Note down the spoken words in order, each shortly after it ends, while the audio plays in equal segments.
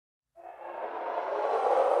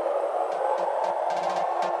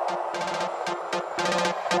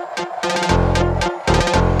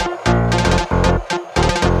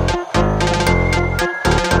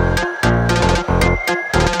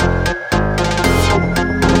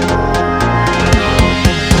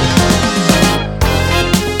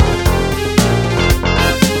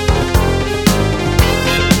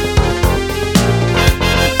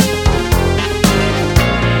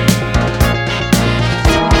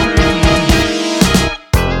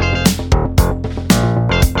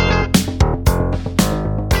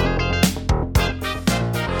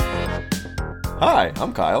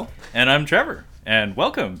I'm Kyle. And I'm Trevor. And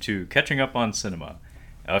welcome to Catching Up on Cinema.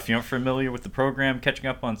 If you're not familiar with the program, Catching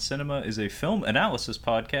Up on Cinema is a film analysis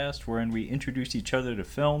podcast wherein we introduce each other to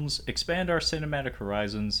films, expand our cinematic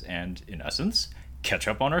horizons, and, in essence, catch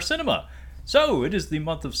up on our cinema. So, it is the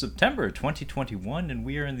month of September 2021, and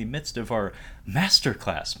we are in the midst of our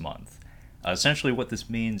Masterclass month. Essentially, what this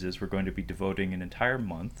means is we're going to be devoting an entire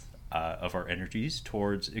month of our energies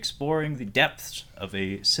towards exploring the depths of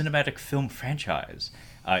a cinematic film franchise.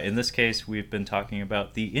 In this case, we've been talking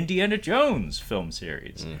about the Indiana Jones film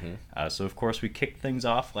series. So, of course, we kicked things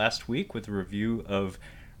off last week with a review of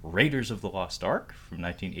Raiders of the Lost Ark from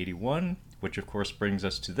 1981, which, of course, brings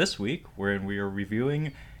us to this week, wherein we are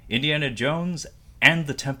reviewing Indiana Jones and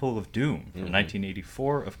the Temple of Doom from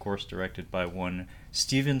 1984, of course, directed by one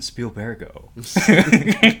Steven Spielbergo.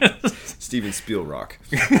 Steven Spielrock.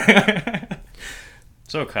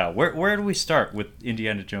 So, Kyle, where do we start with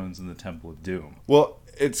Indiana Jones and the Temple of Doom? Well,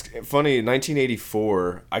 it's funny,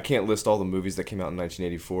 1984, I can't list all the movies that came out in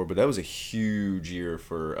 1984, but that was a huge year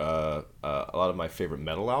for a lot of my favorite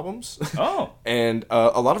metal albums. Oh. And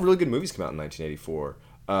a lot of really good movies came out in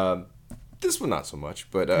 1984. This one not so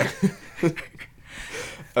much, but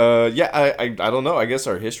yeah, I don't know. I guess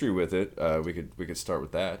our history with it, we could start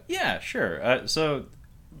with that. Yeah, sure. So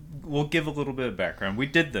we'll give a little bit of background. We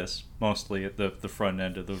did this mostly at the front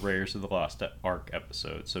end of the Raiders of the Lost Ark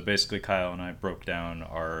episode. So basically, Kyle and I broke down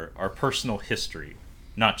our personal history,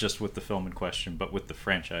 not just with the film in question, but with the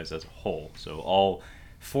franchise as a whole. So all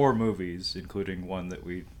 4 movies, including one that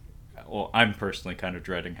I'm personally kind of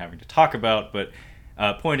dreading having to talk about, but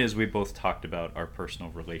point is, we both talked about our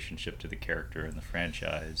personal relationship to the character and the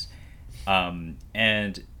franchise.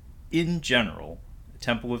 And in general,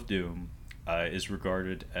 Temple of Doom is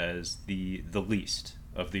regarded as the least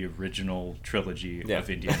of the original trilogy of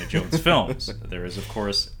Indiana Jones films. There is, of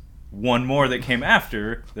course, one more that came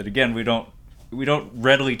after that, again, we don't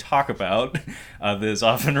readily talk about, that is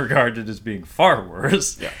often regarded as being far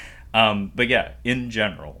worse. But yeah, in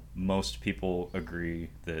general, most people agree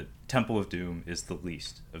that Temple of Doom is the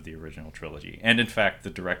least of the original trilogy. And in fact, the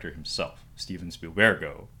director himself, Steven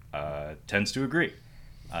Spielbergo, tends to agree.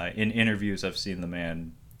 In interviews, I've seen the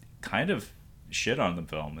man kind of shit on the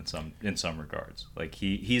film in some regards. Like,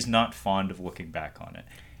 he's not fond of looking back on it.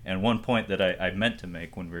 And one point that I meant to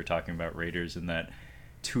make when we were talking about Raiders in that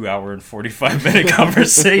 2-hour and 45-minute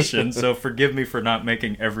conversation, so forgive me for not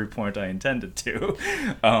making every point I intended to,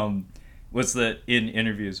 was that in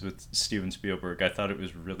interviews with Steven Spielberg, I thought it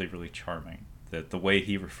was really, really charming that the way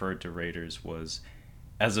he referred to Raiders was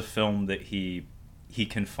as a film that he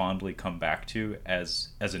can fondly come back to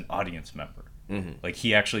as an audience member. Like,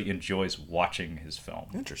 he actually enjoys watching his film.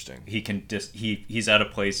 Interesting. He can he's at a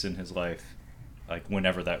place in his life, like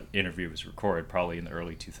whenever that interview was recorded, probably in the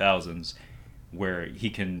early 2000s, where he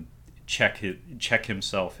can check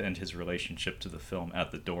himself and his relationship to the film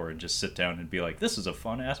at the door and just sit down and be like, this is a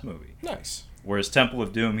fun ass movie. Nice. Whereas Temple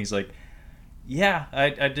of Doom, he's like, yeah,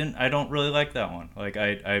 I don't really like that one. Like,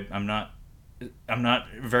 I'm not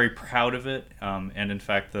very proud of it. And in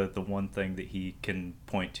fact, the one thing that he can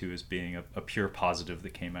point to as being a pure positive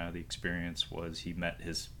that came out of the experience was he met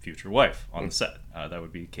his future wife on the set. That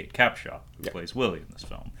would be Kate Capshaw, who plays Willie in this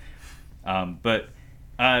film. But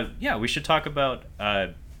yeah, we should talk about...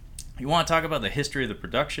 you want to talk about the history of the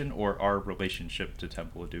production or our relationship to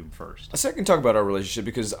Temple of Doom first? So I can talk about our relationship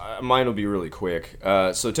because mine will be really quick.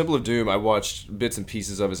 So Temple of Doom, I watched bits and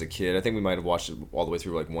pieces of as a kid. I think we might have watched it all the way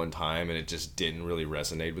through like one time, and it just didn't really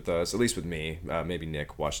resonate with us, at least with me. Maybe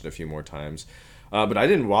Nick watched it a few more times. But I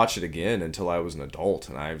didn't watch it again until I was an adult,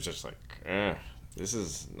 and I was just like, this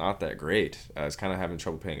is not that great. I was kind of having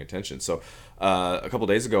trouble paying attention. So a couple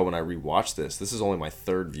days ago when I rewatched this is only my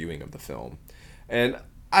 3rd viewing of the film. And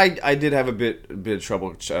I did have a bit of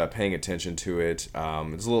trouble paying attention to it. It's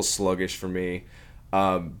a little sluggish for me.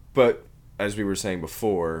 But as we were saying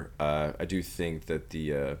before, I do think that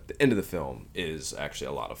the end of the film is actually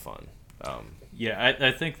a lot of fun. Yeah,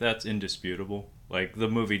 I think that's indisputable. Like, the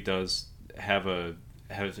movie does have an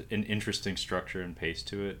interesting structure and pace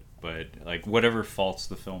to it, but like whatever faults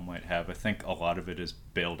the film might have, I think a lot of it is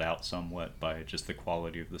bailed out somewhat by just the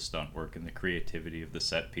quality of the stunt work and the creativity of the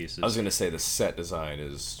set pieces. I was going to say the set design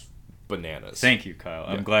is bananas. Thank you, Kyle.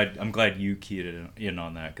 Yeah. I'm glad you keyed it in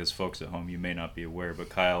on that, because folks at home, you may not be aware, but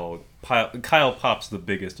Kyle pops the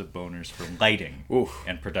biggest of boners for lighting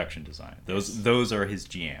and production design. Those are his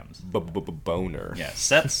GMs. Boner. Yeah,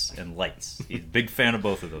 sets and lights. He's a big fan of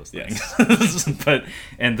both of those things.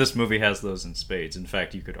 And this movie has those in spades. In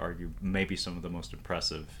fact, you could argue maybe some of the most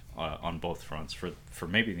impressive on both fronts for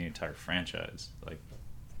maybe the entire franchise, like,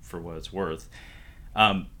 for what it's worth.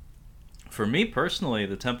 For me personally,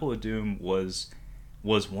 The Temple of Doom was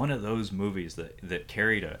one of those movies that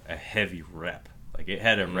carried a heavy rep. Like it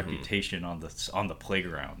had a reputation on the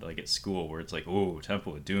playground, like at school, where it's like, oh,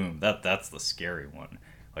 Temple of Doom, that's the scary one.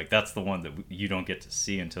 Like that's the one that you don't get to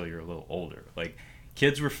see until you're a little older. Like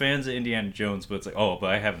kids were fans of Indiana Jones, but it's like, oh,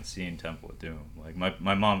 but I haven't seen Temple of Doom. Like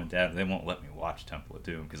my mom and dad, they won't let me watch Temple of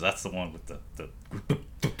Doom because that's the one with the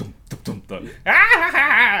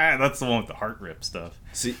that's the one with the heart rip stuff.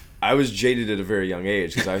 See, I was jaded at a very young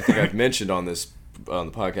age because I think I've mentioned on the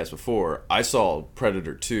podcast before, I saw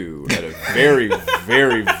Predator 2 at a very,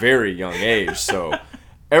 very, very young age. So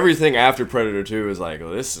everything after Predator 2 is like,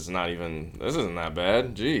 well, this isn't that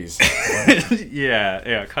bad. Jeez.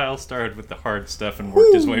 yeah. Kyle started with the hard stuff and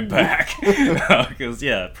worked his way back. Because,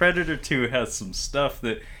 Predator 2 has some stuff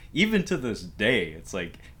that, even to this day, it's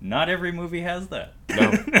like, not every movie has that.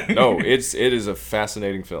 No, it is a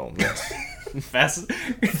fascinating film. Yes.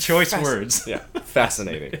 Choice words. Yeah,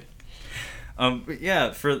 fascinating. But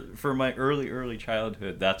yeah, for my early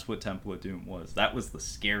childhood, that's what Temple of Doom was. That was the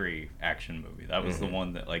scary action movie. That was the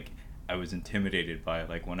one that, like, I was intimidated by,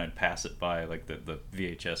 like, when I'd pass it by, like, the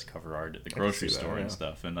VHS cover art at the grocery store and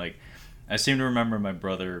stuff. And, like, I seem to remember my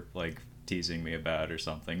brother, like, teasing me about it or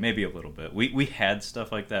something. Maybe a little bit. We had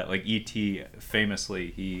stuff like that. Like, E.T.,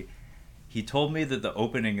 famously, he told me that the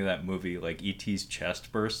opening of that movie, like, E.T.'s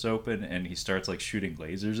chest bursts open and he starts, like, shooting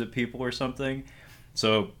lasers at people or something.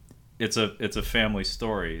 So it's a family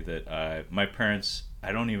story that my parents,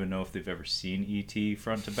 I don't even know if they've ever seen E.T.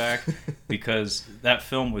 front to back because that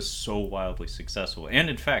film was so wildly successful and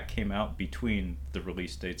in fact came out between the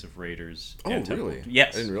release dates of Raiders and Temple. Really?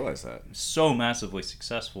 Yes. I didn't realize that. So massively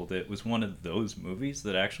successful that it was one of those movies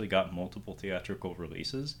that actually got multiple theatrical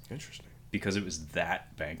releases. Interesting. Because it was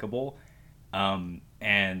that bankable.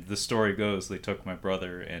 And the story goes, they took my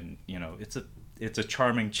brother and, it's a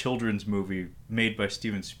charming children's movie made by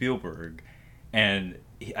Steven Spielberg, and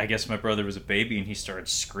I guess my brother was a baby and he started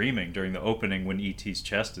screaming during the opening when E.T.'s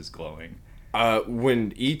chest is glowing.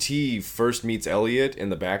 When E.T. first meets Elliot in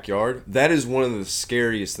the backyard, that is one of the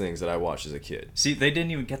scariest things that I watched as a kid. See, they didn't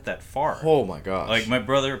even get that far. Oh my gosh. Like, my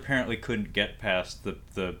brother apparently couldn't get past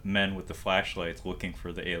the men with the flashlights looking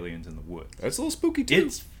for the aliens in the woods. That's a little spooky too.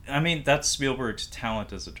 That's Spielberg's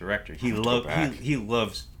talent as a director. He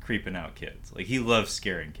loves creeping out kids. Like, he loves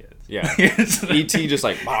scaring kids. Yeah. E.T. just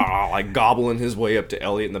like gobbling his way up to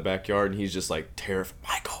Elliot in the backyard, and he's just like terrified.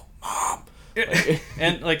 Michael, Mom. Like,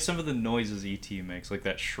 and like some of the noises E.T. makes, like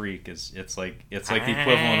that shriek it's like the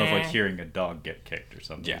equivalent of like hearing a dog get kicked or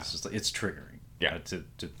something. Yeah. It's just it's triggering. Yeah. To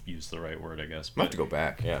use the right word, I guess. But, I have to go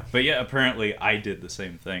back. Yeah. But yeah, apparently I did the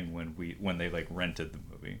same thing when they like rented the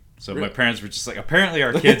movie. So really? My parents were just like, apparently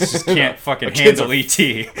our kids just can't fucking handle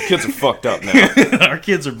E.T. Our kids are fucked up now. Our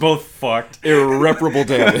kids are both fucked. Irreparable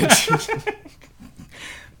damage.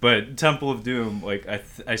 But Temple of Doom, like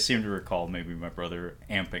I seem to recall maybe my brother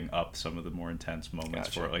amping up some of the more intense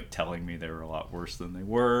moments for it, like telling me they were a lot worse than they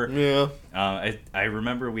were. Yeah. I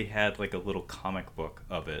remember we had like a little comic book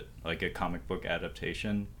of it, like a comic book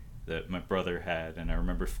adaptation that my brother had, and I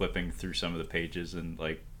remember flipping through some of the pages and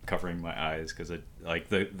like covering my eyes because like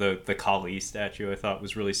the Kali statue I thought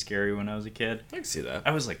was really scary when I was a kid. I can see that.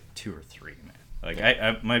 I was like 2 or 3, man. Like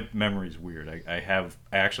I my memory's weird. I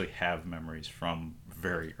actually have memories from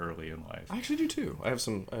very early in life. I actually do too. I have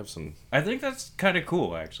some. I think that's kind of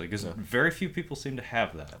cool actually, because very few people seem to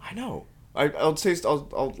have that. I know. I'll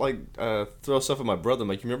throw stuff at my brother. I'm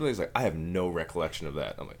like, you remember that? He's like, I have no recollection of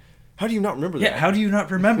that. I'm like, how do you not remember that? Yeah, how do you not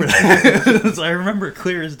remember that? I remember it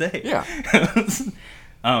clear as day. Yeah.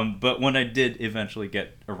 But when I did eventually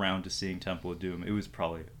get around to seeing Temple of Doom, it was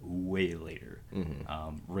probably way later.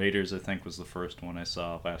 Mm-hmm. Raiders, I think, was the first one I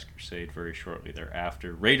saw. Last Crusade very shortly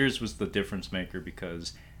thereafter. Raiders was the difference maker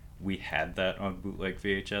because we had that on bootleg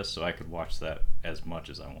VHS, so I could watch that as much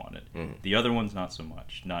as I wanted. Mm-hmm. The other ones, not so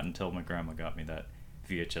much. Not until my grandma got me that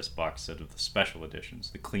VHS box set of the special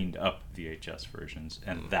editions, the cleaned up VHS versions,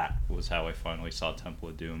 and that was how I finally saw Temple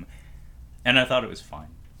of Doom. And I thought it was fine.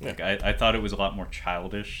 Like I thought it was a lot more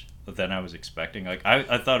childish than I was expecting. Like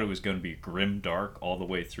I thought it was going to be grim dark all the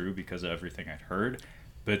way through because of everything I'd heard,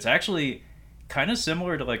 but it's actually kind of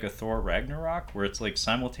similar to like a Thor Ragnarok, where it's like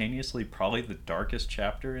simultaneously probably the darkest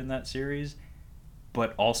chapter in that series,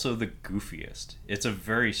 but also the goofiest. It's a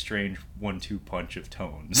very strange 1-2 punch of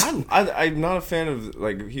tones. I'm not a fan of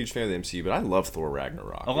a huge fan of the MCU, but I love Thor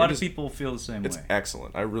Ragnarok. A lot of people feel the same way. It's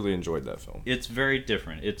excellent. I really enjoyed that film. It's very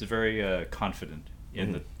different. It's very confident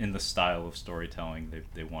in the style of storytelling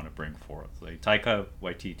they want to bring forth. Like Taika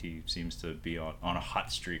Waititi seems to be on a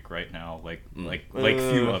hot streak right now, like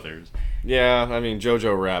few others. Yeah, I mean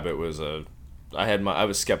Jojo Rabbit was a I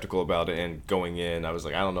was skeptical about it, and going in, I was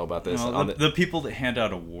like, I don't know about this. No, the people that hand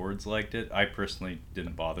out awards liked it. I personally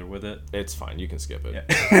didn't bother with it. It's fine. You can skip it.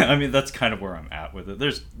 Yeah. I mean, that's kind of where I'm at with it.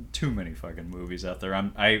 There's too many fucking movies out there.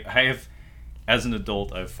 I have, as an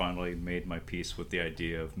adult, I've finally made my peace with the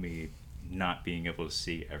idea of me not being able to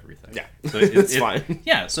see everything. Yeah, so it's fine.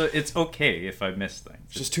 Yeah, so it's okay if I miss things.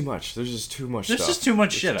 It's just too much. There's just too much. There's stuff. just too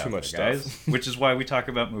much shit too out much there, guys. stuff. Which is why we talk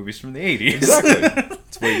about movies from the 80s. Exactly.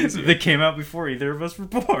 It's way easier. They came out before either of us were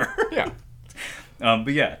born. Yeah.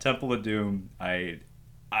 But yeah, Temple of Doom. I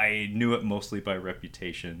knew it mostly by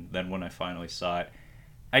reputation. Then when I finally saw it,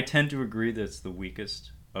 I tend to agree that it's the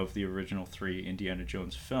weakest of the original 3 Indiana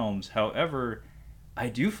Jones films. However, I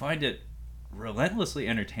do find it relentlessly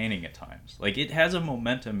entertaining at times. Like, it has a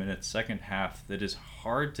momentum in its second half that is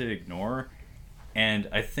hard to ignore, and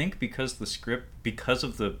I think because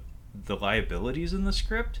of the liabilities in the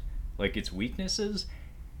script, like its weaknesses,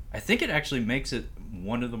 I think it actually makes it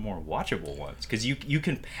one of the more watchable ones, because you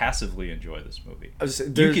can passively enjoy this movie.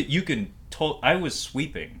 I was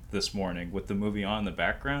sweeping this morning with the movie on in the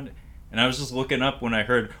background, and I was just looking up when I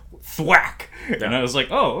heard thwack, and I was like,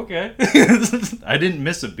 "Oh, okay." I didn't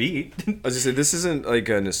miss a beat. I was gonna say, this isn't like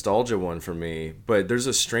a nostalgia one for me, but there's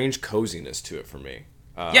a strange coziness to it for me.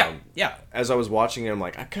 Yeah. As I was watching it, I'm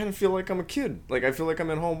like, I kind of feel like I'm a kid. Like, I feel like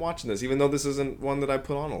I'm at home watching this, even though this isn't one that I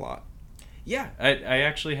put on a lot. Yeah, I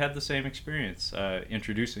actually had the same experience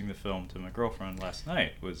introducing the film to my girlfriend last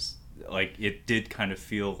night. Was like, it did kind of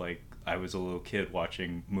feel like I was a little kid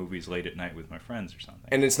watching movies late at night with my friends or something.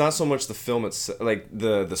 And it's not so much the film, it's like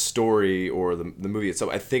the story or the movie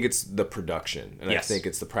itself. I think it's the production, and yes. I think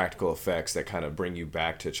it's the practical effects that kind of bring you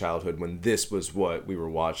back to childhood when this was what we were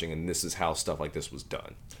watching, and this is how stuff like this was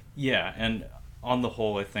done. Yeah, and on the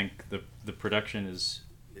whole, I think the production is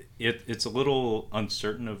it's a little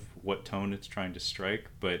uncertain of what tone it's trying to strike,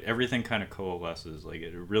 but everything kind of coalesces. Like,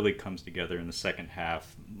 it really comes together in the second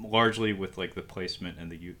half, largely with like the placement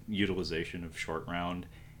and the utilization of Short Round,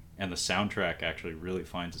 and the soundtrack actually really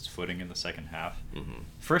finds its footing in the second half. Mm-hmm.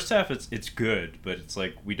 First half, it's good, but it's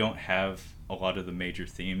like we don't have a lot of the major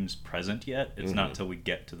themes present yet. It's not till we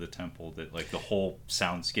get to the temple that like the whole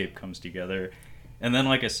soundscape comes together. And then,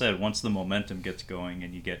 like I said, once the momentum gets going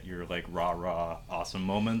and you get your like rah awesome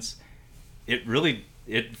moments,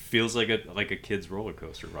 it feels like a kid's roller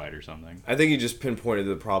coaster ride or something. I think you just pinpointed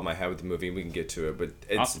the problem I had with the movie, and we can get to it. But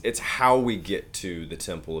Awesome. It's how we get to the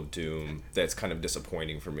Temple of Doom that's kind of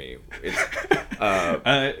disappointing for me.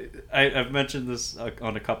 I've mentioned this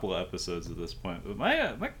on a couple of episodes at this point, but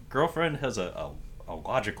my girlfriend has a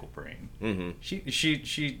logical brain. Mm-hmm.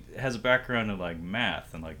 She has a background in like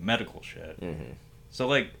math and like medical shit. Mm-hmm. So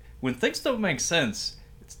like when things don't make sense,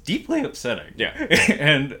 it's deeply upsetting. Yeah.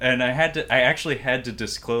 and I actually had to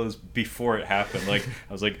disclose before it happened. Like,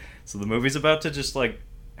 I was like, so the movie's about to just like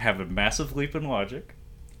have a massive leap in logic.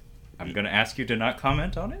 I'm going to ask you to not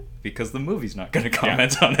comment on it because the movie's not going to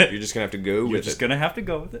comment on it. You're just going to have to go with it. You're just going to have to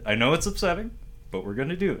go with it. I know it's upsetting, but we're going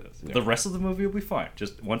to do this. Yeah. The rest of the movie will be fine.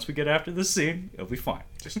 Just once we get after this scene, it'll be fine.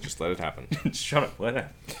 Just let it happen. Shut up. Let it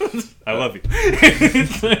happen. I love you.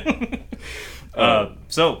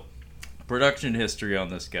 So, production history on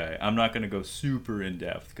this guy. I'm not going to go super in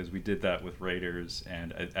depth because we did that with Raiders,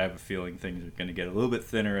 and I have a feeling things are going to get a little bit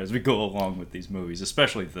thinner as we go along with these movies,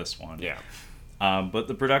 especially this one. Yeah. But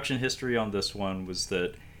the production history on this one was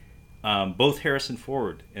that both Harrison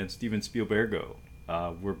Ford and Steven Spielberg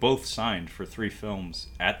were both signed for 3 films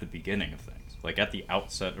at the beginning of things, like at the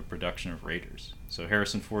outset of production of Raiders. So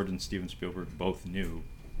Harrison Ford and Steven Spielberg both knew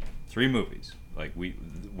 3 movies. Like,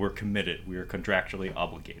 we're committed. We are contractually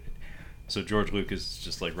obligated. So George Lucas is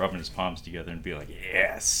just like rubbing his palms together and be like,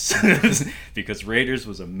 yes! Because Raiders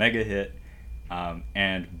was a mega hit.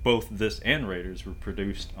 And both this and Raiders were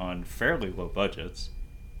produced on fairly low budgets.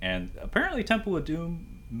 And apparently Temple of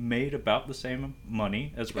Doom made about the same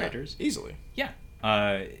money as Raiders. Easily. Yeah.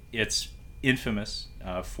 It's infamous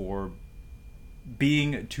for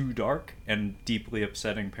being too dark and deeply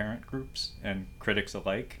upsetting parent groups and critics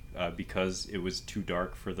alike because it was too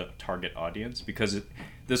dark for the target audience. Because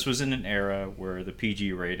this was in an era where the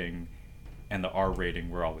PG rating and the R rating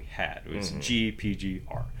were all we had. It was G, PG,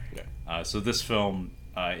 R. Yeah. So this film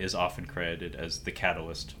is often credited as the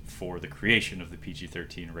catalyst for the creation of the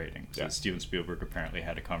PG-13 rating. So Steven Spielberg apparently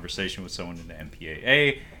had a conversation with someone in the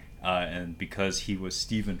MPAA, and because he was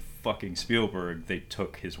Steven fucking Spielberg, they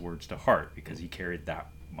took his words to heart because he carried that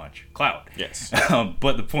much clout. Yes.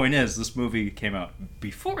 But the point is, this movie came out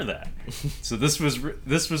before that. So this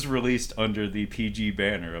was released under the PG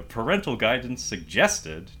banner of parental guidance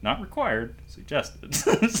suggested, not required, suggested.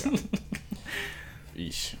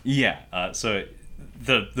 Yeesh. Yeah. So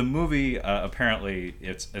the movie apparently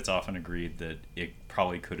it's often agreed that it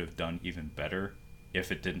probably could have done even better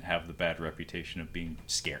if it didn't have the bad reputation of being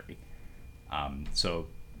scary. So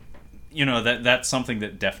that's something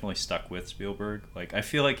that definitely stuck with Spielberg. Like, I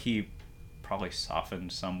feel like he probably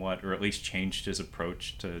softened somewhat, or at least changed his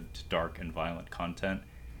approach to dark and violent content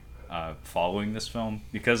following this film,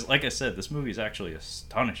 because like I said, this movie is actually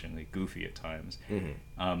astonishingly goofy at times.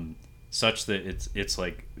 Such that it's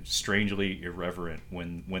like strangely irreverent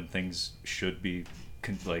when things should be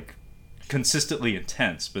consistently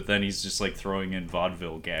intense, but then he's just like throwing in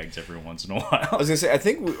vaudeville gags every once in a while. I was gonna say, I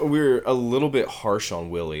think we're a little bit harsh on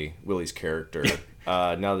Willie's character.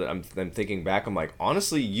 Now that I'm thinking back, I'm like,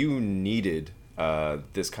 honestly, you needed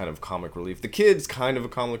this kind of comic relief. The kid's kind of a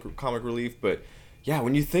comic relief, but yeah,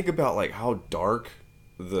 when you think about like how dark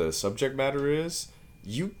the subject matter is,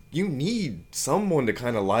 you need someone to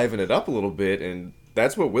kind of liven it up a little bit, and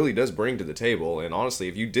that's what Willie does bring to the table. And honestly,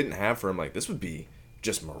 if you didn't have for him, like, this would be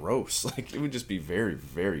just morose. Like, it would just be very,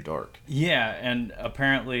 very dark. Yeah, and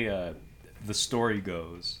apparently the story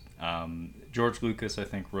goes, George Lucas, I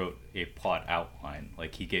think, wrote a plot outline.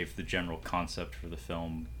 Like, he gave the general concept for the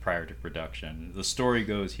film prior to production. The story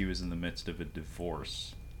goes he was in the midst of a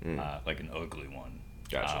divorce, like an ugly one.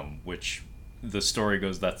 Gotcha. Which the story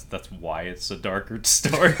goes, that's why it's a darker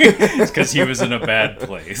story. It's because he was in a bad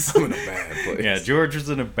place. I'm in a bad place. Yeah, George was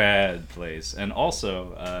in a bad place. And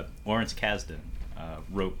also, Lawrence Kasdan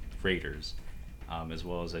wrote Raiders, as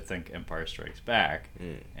well as, I think, Empire Strikes Back,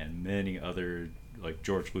 and many other like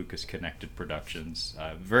George Lucas connected productions.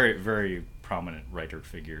 Very, very prominent writer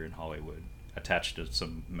figure in Hollywood, attached to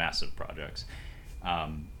some massive projects.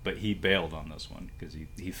 But he bailed on this one because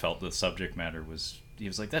he felt the subject matter was, he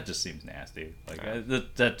was like, that just seems nasty. Like,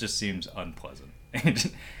 that just seems unpleasant.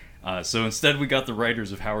 So instead we got the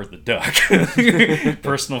writers of Howard the Duck,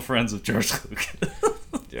 personal friends of George Lucas.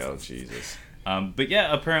 Yeah, Jesus. But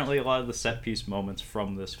yeah, apparently a lot of the set piece moments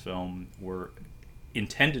from this film were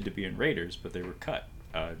intended to be in Raiders, but they were cut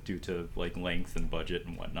due to like length and budget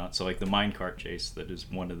and whatnot. So like the minecart chase, that is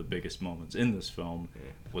one of the biggest moments in this film,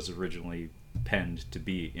 was originally penned to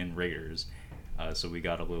be in Raiders. So we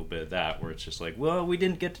got a little bit of that, where it's just like, well, we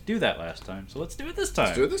didn't get to do that last time, so let's do it this time.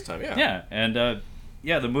 Let's do it this time, yeah. Yeah, and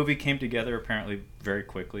yeah, the movie came together apparently very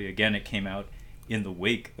quickly. Again, it came out in the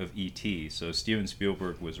wake of E.T., so Steven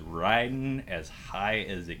Spielberg was riding as high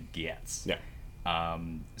as it gets. Yeah.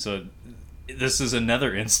 So this is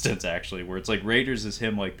another instance, actually, where it's like Raiders is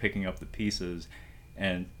him like picking up the pieces,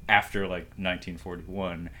 and after like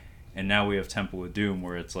 1941, and now we have Temple of Doom,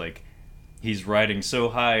 where it's like he's riding so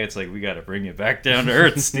high, it's like, we got to bring you back down to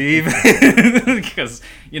earth, Steve. Because,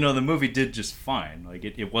 the movie did just fine. Like,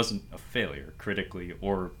 it wasn't a failure critically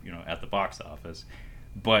or, at the box office.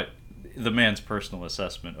 But the man's personal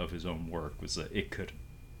assessment of his own work was that it could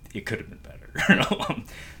have been better.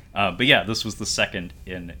 But yeah, this was the second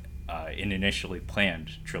in an initially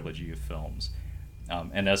planned trilogy of films.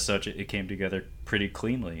 And as such, it came together pretty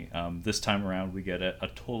cleanly. This time around, we get a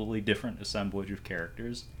totally different assemblage of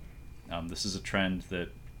characters. This is a trend that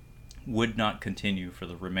would not continue for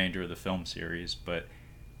the remainder of the film series, but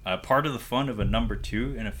part of the fun of a number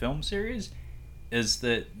 2 in a film series is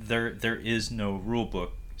that there is no rule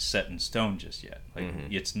book set in stone just yet. Like,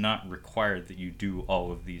 it's not required that you do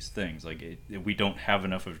all of these things. Like, we don't have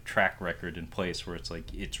enough of a track record in place where it's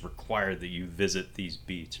like it's required that you visit these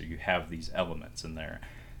beats or you have these elements in there.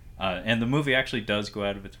 And the movie actually does go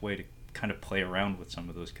out of its way to kind of play around with some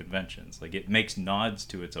of those conventions. Like, it makes nods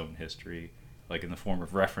to its own history, like in the form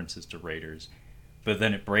of references to Raiders, but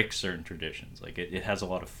then it breaks certain traditions. Like, it has a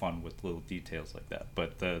lot of fun with little details like that.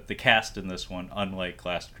 But the cast in this one, unlike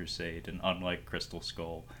Last Crusade and unlike Crystal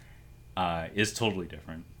Skull, is totally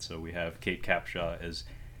different. So we have Kate Capshaw as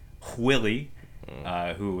Willie,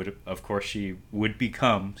 who would, of course, she would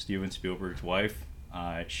become Steven Spielberg's wife.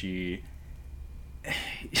 She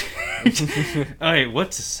okay,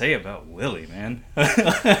 what to say about Willie, man?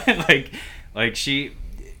 like she,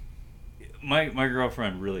 my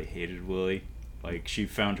girlfriend really hated Willie. Like, she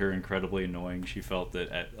found her incredibly annoying. She felt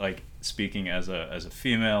that, speaking as a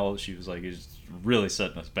female, she was like, he's really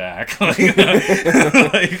setting us back. Like,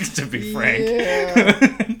 to be frank.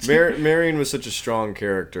 Yeah. Marion was such a strong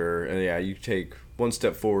character, and yeah, you take one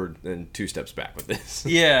step forward and 2 steps back with this.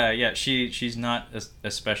 Yeah. She's not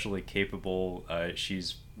especially capable.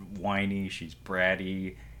 She's whiny. She's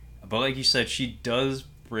bratty. But like you said, she does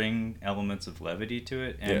bring elements of levity to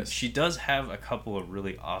it, and she does have a couple of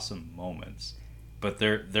really awesome moments. But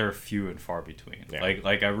they're few and far between. Yeah.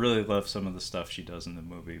 Like I really love some of the stuff she does in the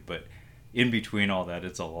movie, but in between all that,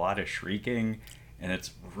 it's a lot of shrieking, and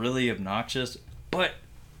it's really obnoxious. But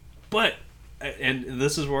and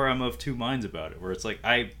this is where I'm of two minds about it. Where it's like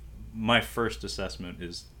my first assessment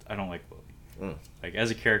is I don't like Lily. Like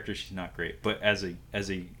as a character, she's not great, but as a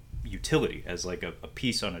utility, as like a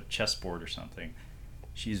piece on a chessboard or something,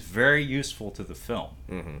 she's very useful to the film.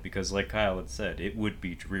 Because like Kyle had said, it would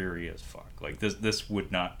be dreary as fuck. Like this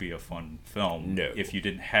would not be a fun film if you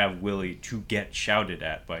didn't have Willie to get shouted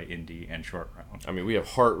at by Indy and Short Round. I mean, we have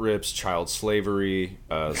heart rips, child slavery,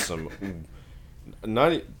 some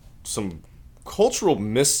cultural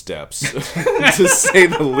missteps, to say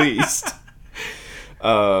the least.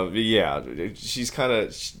 Yeah, she's kind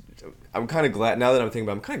of. I'm kind of glad now that I'm thinking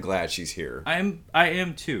about it, I'm kind of glad she's here. I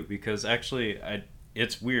am too, because actually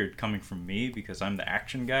it's weird coming from me because I'm the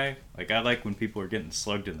action guy. Like I like when people are getting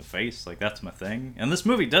slugged in the face, like that's my thing. And this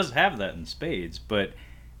movie does have that in spades, but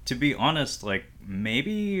to be honest, like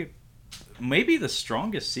maybe the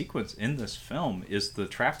strongest sequence in this film is the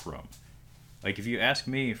trap room. Like if you ask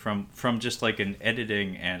me from just like an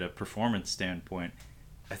editing and a performance standpoint,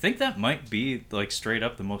 I think that might be like straight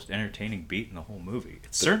up the most entertaining beat in the whole movie.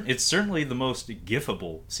 It's certainly the most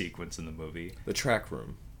gifable sequence in the movie. The track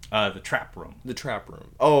room. The trap room. The trap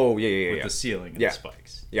room. Oh yeah. With the ceiling and the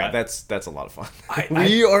spikes. Yeah, that's a lot of fun.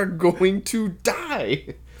 We are going to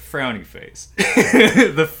die. Frowny face.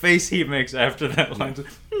 The face he makes after that line.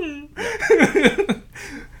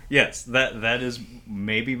 Yes, that is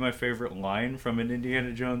maybe my favorite line from an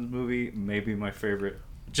Indiana Jones movie. Maybe my favorite.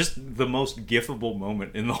 Just the most gifable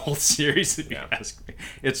moment in the whole series, if you ask me.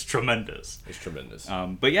 It's tremendous. It's tremendous.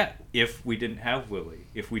 But yeah, if we didn't have Willie,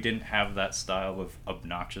 if we didn't have that style of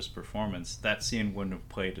obnoxious performance, that scene wouldn't have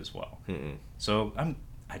played as well. So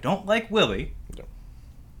I don't like Willie,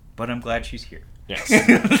 but I'm glad she's here. Yes.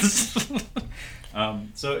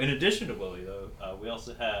 So in addition to Willie, though, we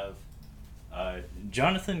also have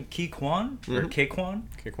Jonathan Ke-Quan, or Ke-Quan,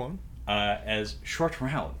 as Short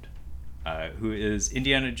Round. Who is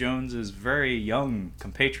Indiana Jones's very young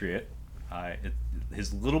compatriot,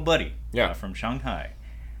 his little buddy from Shanghai.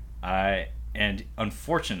 And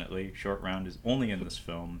unfortunately, Short Round is only in this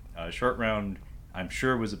film. Short Round, I'm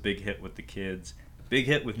sure, was a big hit with the kids, big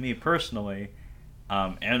hit with me personally,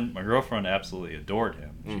 and my girlfriend absolutely adored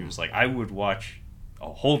him. She was like, I would watch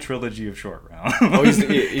a whole trilogy of Short Round. Oh, he's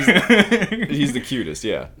the cutest,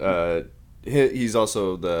 yeah. He's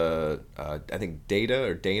also the, I think Data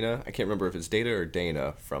or Dana. I can't remember if it's Data or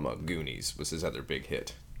Dana from Goonies was his other big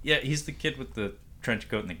hit. Yeah, he's the kid with the trench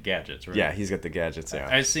coat and the gadgets, right? Yeah, he's got the gadgets, yeah.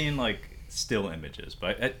 I've seen, like, still images,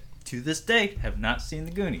 but to this day, have not seen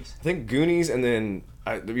the Goonies. I think Goonies, and then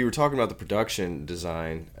we were talking about the production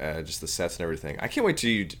design, just the sets and everything. I can't wait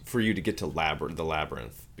for you to get to the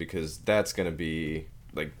Labyrinth, because that's going to be,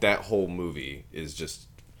 like, that whole movie is just...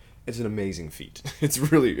 It's an amazing feat. It's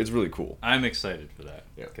really cool. I'm excited for that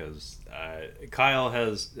because Kyle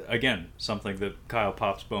has, again, something that Kyle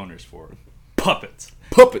pops boners for. Puppets.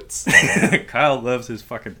 Kyle loves his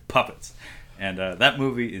fucking puppets. And that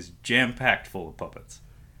movie is jam-packed full of puppets.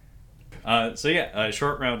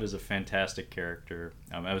 Short Round is a fantastic character.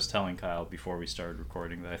 I was telling Kyle before we started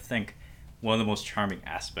recording that I think one of the most charming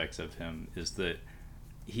aspects of him is that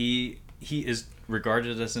he is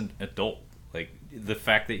regarded as an adult. Like, the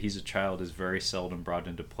fact that he's a child is very seldom brought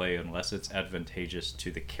into play unless it's advantageous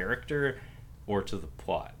to the character or to the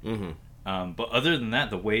plot. But other than that,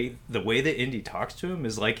 the way that Indy talks to him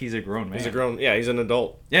is like he's a grown man. He's an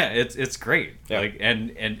adult. Yeah, it's great. Yeah. Like,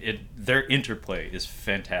 their interplay is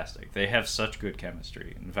fantastic. They have such good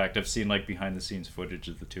chemistry. In fact, I've seen, like, behind the scenes footage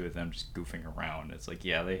of the two of them just goofing around. It's like,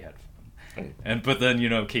 yeah, they had fun. But then,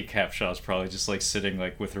 Kate Capshaw's probably just, like, sitting,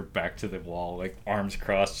 like, with her back to the wall, like, arms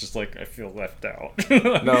crossed, just like, I feel left out.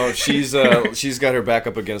 No, she's got her back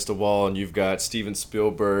up against a wall, and you've got Steven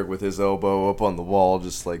Spielberg with his elbow up on the wall,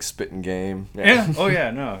 just, like, spitting game. Yeah. Oh,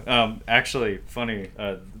 yeah, no. Actually, funny,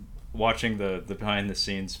 watching the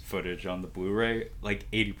behind-the-scenes footage on the Blu-ray, like,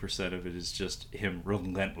 80% of it is just him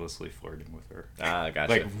relentlessly flirting with her. Ah,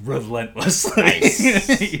 gotcha. Like, relentlessly. Nice.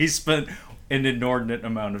 He spent an inordinate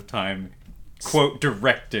amount of time, quote,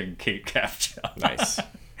 directing Kate Capshaw. Nice.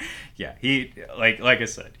 Yeah, he, like I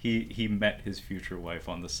said, he met his future wife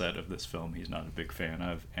on the set of this film he's not a big fan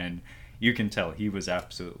of, and you can tell he was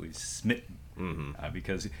absolutely smitten.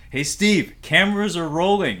 Because, hey, Steve, cameras are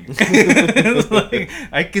rolling. Like,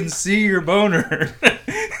 I can see your boner.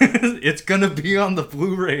 It's gonna be on the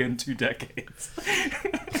Blu-ray in 2 decades.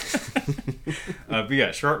 But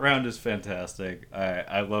yeah, Short Round is fantastic.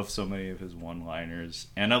 I love so many of his one-liners,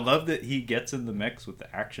 and I love that he gets in the mix with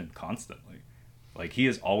the action constantly. Like, he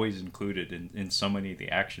is always included in so many of the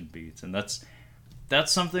action beats, and that's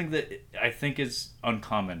something that I think is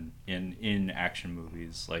uncommon in action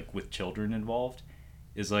movies, like with children involved.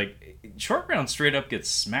 is like Short Round straight up gets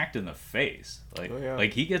smacked in the face. Like, Oh, yeah.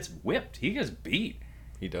 like he gets whipped, he gets beat.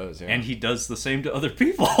 He does, yeah. And he does the same to other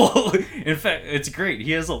people. In fact, it's great.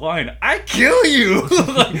 He has a line, "I kill you!"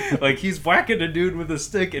 like he's whacking a dude with a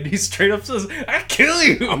stick, and he straight up says, "I kill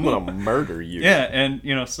you!" I'm gonna murder you. Yeah,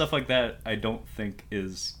 and stuff like that I don't think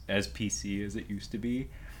is as PC as it used to be.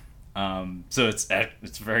 So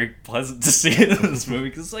it's very pleasant to see it in this movie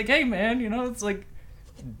because it's like, hey man, it's like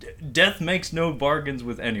death makes no bargains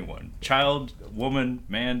with anyone. Child, woman,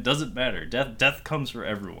 man, doesn't matter. Death comes for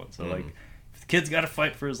everyone. So like, if the kid's got to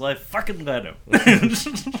fight for his life, fucking let him.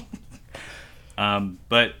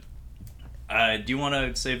 But do you want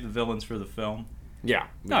to save the villains for the film? Yeah.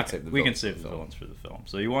 We can save the villains for the film.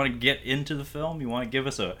 So you want to get into the film? You want to give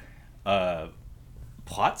us a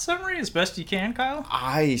plot summary as best you can, Kyle?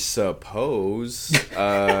 I suppose.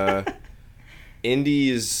 Indy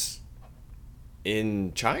is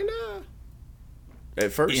in China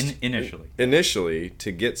at first. Initially,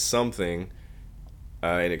 to get something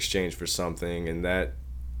in exchange for something, and that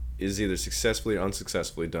is either successfully or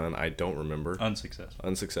unsuccessfully done. I don't remember.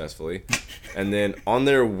 Unsuccessfully. And then on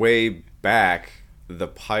their way back, the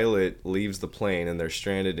pilot leaves the plane and they're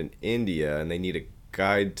stranded in India, and they need a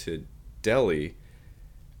guide to Delhi.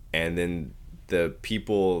 And then the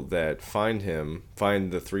people that find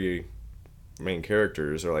the three main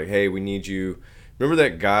characters, are like, hey, we need you. Remember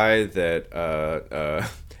that guy that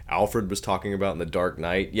Alfred was talking about in The Dark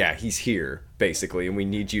Knight? Yeah, he's here, basically, and we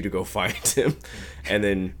need you to go find him. And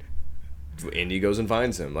then Indy goes and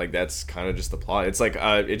finds him. Like, that's kind of just the plot. It's like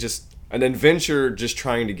an adventure just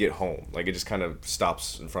trying to get home. Like, it just kind of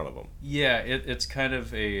stops in front of them. Yeah, it's kind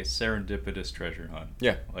of a serendipitous treasure hunt.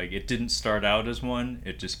 Yeah. Like, it didn't start out as one.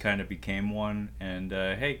 It just kind of became one. And,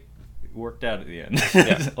 hey, it worked out at the end.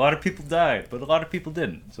 Yeah. A lot of people died, but a lot of people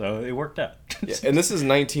didn't. So it worked out. Yeah, and this is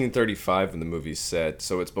 1935 when the movie's set.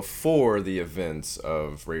 So it's before the events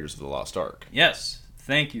of Raiders of the Lost Ark. Yes.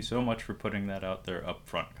 Thank you so much for putting that out there up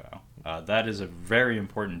front, Kyle. That is a very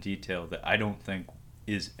important detail that I don't think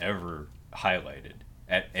is ever highlighted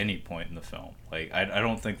at any point in the film. Like, I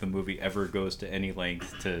don't think the movie ever goes to any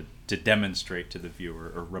length to demonstrate to the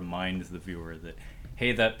viewer or remind the viewer that,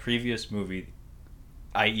 hey, that previous movie,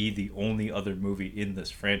 i.e. the only other movie in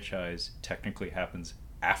this franchise, technically happens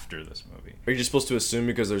after this movie. Are you just supposed to assume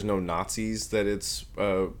because there's no Nazis that it's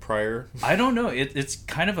prior? I don't know. It's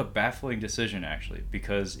kind of a baffling decision, actually,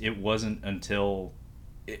 because it wasn't until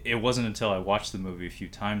I watched the movie a few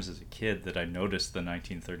times as a kid that I noticed the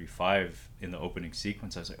 1935 in the opening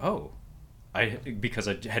sequence. I was like, oh, because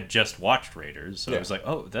I had just watched Raiders, so yeah. I was like,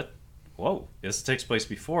 oh, whoa, this takes place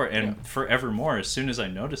before. And forevermore, as soon as I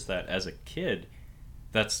noticed that as a kid,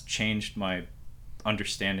 that's changed my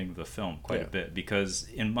understanding of the film quite a bit, because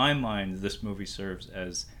in my mind, this movie serves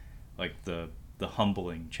as like the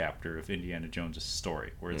humbling chapter of Indiana Jones'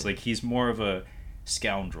 story, where it's like he's more of a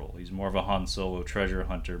scoundrel, he's more of a Han Solo treasure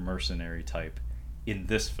hunter mercenary type in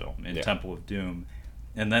this film, in Temple of Doom.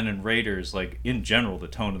 And then in Raiders, like, in general, the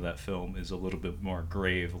tone of that film is a little bit more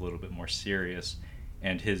grave, a little bit more serious,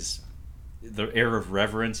 and the air of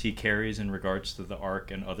reverence he carries in regards to the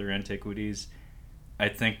Ark and other antiquities. I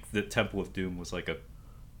think that Temple of Doom was like a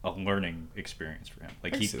learning experience for him.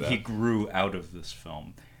 Like, he grew out of this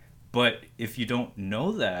film. But if you don't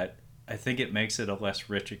know that, I think it makes it a less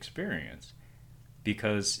rich experience,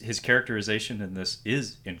 because his characterization in this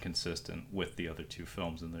is inconsistent with the other two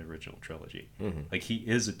films in the original trilogy. Mm-hmm. Like, he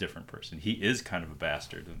is a different person. He is kind of a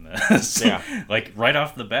bastard in this. Yeah. Like, right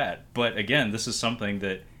off the bat. But again, this is something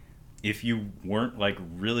that if you weren't, like,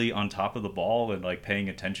 really on top of the ball and, like, paying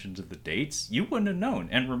attention to the dates, you wouldn't have known.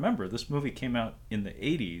 And remember, this movie came out in the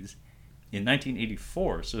 80s, in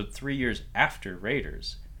 1984, so 3 years after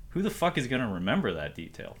Raiders. Who the fuck is going to remember that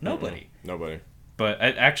detail? Nobody. Mm-hmm. Nobody. But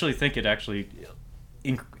I actually think it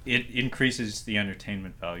increases the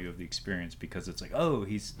entertainment value of the experience, because it's like, oh,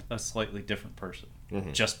 he's a slightly different person,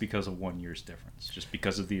 just because of 1 year's difference, just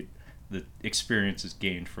because of the experiences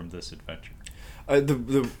gained from this adventure.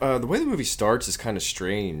 The way the movie starts is kind of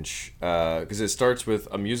strange, because it starts with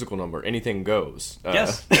a musical number, Anything Goes.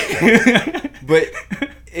 Yes. But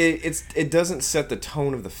it doesn't set the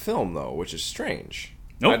tone of the film, though, which is strange.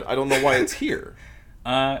 Nope. I don't know why it's here.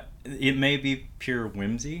 It may be pure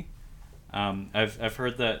whimsy. I've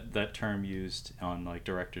heard that term used on, like,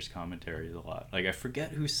 director's commentaries a lot. Like, I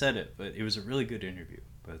forget who said it, but it was a really good interview.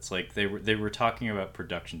 But it's like they were talking about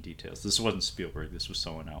production details. This wasn't Spielberg. This was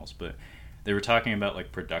someone else. But they were talking about,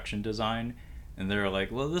 like, production design, and they were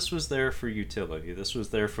like, well, this was there for utility. This was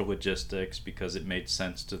there for logistics because it made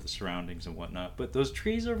sense to the surroundings and whatnot. But those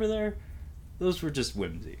trees over there, those were just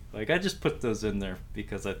whimsy. Like, I just put those in there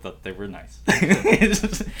because I thought they were nice.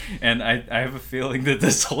 And I have a feeling that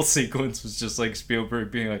this whole sequence was just like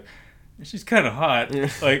Spielberg being like, she's kind of hot.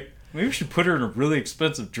 Like, maybe we should put her in a really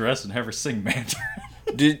expensive dress and have her sing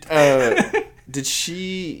Mandarin. Did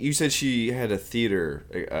she? You said she had a theater.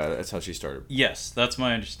 That's how she started. Yes, that's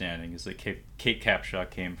my understanding. Is that Kate Capshaw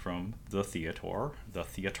came from the theater,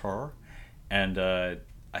 and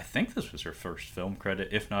I think this was her first film credit,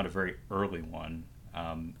 if not a very early one.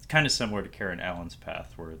 Kind of similar to Karen Allen's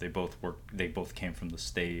path, where they both came from the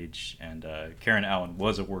stage, and Karen Allen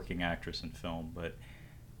was a working actress in film, but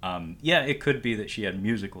yeah, it could be that she had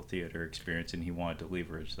musical theater experience and he wanted to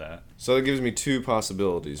leverage that. So that gives me two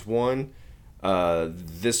possibilities. One,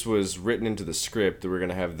 this was written into the script that we're going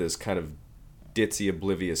to have this kind of ditzy,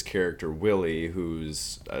 oblivious character, Willie,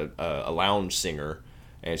 who's a lounge singer,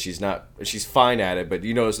 and she's fine at it, but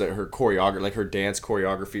you notice that her choreography, like her dance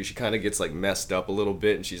choreography, she kind of gets like messed up a little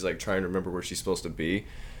bit, and she's like trying to remember where she's supposed to be.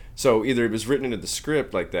 So either it was written into the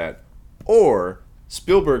script like that, or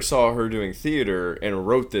Spielberg saw her doing theater and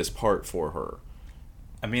wrote this part for her.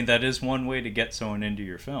 I mean, that is one way to get someone into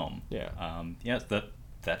your film. Yeah. Yes,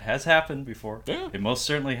 that has happened before. Yeah. It most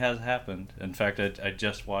certainly has happened. In fact, I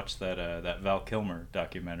just watched that Val Kilmer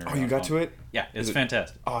documentary. Oh, you got to it? Yeah, it's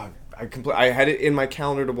fantastic. Oh, I had it in my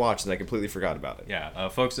calendar to watch, and I completely forgot about it. Yeah,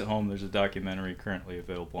 folks at home, there's a documentary currently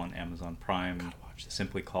available on Amazon Prime,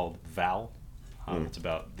 simply called Val. It's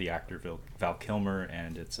about the actor Val Kilmer,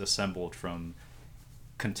 and it's assembled from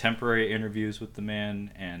contemporary interviews with the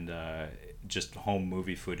man and just home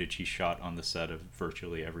movie footage he shot on the set of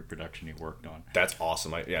virtually every production he worked on. That's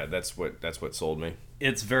awesome. That's what sold me.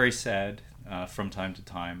 It's very sad from time to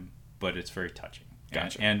time, but it's very touching.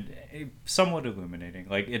 Gotcha. And somewhat illuminating.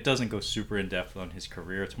 Like, it doesn't go super in depth on his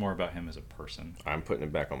career. It's more about him as a person. I'm putting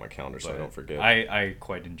it back on my calendar so I don't forget. I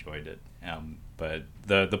quite enjoyed it. But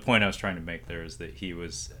the point I was trying to make there is that he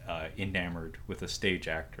was enamored with a stage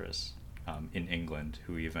actress in England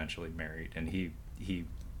who he eventually married. And he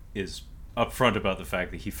is upfront about the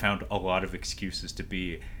fact that he found a lot of excuses to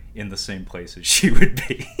be in the same place as she would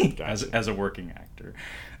be as a working actor.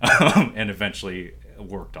 And eventually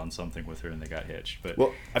worked on something with her and they got hitched. But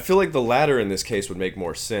well, I feel like the latter in this case would make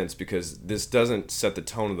more sense because this doesn't set the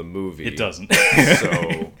tone of the movie. It doesn't.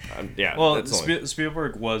 So, yeah. Well,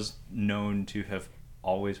 Spielberg was known to have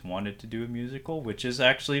always wanted to do a musical, which is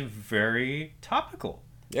actually very topical.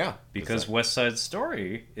 Yeah. Because West Side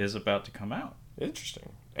Story is about to come out. Interesting.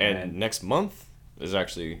 And next month is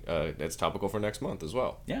actually, it's topical for next month as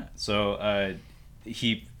well. Yeah. So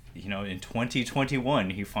he... in 2021,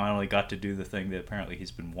 he finally got to do the thing that apparently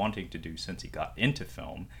he's been wanting to do since he got into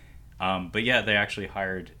film. But yeah, they actually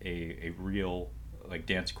hired a real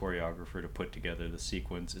dance choreographer to put together the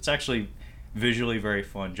sequence. It's actually visually very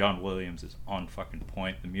fun. John Williams is on fucking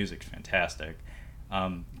point. The music's fantastic.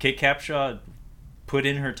 Kate Capshaw put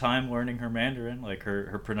in her time learning her Mandarin. Like,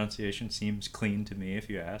 her pronunciation seems clean to me, if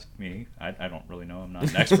you ask me. I don't really know. I'm not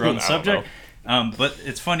an expert on the subject. But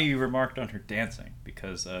it's funny you remarked on her dancing,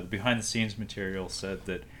 because the behind-the-scenes material said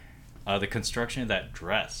that the construction of that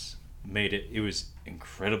dress made it was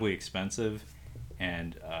incredibly expensive,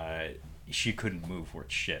 and she couldn't move worth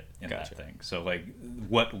shit in that thing. So,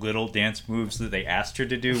 what little dance moves that they asked her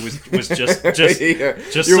to do was just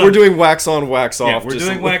we're doing wax on, wax off. Yeah, we're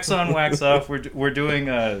doing wax on, wax off. We're doing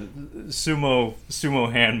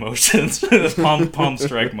sumo hand motions, palm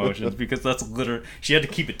strike motions, because that's literally, she had to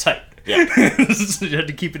keep it tight. Yeah, she had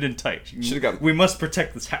to keep it in tight. We must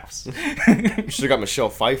protect this house. Should have got Michelle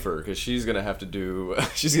Pfeiffer, because she's gonna have to do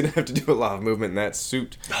a lot of movement in that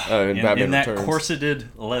suit in Batman in that Returns. corseted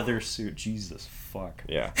leather suit. Jesus fuck.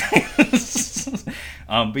 Yeah.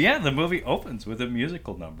 But yeah, the movie opens with a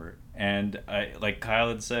musical number, and like Kyle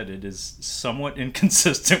had said, it is somewhat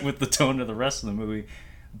inconsistent with the tone of the rest of the movie,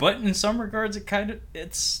 but in some regards,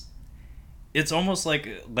 it's almost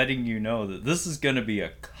like letting you know that this is going to be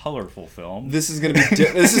a colorful film. This is going to be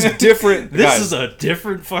this is different. This is a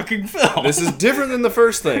different fucking film. This is different than the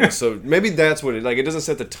first thing. So maybe that's what it doesn't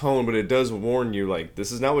set the tone, but it does warn you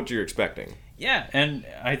this is not what you're expecting. Yeah, and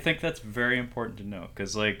I think that's very important to know,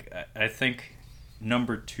 cuz I think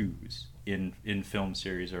number 2s in film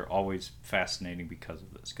series are always fascinating because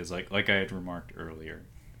of this, cuz like I had remarked earlier,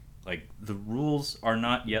 the rules are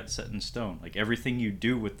not yet set in stone. Everything you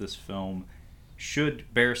do with this film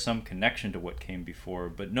should bear some connection to what came before,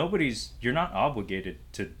 but you're not obligated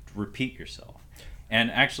to repeat yourself.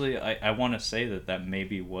 And actually, I want to say that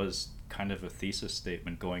maybe was kind of a thesis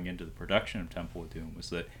statement going into the production of Temple of Doom,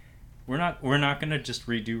 was that we're not gonna just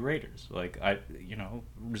redo Raiders. Like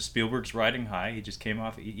Spielberg's riding high. He just came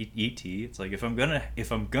off E.T. It's like if I'm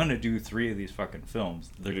gonna do 3 of these fucking films,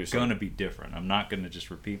 they're gonna be different. I'm not gonna just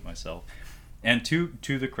repeat myself. And to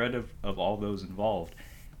the credit of all those involved,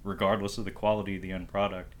 regardless of the quality of the end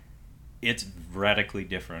product, it's radically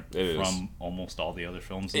different from almost all the other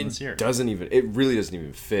films in the series. It really doesn't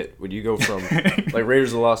even fit. When you go from like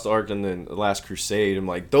Raiders of the Lost Ark and then The Last Crusade, I'm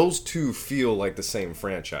like, those two feel like the same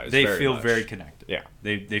franchise. They feel very connected. Yeah.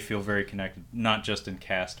 They feel very connected, not just in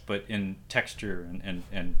cast, but in texture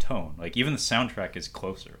and tone. Like, even the soundtrack is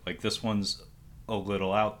closer. Like, this one's a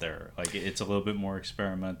little out there. Like, it's a little bit more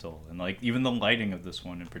experimental, and like even the lighting of this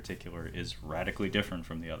one in particular is radically different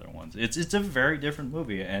from the other ones. It's a very different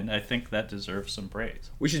movie, and I think that deserves some praise.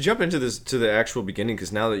 We should jump into the actual beginning,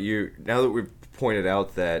 because now that we've pointed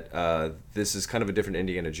out that this is kind of a different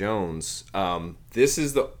Indiana Jones, this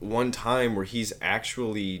is the one time where he's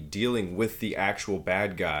actually dealing with the actual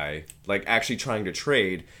bad guy, like actually trying to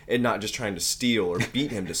trade and not just trying to steal or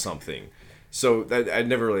beat him to something. So I'd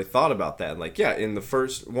never really thought about that. And like, yeah, in the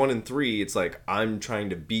first 1 and 3, it's like I'm trying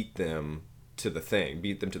to beat them to the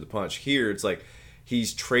punch. Here, it's like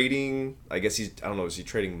he's trading. I guess I don't know. Is he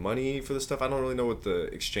trading money for the stuff? I don't really know what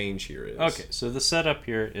the exchange here is. Okay, so the setup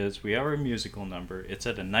here is we have a musical number. It's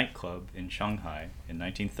at a nightclub in Shanghai in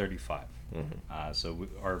 1935. Mm-hmm. So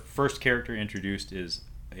our first character introduced is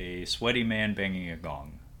a sweaty man banging a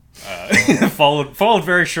gong. Followed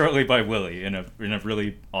very shortly by Willie in a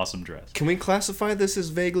really awesome dress. Can we classify this as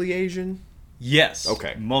vaguely Asian? Yes.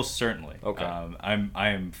 Okay. Most certainly. Okay. I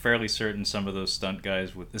am fairly certain some of those stunt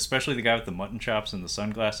guys, especially the guy with the mutton chops and the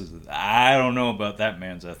sunglasses, I don't know about that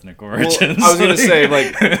man's ethnic origins. Well, I was gonna say,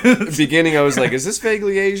 like, beginning, I was like, is this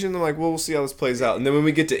vaguely Asian? I'm like, well, we'll see how this plays out. And then when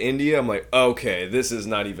we get to India, I'm like, okay, this is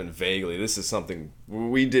not even vaguely. This is something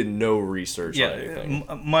we did no research on anything.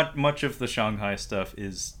 Much of the Shanghai stuff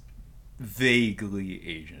is vaguely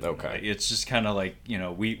Asian. Okay. Like, it's just kind of like,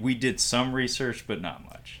 we did some research, but not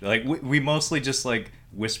much. Like, we mostly just, like,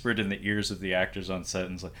 whispered in the ears of the actors on set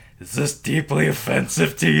and was like, is this deeply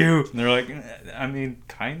offensive to you? And they're like, I mean,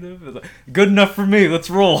 kind of. Like, good enough for me.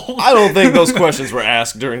 Let's roll. I don't think those questions were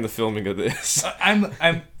asked during the filming of this.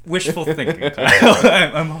 I'm wishful thinking.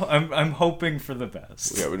 I'm hoping for the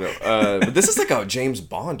best. Yeah, we know. But this is like a James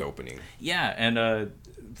Bond opening. Yeah, and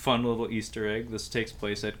fun little Easter egg. This takes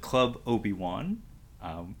place at Club Obi-Wan.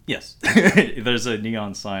 Yes. There's a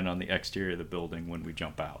neon sign on the exterior of the building when we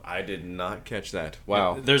jump out. I did not catch that.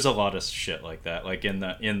 Wow. There's a lot of shit like that. Like in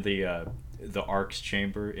the Ark's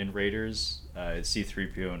chamber in Raiders,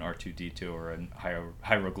 C-3PO and R2-D2 are in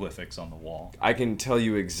hieroglyphics on the wall. I can tell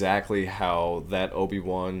you exactly how that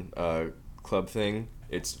Obi-Wan club thing,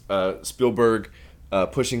 it's Spielberg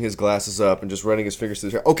pushing his glasses up and just running his fingers through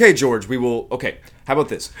the hair. Okay, George, how about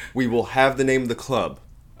this? We will have the name of the club.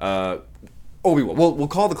 Obi-Wan. We'll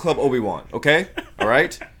call the club Obi-Wan, okay? All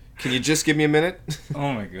right? Can you just give me a minute?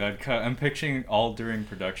 Oh my god, I'm picturing all during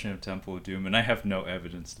production of Temple of Doom, and I have no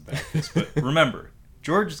evidence to back this. But remember,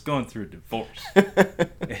 George is going through a divorce.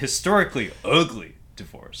 A historically ugly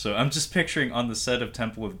divorce. So I'm just picturing on the set of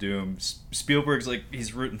Temple of Doom, Spielberg's like,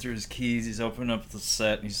 he's rooting through his keys, he's opening up the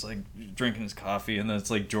set, and he's like drinking his coffee, and then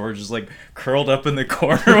it's like George is like curled up in the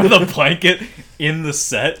corner with a blanket in the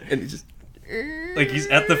set. And he just... Like he's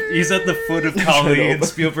at the foot of Kali, and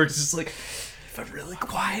Spielberg's just like, if I'm really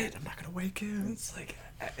quiet, I'm not gonna wake him. It's like,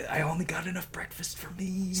 I only got enough breakfast for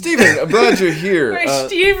me. Steven, I'm glad you're here. Hey,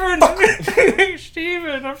 Steven! Hey,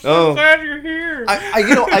 Steven, I'm so glad you're here.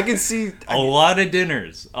 I can see... A lot of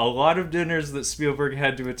dinners that Spielberg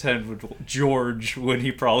had to attend with George when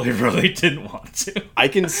he probably really didn't want to.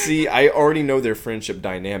 I already know their friendship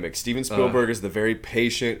dynamic. Steven Spielberg is the very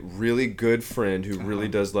patient, really good friend who really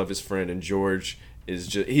does love his friend, and George is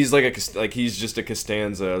just... He's he's just a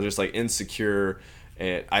Costanza, just like insecure...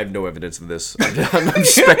 And I have no evidence of this. I'm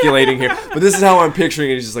speculating here. But this is how I'm picturing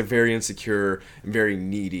it. He's just like very insecure and very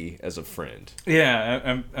needy as a friend.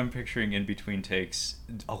 Yeah, I'm picturing in between takes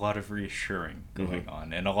a lot of reassuring going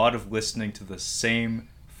on. And a lot of listening to the same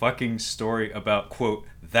fucking story about, quote,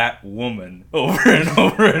 that woman over and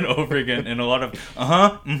over and over again. And a lot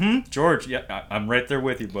of, George, yeah, I'm right there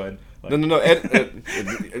with you, bud. Like, No.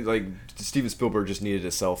 Like Steven Spielberg just needed a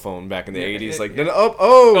cell phone back in the 80s. Like,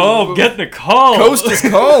 I'm getting a call. Coast is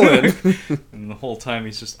calling. And the whole time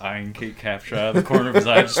he's just eyeing Kate Capshaw out of the corner of his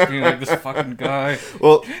eye, just being like, this fucking guy.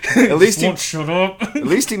 Well, at least won't shut up. At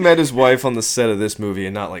least he met his wife on the set of this movie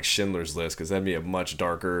and not like Schindler's List, because that'd be a much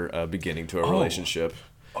darker beginning to a relationship.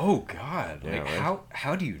 Oh God! Yeah, Like right?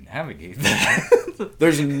 how do you navigate that?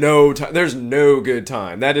 There's no time. There's no good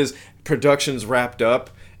time. That is production's wrapped up,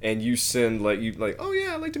 and you send oh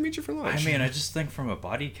yeah, I'd like to meet you for I lunch. mean, I just think from a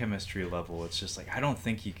body chemistry level, it's just like I don't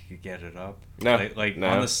think he could get it up. No, Like no.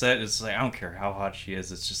 on the set, it's like I don't care how hot she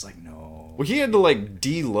is. It's just like no. Well, he had to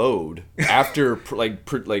deload after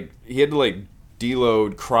he had to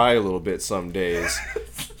deload, cry a little bit some days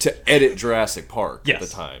to edit Jurassic Park Yes. at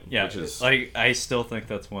the time. Yeah, which is like I still think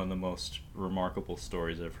that's one of the most remarkable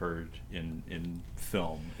stories I've heard in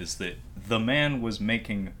film is that the man was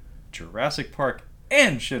making Jurassic Park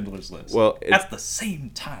and Schindler's List at the same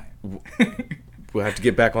time. we'll have to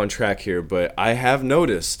get back on track here, but I have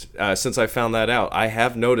noticed since I found that out, I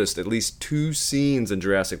have noticed at least 2 scenes in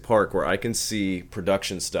Jurassic Park where I can see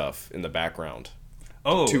production stuff in the background.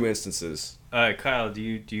 Oh, 2 instances. Kyle, do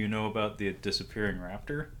you know about the disappearing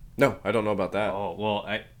raptor? No, I don't know about that. Oh well,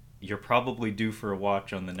 you're probably due for a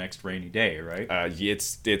watch on the next rainy day, right?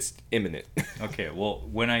 It's imminent. Okay, well,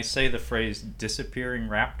 when I say the phrase "disappearing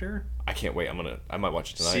raptor," I can't wait. I might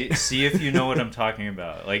watch it tonight. see if you know what I'm talking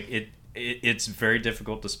about. Like it's very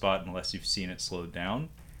difficult to spot unless you've seen it slowed down.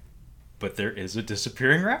 But there is a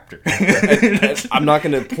disappearing raptor. I'm not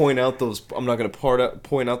going to point out those. I'm not going to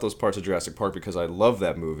point out those parts of Jurassic Park because I love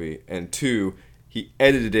that movie. And 2, he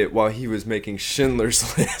edited it while he was making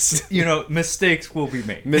Schindler's List. You know, mistakes will be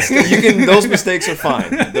made. Those mistakes are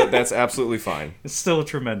fine. That's absolutely fine. It's still a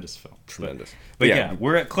tremendous film. Tremendous. But yeah,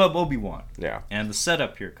 we're at Club Obi-Wan. Yeah. And the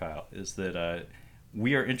setup here, Kyle, is that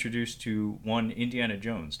we are introduced to one Indiana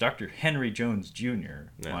Jones, Dr. Henry Jones Jr.,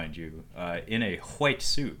 mind you, in a white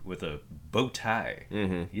suit with a bow tie.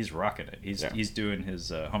 Mm-hmm. He's rocking it. He's doing his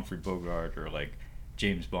Humphrey Bogart or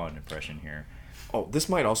James Bond impression here. Oh, this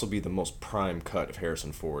might also be the most prime cut of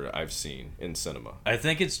Harrison Ford I've seen in cinema. I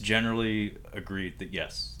think it's generally agreed that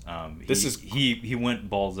yes, he went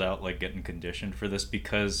balls out getting conditioned for this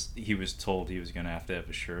because he was told he was going to have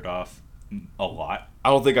his shirt off a lot. I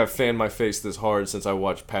don't think I've fanned my face this hard since I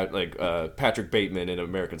watched Patrick Bateman in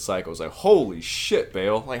American Psycho. I was like, holy shit,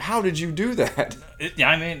 Bale! How did you do that?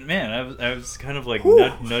 I mean, man, I was kind of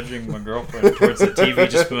nudging my girlfriend towards the TV,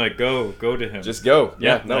 just being like, go to him, just go.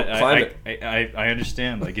 Yeah, no, climb it. I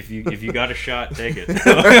understand. If you got a shot, take it.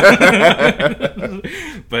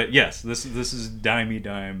 But yes, this is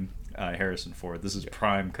dime Harrison Ford. This is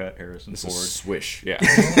prime cut Harrison Ford. Is swish, yeah.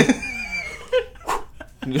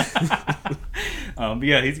 But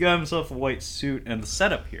yeah, he's got himself a white suit, and the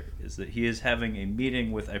setup here is that he is having a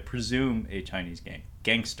meeting with, I presume, a Chinese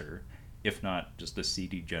gangster, if not just a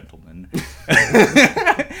seedy gentleman,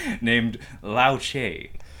 named Lao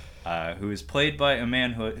Che, who is played by a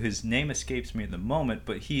man whose name escapes me at the moment,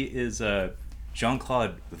 but he is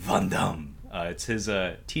Jean-Claude Van Damme. It's his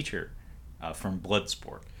teacher from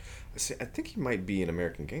Bloodsport. See, I think he might be an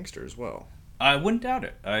American Gangster as well. I wouldn't doubt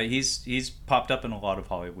it. He's popped up in a lot of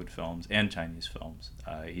Hollywood films and Chinese films.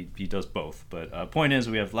 He does both. But point is,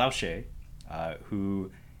 we have Lao Che,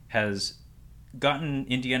 who has gotten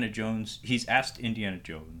Indiana Jones. He's asked Indiana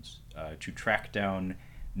Jones to track down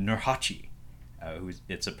Nurhaci,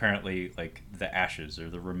 it's apparently the ashes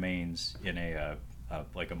or the remains in a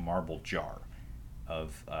marble jar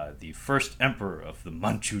of the first emperor of the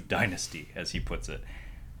Manchu dynasty, as he puts it.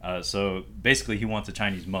 So basically, he wants a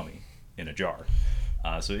Chinese mummy in a jar.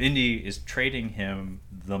 So Indy is trading him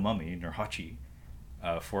the mummy, Nurhaci,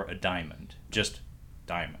 for a diamond. Just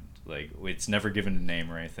diamond. It's never given a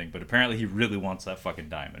name or anything, but apparently he really wants that fucking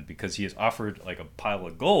diamond because he is offered a pile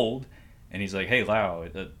of gold, and he's like, hey, Lao,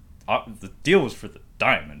 the deal was for the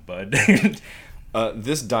diamond, bud.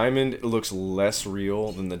 This diamond looks less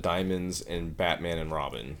real than the diamonds in Batman and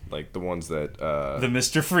Robin, the ones that the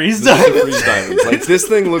Mr. Freeze diamonds. Mr. Freeze diamonds. This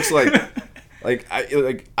thing looks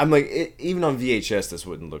even on VHS this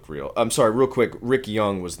wouldn't look real. I'm sorry, real quick. Rick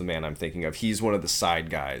Young was the man I'm thinking of. He's one of the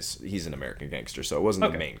side guys. He's an American Gangster, so it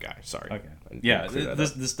wasn't the main guy. Sorry. Okay. Yeah,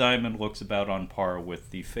 this diamond looks about on par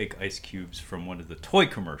with the fake ice cubes from one of the toy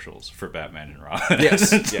commercials for Batman and Robin.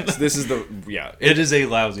 Yes. This is It is a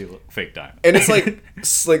lousy fake diamond, and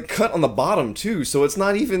it's cut on the bottom too, so it's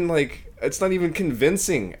not even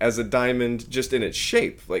convincing as a diamond just in its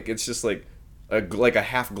shape. It's just a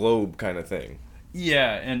half globe kind of thing.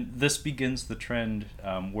 Yeah, and this begins the trend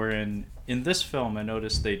wherein in this film I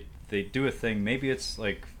noticed they do a thing. Maybe it's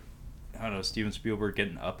I don't know, Steven Spielberg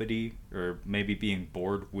getting uppity or maybe being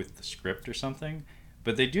bored with the script or something.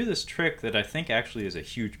 But they do this trick that I think actually is a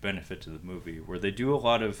huge benefit to the movie, where they do a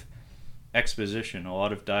lot of exposition, a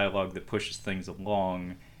lot of dialogue that pushes things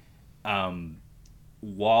along, while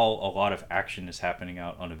a lot of action is happening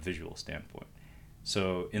out on a visual standpoint.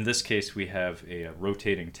 So in this case, we have a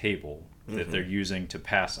rotating table that they're using to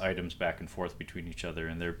pass items back and forth between each other,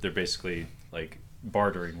 and they're basically like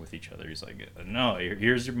bartering with each other. He's like, no,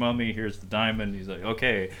 here's your mummy, here's the diamond. He's like,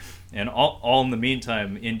 okay. And all in the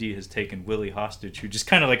meantime, Indy has taken Willie hostage, who just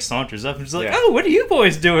kind of like saunters up and is like, oh, what are you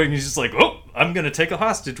boys doing? He's just like, oh, I'm gonna take a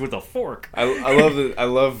hostage with a fork. I love the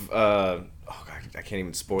oh god, I can't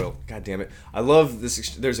even spoil. God damn it. I love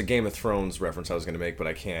this. There's a Game of Thrones reference I was gonna make, but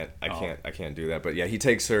I can't do that. But yeah, he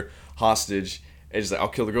takes her hostage. And he's like, I'll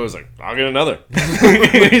kill the girl. He's like, I'll get another.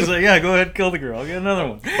 He's like, yeah, go ahead, kill the girl. I'll get another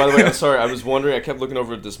one. By the way, I'm sorry. I was wondering. I kept looking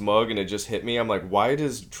over at this mug, and it just hit me. I'm like, why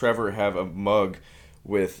does Trevor have a mug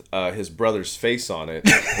with his brother's face on it?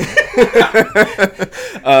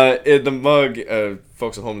 In the mug,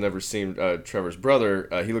 folks at home never seen Trevor's brother.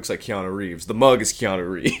 He looks like Keanu Reeves. The mug is Keanu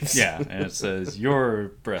Reeves. Yeah, and it says, you're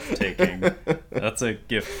breathtaking. That's a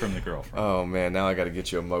gift from the girlfriend. Oh, man. Now I got to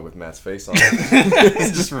get you a mug with Matt's face on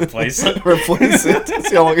it. Just replace it. Replace it.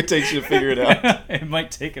 See how long it takes you to figure it out. It might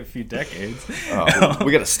take a few decades.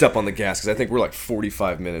 We got to step on the gas because I think we're like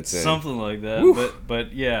 45 minutes in. Something like that.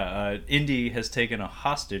 But yeah, Indy has taken a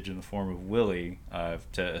hostage in the form of Willie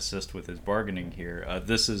to assist with his bargaining here.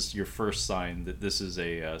 This is your first sign that this is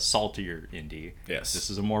a saltier Indy. Yes. This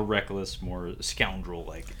is a more reckless, more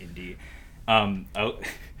scoundrel-like Indy.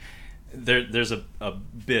 There's a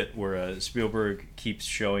bit where Spielberg keeps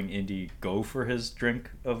showing Indy go for his drink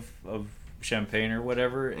of champagne or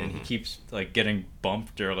whatever, and he keeps like getting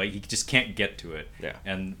bumped, or like he just can't get to it. Yeah.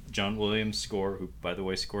 And John Williams' score, who by the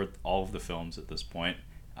way scored all of the films at this point,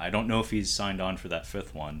 I don't know if he's signed on for that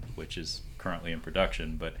fifth one, which is currently in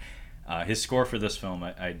production, but his score for this film,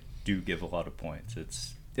 I do give a lot of points.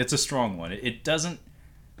 It's a strong one. It doesn't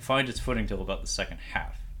find its footing till about the second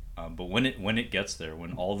half, but when it gets there,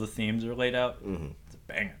 when all the themes are laid out, it's a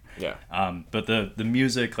banger. Yeah. But the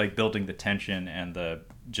music, like building the tension and the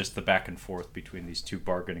back and forth between these two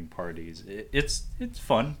bargaining parties, it's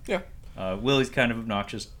fun. Yeah. Willie's kind of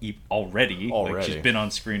obnoxious already. Like she's been on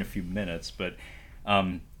screen a few minutes, but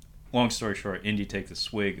long story short, Indy takes a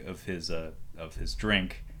swig of his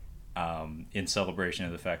drink in celebration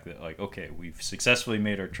of the fact that, like, okay, we've successfully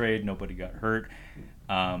made our trade, nobody got hurt,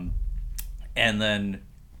 and then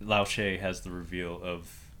Lao Che has the reveal of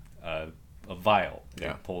a vial that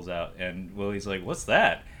he pulls out, and Willie's like, what's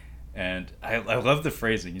that? And I love the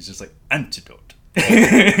phrasing. He's just like, antidote.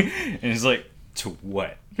 And he's like, to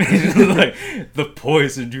what? Like, the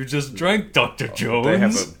poison you just drank, Dr. Jones. They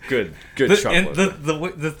have a good chuckle. And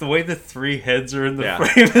the way the three heads are in the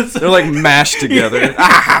frame, they're like mashed together.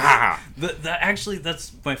 Actually,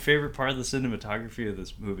 that's my favorite part of the cinematography of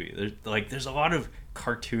this movie. There's a lot of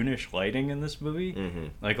cartoonish lighting in this movie. Mm-hmm.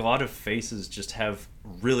 Like, a lot of faces just have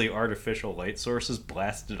really artificial light sources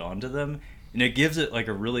blasted onto them. And it gives it like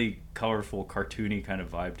a really colorful, cartoony kind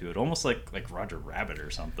of vibe to it, almost like Roger Rabbit or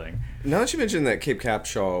something. Now that you mentioned that Kate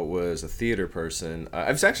Capshaw was a theater person,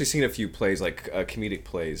 I've actually seen a few plays, like comedic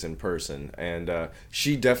plays, in person, and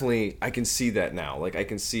she definitely, I can see that now. Like, I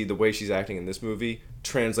can see the way she's acting in this movie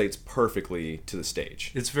translates perfectly to the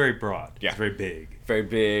stage. It's very broad. Yeah. It's very big. Very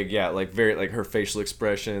big, yeah. Like her facial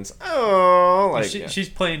expressions. Oh, like she's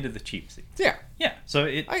playing to the cheap seats. Yeah, yeah. So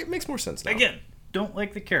it makes more sense now. Again, don't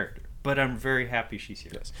like the character, but I'm very happy she's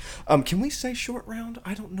here. Yes. Can we say short round?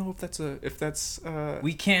 I don't know if that's.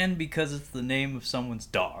 We can, because it's the name of someone's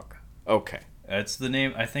dog. Okay. It's the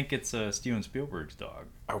name. I think it's Steven Spielberg's dog.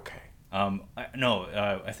 Okay.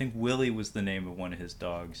 I think Willie was the name of one of his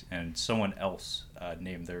dogs, and someone else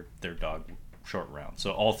named their dog Short Round.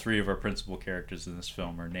 So all three of our principal characters in this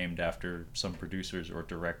film are named after some producers or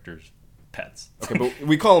directors' pets. Okay, but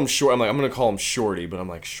we call him Short. I'm going to call him Shorty, but I'm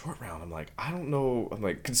like, Short Round. I'm like, I don't know. I'm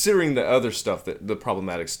like, considering the other stuff, the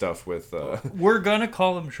problematic stuff with. We're gonna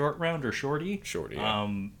call him Short Round or Shorty. Shorty.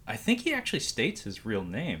 Yeah. I think he actually states his real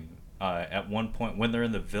name at one point when they're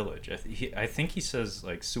in the village. I think he says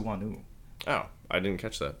like Suwanu. Oh, I didn't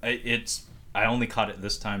catch that. I only caught it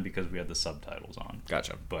this time because we had the subtitles on.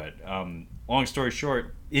 Gotcha. But long story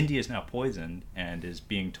short, Indy is now poisoned and is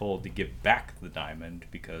being told to give back the diamond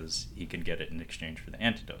because he can get it in exchange for the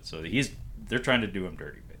antidote. So they're trying to do him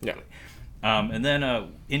dirty, basically. Yeah. And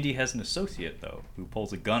then Indy has an associate, though, who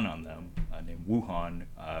pulls a gun on them named Wuhan,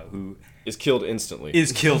 who is killed instantly.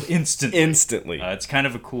 Instantly. It's kind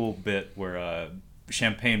of a cool bit where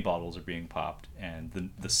champagne bottles are being popped,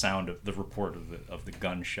 and the sound of the report of the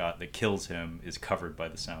gunshot that kills him is covered by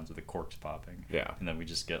the sounds of the corks popping. Yeah. And then we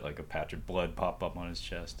just get like a patch of blood pop up on his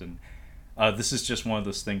chest, and this is just one of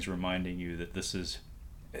those things reminding you that this is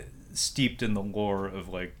steeped in the lore of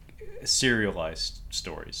like serialized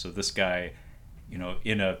stories. So this guy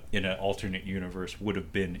in an alternate universe would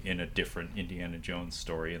have been in a different Indiana Jones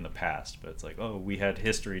story in the past. But it's like, oh, we had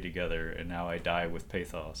history together, and now I die with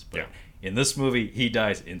pathos. But in this movie, he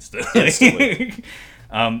dies instantly.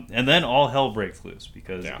 And then all hell breaks loose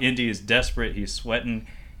because Indy is desperate. He's sweating,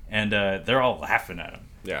 and they're all laughing at him.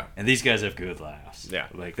 Yeah. And these guys have good laughs. Yeah.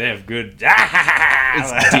 Like, they have good...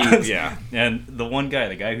 It's deep, yeah. And the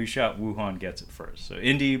guy who shot Wuhan gets it first. So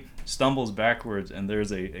Indy stumbles backwards, and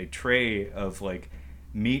there's a tray of, like,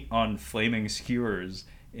 meat on flaming skewers.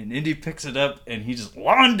 And Indy picks it up, and he just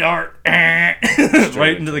lawn dart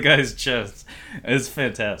right into the guy's chest. It's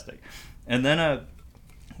fantastic. And then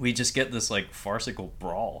we just get this, like, farcical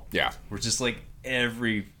brawl. Yeah. We're just, like,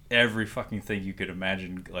 every fucking thing you could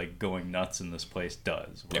imagine, like, going nuts in this place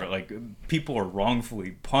does. Where like people are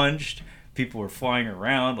wrongfully punched, people are flying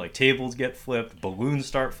around, like tables get flipped, balloons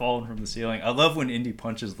start falling from the ceiling. I love when Indy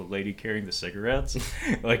punches the lady carrying the cigarettes.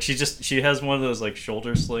 Like she has one of those like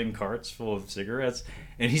shoulder sling carts full of cigarettes,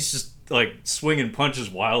 and he's just like swinging punches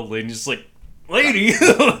wildly, and just like, lady,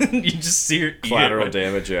 you just see her collateral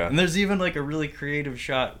damage. Yeah. And there's even like a really creative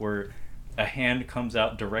shot where a hand comes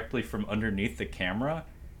out directly from underneath the camera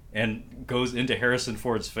and goes into Harrison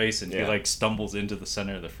Ford's face, and he like stumbles into the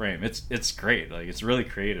center of the frame. It's great. Like, it's really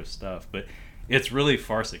creative stuff, but it's really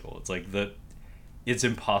farcical. It's like it's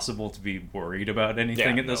impossible to be worried about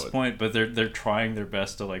anything at this point, but they're trying their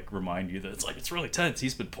best to like remind you that it's really tense.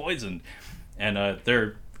 He's been poisoned, and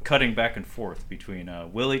they're cutting back and forth between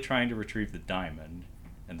Willie trying to retrieve the diamond,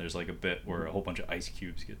 and there's like a bit where a whole bunch of ice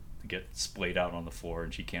cubes get splayed out on the floor,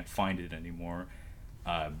 and she can't find it anymore.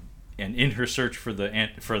 And in her search for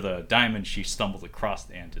the diamond, she stumbles across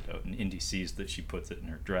the antidote, and Indy sees that she puts it in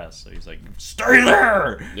her dress. So he's like, "Stay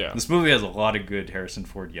there!" Yeah. This movie has a lot of good Harrison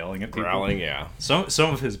Ford yelling at people. Growling, yeah. Some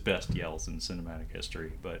of his best yells in cinematic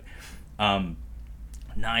history. But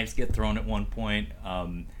knives get thrown at one point.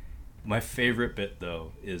 My favorite bit,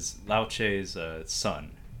 though, is Lao Che's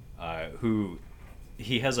son, who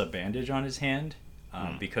he has a bandage on his hand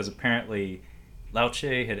because apparently Lao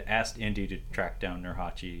Che had asked Indy to track down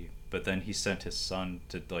Nurhachi, but then he sent his son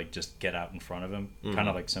to like just get out in front of him, kind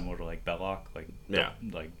of like similar to like Belloc, like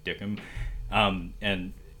dick him.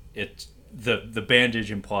 And the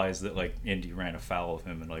bandage implies that like Indy ran afoul of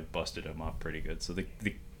him and like busted him up pretty good. So the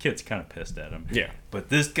kid's kind of pissed at him. Yeah. But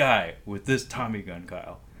this guy with this Tommy gun,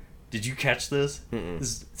 Kyle, did you catch this? Mm-mm.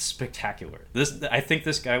 This is spectacular. I think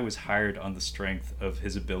this guy was hired on the strength of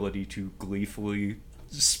his ability to gleefully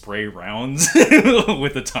spray rounds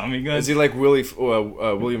with a Tommy gun. Is he like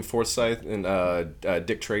William Forsythe and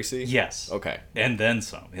Dick Tracy? Yes. Okay. And then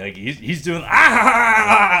some. Like he's doing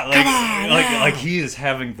like he is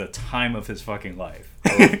having the time of his fucking life.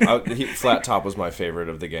 Flat Top was my favorite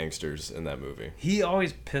of the gangsters in that movie. He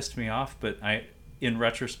always pissed me off, but in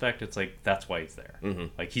retrospect, it's like that's why he's there. Mm-hmm.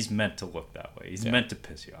 Like he's meant to look that way. He's meant to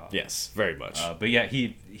piss you off. Yes, very much. But yeah,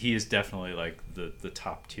 he is definitely like the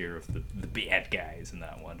top tier of the bad guys in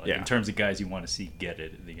that one. Like in terms of guys you want to see get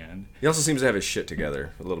it at the end. He also seems to have his shit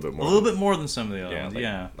together a little bit more. A little bit more than some of the other ones.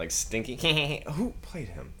 Like Stinky. Who played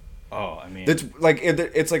him? Oh, I mean, it's like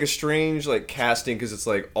it's like a strange like casting because it's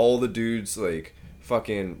like all the dudes like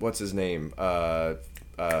fucking what's his name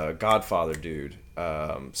Godfather dude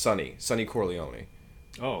Sonny Corleone.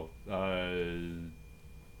 Oh,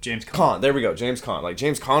 James Caan. There we go. James Caan. Like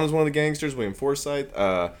James Caan is one of the gangsters. William Forsythe.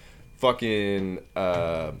 Fucking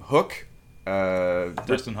Hook.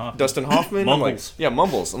 Dustin Hoffman. Mumbles.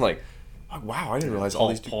 Mumbles. I'm like, wow, I didn't realize all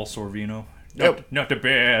these. Paul Sorvino. Yep. Not the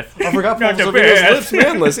best. I forgot Paul Sorvino's lips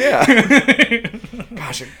manless. Yeah.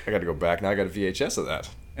 Gosh, I got to go back now. I got a VHS of that.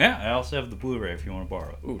 Yeah, I also have the Blu-ray if you want to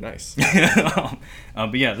borrow it. Ooh, nice.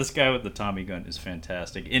 But yeah, this guy with the Tommy gun is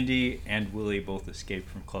fantastic. Indy and Willie both escaped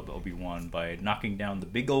from Club Obi-Wan by knocking down the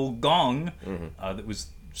big old gong that was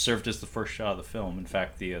served as the first shot of the film. In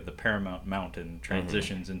fact, the Paramount Mountain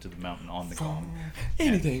transitions into the mountain on the gong.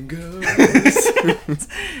 Anything goes.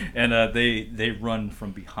 And they run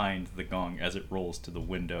from behind the gong as it rolls to the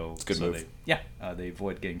window. It's a good move. They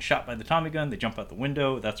avoid getting shot by the Tommy gun. They jump out the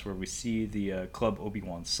window. That's where we see the Club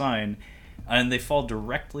Obi-Wan sign. And they fall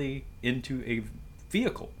directly into a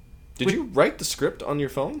vehicle. Did you write the script on your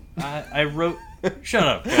phone? I wrote... Shut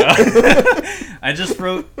up. I just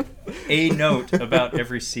wrote a note about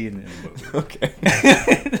every scene in the movie.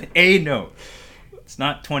 Okay. A note. It's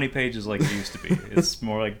not 20 pages like it used to be. It's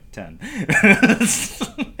more like 10.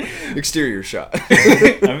 Exterior shot.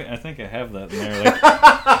 I think I have that in there.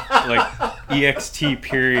 Like EXT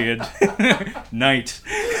period night.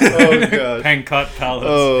 Oh, gosh. Pankot Palace.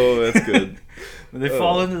 Oh, that's good. They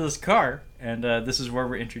fall into this car, and this is where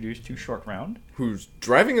we're introduced to Short Round. Who's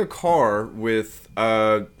driving a car with,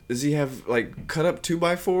 does he have, like, cut up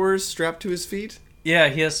 2x4s strapped to his feet? Yeah,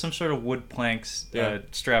 he has some sort of wood planks Yeah.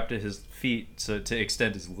 strapped to his feet to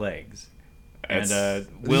extend his legs. That's- And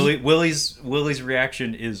Willie's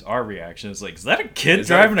reaction is our reaction. It's like, is that a kid Is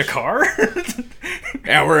that driving a- a car?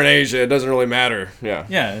 Yeah, we're in Asia. It doesn't really matter. Yeah.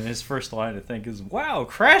 Yeah, and his first line, I think, is, wow,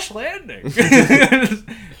 crash landing.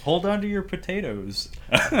 Hold on to your potatoes.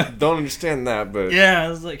 Don't understand that, but... Yeah, I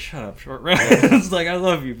was like, shut up, Short Round. It's like, I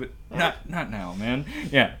love you, but not now, man.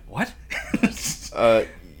 Yeah, what?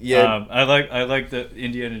 Yeah. I like that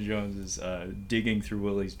Indiana Jones is digging through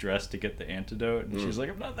Willie's dress to get the antidote, and she's like,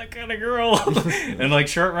 I'm not that kind of girl. And like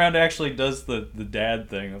Short Round actually does the dad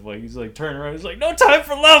thing of like, he's like turning around, he's like, no time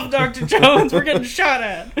for love, Dr. Jones, we're getting shot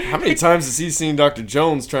at. How many times has he seen Dr.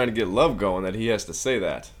 Jones trying to get love going that he has to say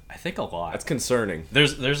that? I think a lot. That's concerning.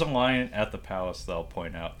 There's a line at the palace that I'll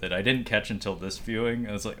point out that I didn't catch until this viewing.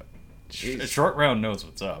 I was like, Jeez. Short Round knows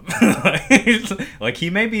what's up. Like he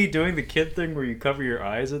may be doing the kid thing where you cover your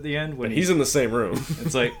eyes at the end when He's in the same room.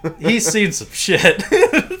 It's like he's seen some shit.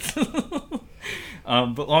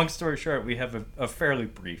 But long story short, we have a fairly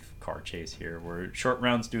brief car chase here where Short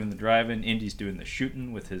Round's doing the driving, Indy's doing the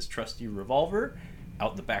shooting with his trusty revolver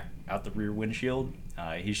out the rear windshield.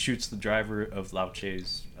 He shoots the driver of Lao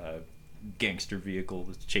Che's gangster vehicle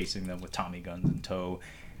that's chasing them with Tommy guns in tow.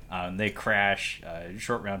 They crash.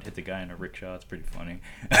 Short Round hit the guy in a rickshaw. It's pretty funny.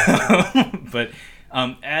 But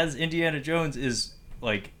as Indiana Jones is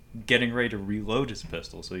like getting ready to reload his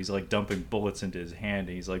pistol, so he's like dumping bullets into his hand,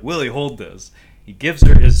 and he's like, Willie, hold this. He gives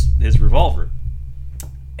her his revolver,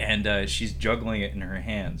 and she's juggling it in her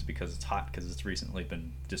hands because it's hot because it's recently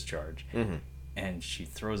been discharged. Mm-hmm. And she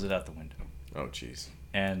throws it out the window. Oh, jeez.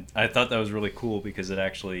 And I thought that was really cool because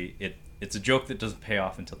it's a joke that doesn't pay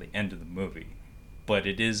off until the end of the movie. But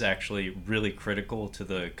it is actually really critical to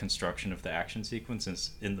the construction of the action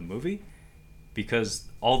sequences in the movie, because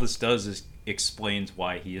all this does is explains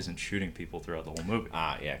why he isn't shooting people throughout the whole movie.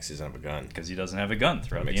 Ah, yeah, because he doesn't have a gun. Because he doesn't have a gun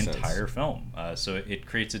throughout the That makes entire sense. film. So it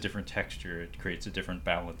creates a different texture. It creates a different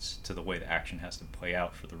balance to the way the action has to play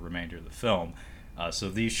out for the remainder of the film. So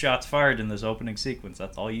these shots fired in this opening sequence,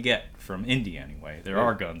 that's all you get from Indy anyway. There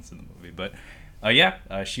are guns in the movie, but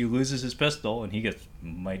she loses his pistol and he gets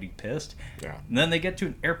mighty pissed. Yeah. And then they get to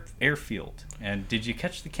an airfield. And did you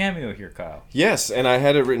catch the cameo here, Kyle? Yes, and I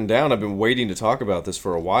had it written down. I've been waiting to talk about this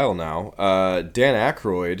for a while now. Dan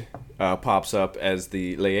Aykroyd pops up as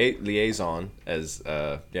the liaison, as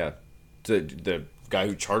the guy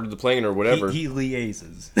who chartered the plane or whatever. He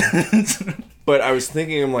liaises. But I was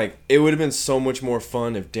thinking, I'm like, it would have been so much more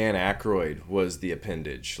fun if Dan Aykroyd was the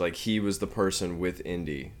appendage. Like, he was the person with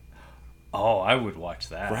Indy. Oh, I would watch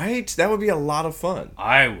that. Right? That would be a lot of fun.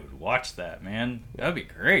 I would watch that, man. That'd be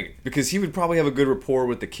great. Because he would probably have a good rapport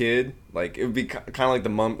with the kid. Like, it would be kind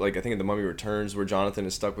of like I think in The Mummy Returns, where Jonathan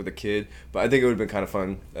is stuck with the kid. But I think it would have been kind of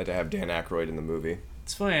fun to have Dan Aykroyd in the movie.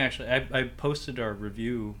 It's funny, actually. I posted our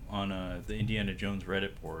review on the Indiana Jones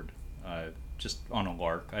Reddit board, just on a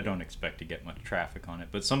lark. I don't expect to get much traffic on it.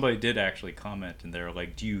 But somebody did actually comment, and they were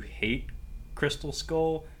like, do you hate Crystal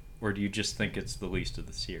Skull, or do you just think it's the least of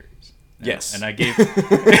the series? Yes. And I gave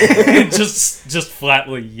just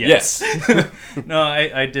flatly yes. No,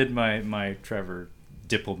 I did my Trevor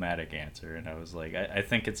diplomatic answer, and I was like, I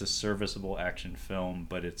think it's a serviceable action film,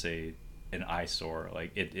 but it's an eyesore.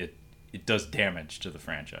 Like it does damage to the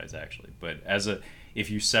franchise, actually. But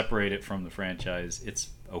if you separate it from the franchise, it's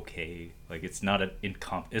okay. Like it's not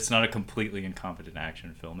a completely incompetent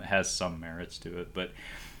action film. It has some merits to it, but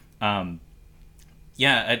I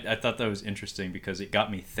thought that was interesting because it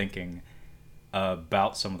got me thinking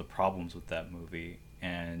about some of the problems with that movie.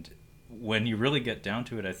 And when you really get down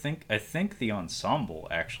to it, I think the ensemble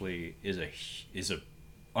actually is a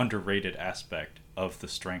underrated aspect of the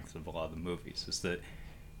strength of a lot of the movies. Is that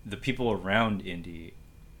the people around Indy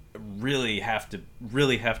really have to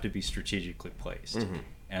be strategically placed. Mm-hmm.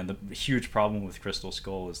 And the huge problem with Crystal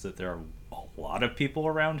Skull is that there are a lot of people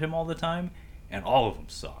around him all the time, and all of them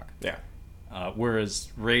suck. Yeah. Whereas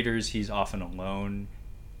Raiders, he's often alone.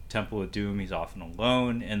 Temple of Doom, he's often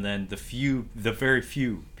alone. And then the very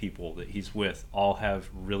few people that he's with all have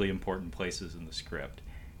really important places in the script.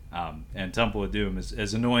 And Temple of Doom,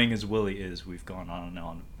 as annoying as Willie is, we've gone on and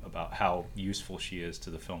on about how useful she is to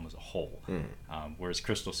the film as a whole. Whereas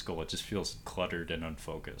Crystal Skull, it just feels cluttered and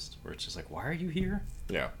unfocused. Where it's just like, why are you here?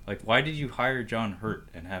 Yeah. Like, why did you hire John Hurt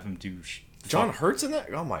and have him do... John Hurt's in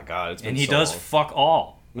that? Oh my god, it's been and he so does long. fuck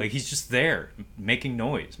all. Like, he's just there, making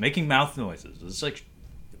noise, making mouth noises. It's like,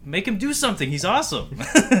 make him do something. He's awesome.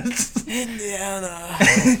 Indiana.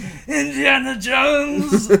 Indiana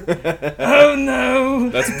Jones. Oh no.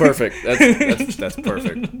 That's perfect. That's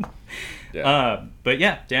perfect. Yeah. But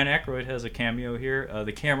yeah, Dan Aykroyd has a cameo here.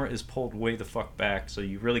 The camera is pulled way the fuck back, so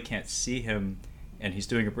you really can't see him, and he's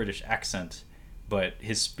doing a British accent, but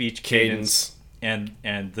his speech cadence and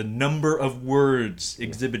the number of words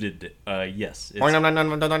exhibited, yes.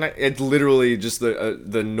 It's literally just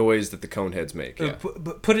the noise that the Coneheads make. Yeah.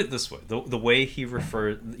 But put it this way: the way he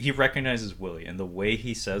recognizes Willie, and the way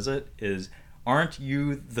he says it is, "Aren't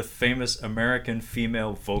you the famous American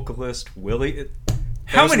female vocalist Willie?"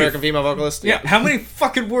 How many American female vocalist? Yeah. How many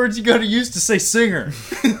fucking words you got to use to say singer?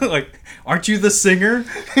 Like, aren't you the singer?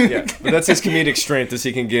 Yeah, but that's his comedic strength. Is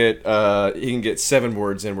he can get 7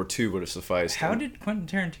 words in where 2 would have sufficed. How did Quentin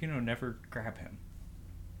Tarantino never grab him?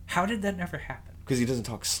 How did that never happen? Because he doesn't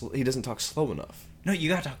talk. He doesn't talk slow enough. No, you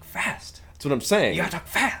gotta talk fast. That's what I'm saying. You gotta talk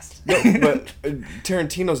fast. No, but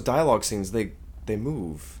Tarantino's dialogue scenes they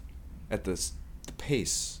move at the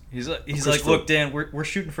pace. He's like, look, Dan, we're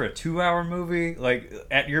shooting for a 2-hour movie. Like,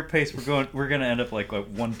 at your pace, we're gonna end up like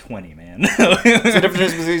 120, man. So the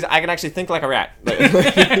difference is I can actually think like a rat,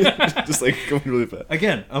 just like going really fast.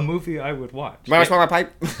 Again, a movie I would watch. Might I smoke my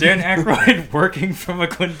pipe? Dan Aykroyd working from a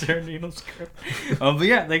Quentin Tarantino script. But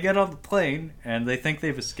yeah, they get on the plane and they think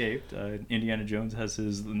they've escaped. Indiana Jones has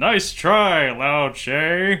his "nice try, Lao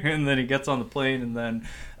Che," and then he gets on the plane and then,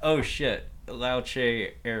 oh shit. Lao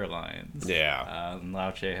Che Airlines. Yeah.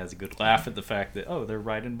 Lao Che has a good laugh at the fact that, they're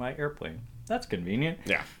riding my airplane. That's convenient.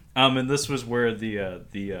 Yeah. And this was where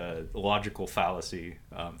the logical fallacy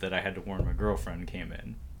that I had to warn my girlfriend came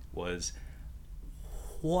in. Was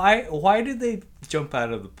why did they jump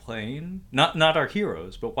out of the plane? Not our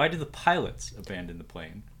heroes, but why did the pilots abandon the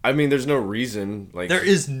plane? I mean, there's no reason. Like, there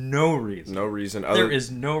is no reason. No reason. There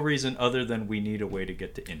is no reason other than we need a way to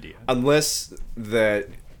get to India. Unless that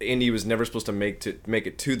Indy was never supposed to make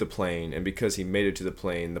it to the plane, and because he made it to the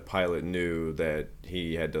plane, the pilot knew that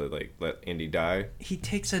he had to let Indy die. He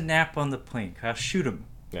takes a nap on the plane. Kyle, shoot him.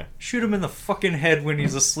 Yeah. Shoot him in the fucking head when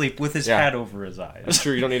he's asleep with his hat over his eyes. That's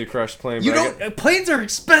true. You don't need to crash the plane. You don't. Planes are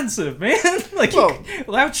expensive, man.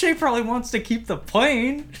 Lao Che probably wants to keep the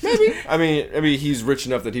plane. Maybe. I mean, he's rich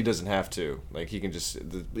enough that he doesn't have to. Like, he can just.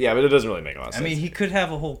 Yeah, but it doesn't really make a lot of sense. I mean, he could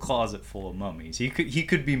have a whole closet full of mummies. He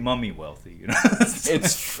could be mummy wealthy. You know.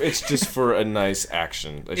 It's just for a nice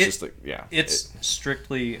action. It's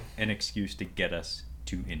strictly an excuse to get us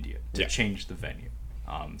to India to change the venue.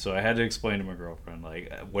 So I had to explain to my girlfriend,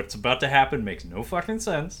 what's about to happen makes no fucking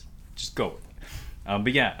sense. Just go with it.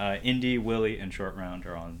 But yeah, Indy, Willie, and Short Round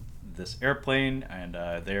are on this airplane, and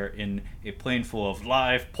they're in a plane full of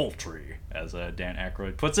live poultry, as Dan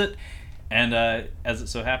Aykroyd puts it. And as it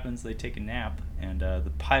so happens, they take a nap, and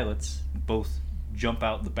the pilots both jump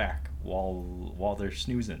out the back while they're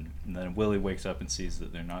snoozing, and then Willie wakes up and sees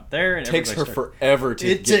that they're not there. And it takes her forever to.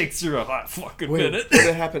 It takes her a hot fucking minute. What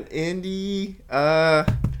did happen, Indy?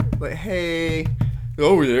 Hey,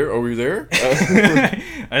 over there.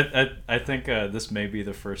 I think this may be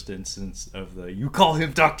the first instance of the "you call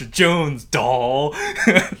him Dr. Jones, doll."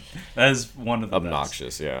 As one of the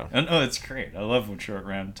obnoxious, best. Yeah. And it's great. I love when Short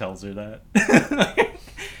Round tells her that.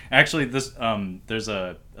 Actually, this there's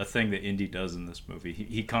a thing that Indy does in this movie.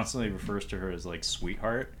 He constantly refers to her as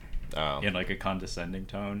sweetheart in a condescending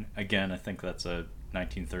tone. Again, I think that's a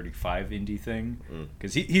 1935 Indy thing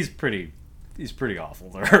because he's pretty awful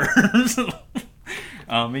to her.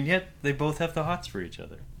 And yet they both have the hots for each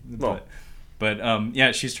other. But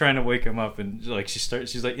yeah, she's trying to wake him up, and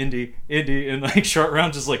she's like, Indy, and Short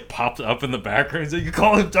Round just popped up in the background. He's like, you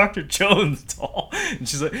call him Dr. Jones, doll, and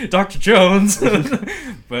she's like, Dr. Jones.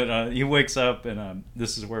 But he wakes up, and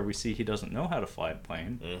this is where we see he doesn't know how to fly a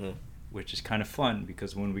plane, which is kind of fun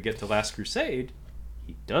because when we get to Last Crusade,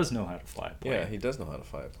 he does know how to fly a plane. Yeah, he does know how to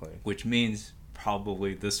fly a plane, which means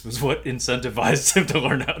probably this was what incentivized him to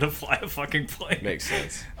learn how to fly a fucking plane. Makes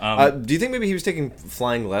sense. Do you think maybe he was taking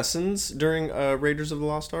flying lessons during Raiders of the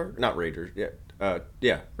Lost Ark? Not Raiders.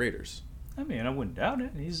 Yeah, Raiders. I mean, I wouldn't doubt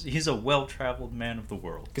it. He's a well-traveled man of the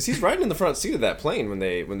world. Because he's riding in the front seat of that plane when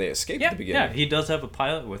they escape at the beginning. Yeah, he does have a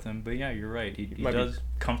pilot with him, but yeah, you're right. He does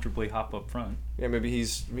comfortably hop up front. Yeah, maybe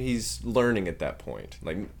he's learning at that point.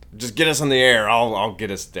 Just get us on the air. I'll get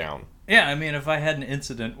us down. Yeah, I mean, if I had an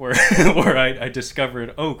incident where I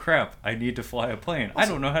discovered, oh crap, I need to fly a plane. Also,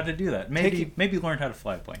 I don't know how to do that. Maybe learn how to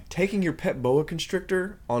fly a plane. Taking your pet boa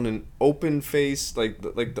constrictor on an open face, like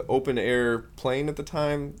the open air plane at the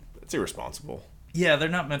time, it's irresponsible. Yeah, they're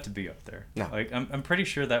not meant to be up there. No. I'm pretty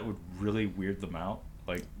sure that would really weird them out.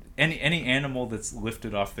 Any animal that's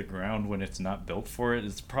lifted off the ground when it's not built for it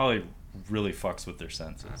is probably really fucks with their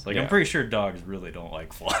senses. Like, Yeah. I'm pretty sure dogs really don't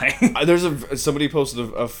like flying. Somebody posted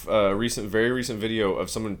a very recent video of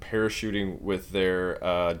someone parachuting with their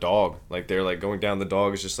dog. Like they're like going down. The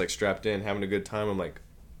dog is just like strapped in, having a good time. I'm like,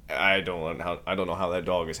 I don't know how that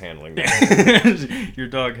dog is handling that. Your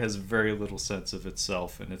dog has very little sense of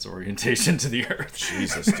itself and its orientation to the earth.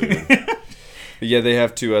 Jesus, dude. Yeah, they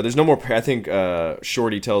have to. There's no more. I think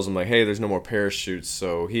Shorty tells him like, "Hey, there's no more parachutes,"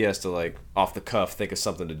 so he has to like off the cuff think of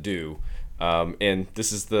something to do. And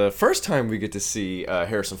this is the first time we get to see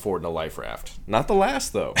Harrison Ford in a life raft. Not the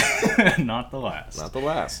last, though. Not the last. Not the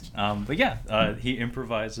last. But yeah, he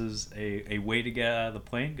improvises a way to get out of the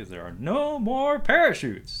plane because there are no more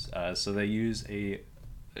parachutes. So they use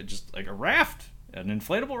just like a raft, an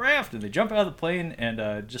inflatable raft, and they jump out of the plane.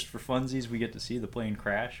 And just for funsies, we get to see the plane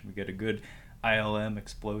crash. We get a good ILM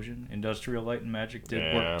explosion. Industrial Light and Magic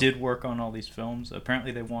did work on all these films.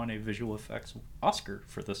 Apparently, they won a visual effects Oscar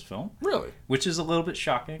for this film. Really? Which is a little bit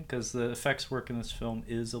shocking because the effects work in this film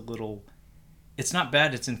is a little. It's not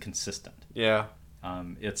bad. It's inconsistent. Yeah.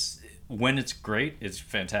 It's when it's great, it's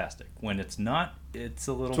fantastic. When it's not, it's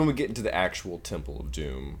a little. It's when we get into the actual Temple of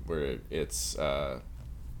Doom where it's a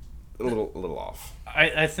little off.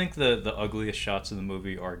 I think the ugliest shots in the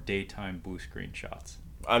movie are daytime blue screen shots.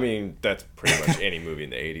 I mean, that's pretty much any movie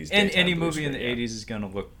in the 80s. And any movie in the 80s is going to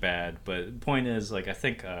look bad, but the point is, like, I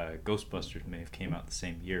think Ghostbusters may have came out the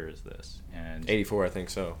same year as this. And 84, I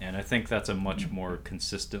think so. And I think that's a much more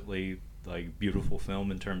consistently, like, beautiful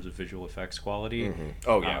film in terms of visual effects quality. Mm-hmm.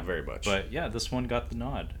 Oh, yeah, very much. But, yeah, this one got the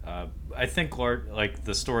nod. I think, like,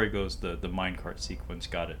 the story goes, the minecart sequence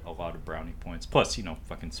got it a lot of brownie points. Plus,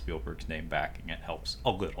 fucking Spielberg's name backing it helps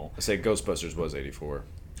a little. I say Ghostbusters was 84.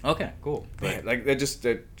 Okay, cool. But like that just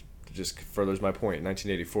furthers my point.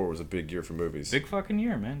 1984 was a big year for movies. Big fucking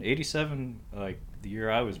year, man. 87, like the year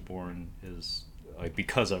I was born, is like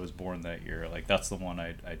because I was born that year. Like that's the one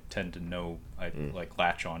I tend to know. I like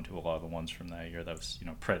latch on to a lot of the ones from that year. That was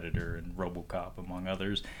Predator and RoboCop among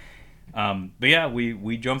others. But yeah,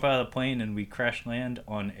 we jump out of the plane and we crash land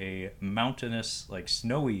on a mountainous, like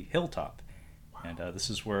snowy hilltop. And this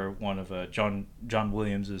is where one of John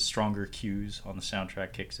Williams' stronger cues on the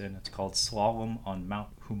soundtrack kicks in. It's called Slalom on Mount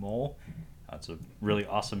Humol. It's a really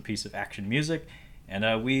awesome piece of action music.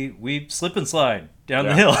 And we slip and slide down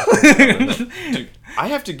the hill. Dude, I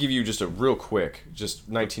have to give you just a real quick,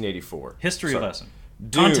 1984. History lesson.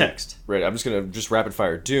 Dune, context. Right, I'm just going to just rapid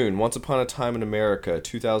fire. Dune, Once Upon a Time in America,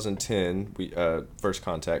 2010, First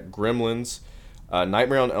Contact, Gremlins,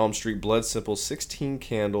 Nightmare on Elm Street, Blood Simple, 16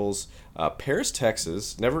 Candles, Paris,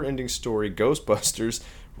 Texas, Never Ending Story, Ghostbusters,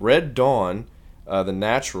 Red Dawn, The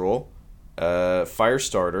Natural,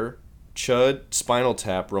 Firestarter, Chud, Spinal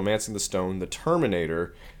Tap, Romancing the Stone, The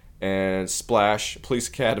Terminator, and Splash, Police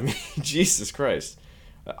Academy. Jesus Christ.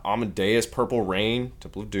 Amadeus, Purple Rain,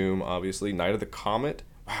 Temple of Doom, obviously, Night of the Comet.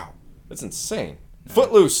 Wow, that's insane.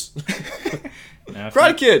 Footloose.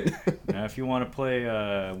 Karate Kid. Now, if you want to play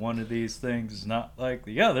one of these things not like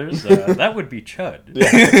the others, that would be Chud.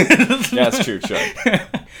 Yeah, that's true,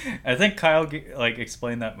 Chud. I think Kyle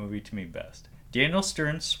explained that movie to me best. Daniel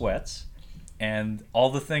Stern sweats, and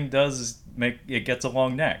all the thing does is it gets a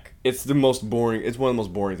long neck. It's the most boring. It's one of the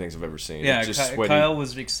most boring things I've ever seen. Yeah, just Kyle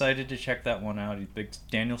was excited to check that one out. He's a big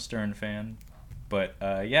Daniel Stern fan, but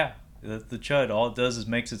yeah. The Chud, all it does is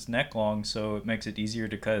makes its neck long, so it makes it easier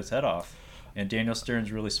to cut its head off. And Daniel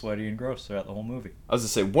Stern's really sweaty and gross throughout the whole movie. I was going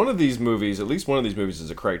to say, one of these movies, at least one of these movies is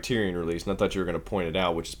a Criterion release, and I thought you were going to point it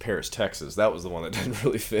out, which is Paris, Texas. That was the one that didn't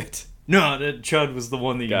really fit. No, Chud was the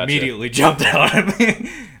one that Gotcha. immediately jumped out at me.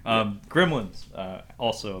 Gremlins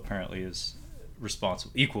also apparently is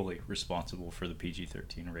equally responsible for the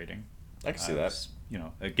PG-13 rating. I can see that.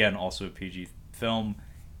 Again, also a PG film.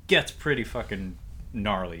 Gets pretty fucking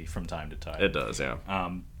gnarly from time to time. It does, yeah.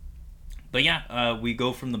 But yeah, we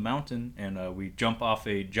go from the mountain and we jump off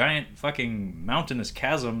a giant fucking mountainous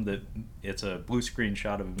chasm that it's a blue screen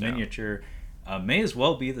shot of a miniature. May as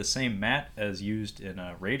well be the same mat as used in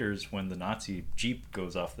Raiders when the Nazi Jeep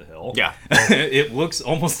goes off the hill. Yeah. It looks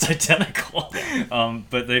almost identical.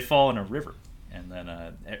 But they fall in a river. And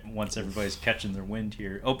then once everybody's catching their wind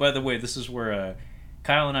here... Oh, by the way, this is where...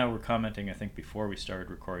 Kyle and I were commenting, I think, before we started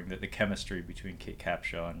recording, that the chemistry between Kate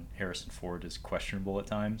Capshaw and Harrison Ford is questionable at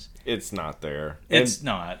times. It's not there. It's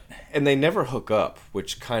not. And they never hook up,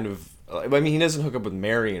 which kind of... I mean, he doesn't hook up with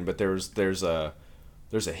Marion, but there's a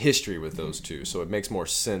history with those two, so it makes more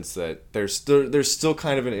sense that there's still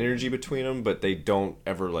kind of an energy between them, but they don't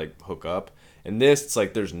ever, hook up. In this, it's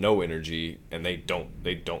like there's no energy, and they don't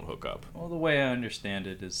hook up. Well, the way I understand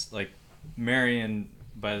it is, Marion...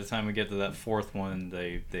 By the time we get to that fourth one,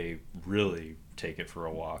 they really take it for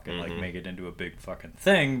a walk and like make it into a big fucking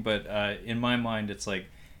thing. But in my mind, it's like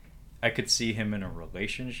I could see him in a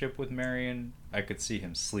relationship with Marion. I could see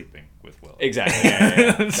him sleeping with Willie. Exactly.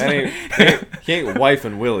 Yeah. That he ain't wife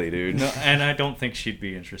and Willie, dude. No, and I don't think she'd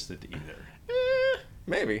be interested either.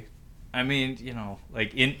 Maybe. I mean, you know,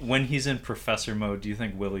 like when he's in professor mode, do you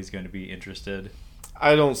think Willie's going to be interested?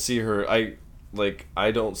 I don't see her.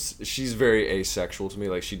 She's very asexual to me.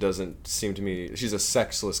 Like, she doesn't seem to me. She's a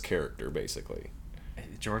sexless character, basically.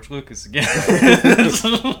 George Lucas again.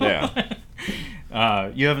 Yeah.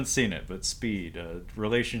 You haven't seen it, but Speed.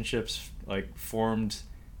 Relationships like formed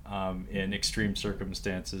in extreme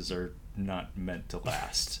circumstances are not meant to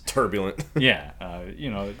last. Turbulent. Yeah.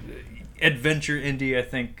 You know, adventure indie.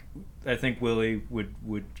 I think Willie would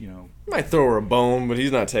Might throw her a bone, but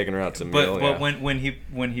he's not taking her out to meal. But when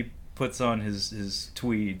he puts on his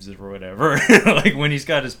tweeds or whatever, like when he's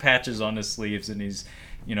got his patches on his sleeves and he's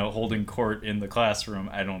holding court in the classroom,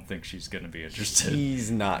 I don't think she's going to be interested. He's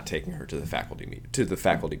not taking her to the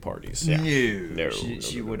faculty parties. Yeah. No,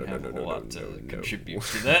 she wouldn't have a lot to contribute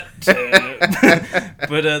to that.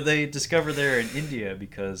 But they discover they're in India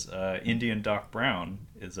because Indian Doc Brown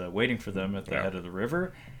is waiting for them at the head of the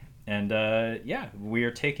river. And we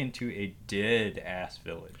are taken to a dead-ass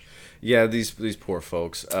village. Yeah, these poor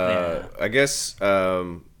folks. I guess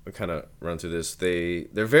I kind of run through this.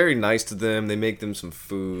 They're very nice to them. They make them some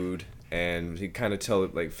food, and he kind of fill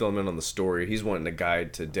them in on the story. He's wanting a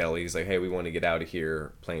guide to Delhi. He's like, hey, we want to get out of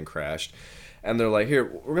here. Plane crashed. And they're like, here,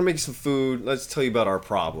 we're going to make you some food. Let's tell you about our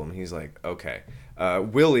problem. He's like, okay.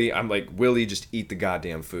 Willie, I'm like, Willie, just eat the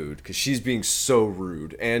goddamn food, because she's being so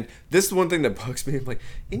rude. And this is one thing that bugs me. I'm like,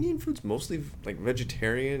 Indian food's mostly like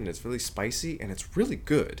vegetarian, and it's really spicy, and it's really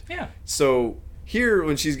good. Yeah. So here,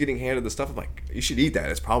 when she's getting handed the stuff, I'm like, you should eat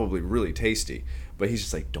that. It's probably really tasty. But he's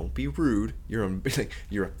just like, don't be rude. You're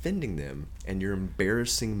offending them, and you're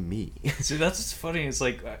embarrassing me. See, that's what's funny. It's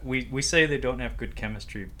like we say they don't have good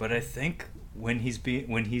chemistry, but I think when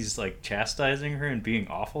he's like chastising her and being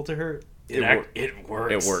awful to her, it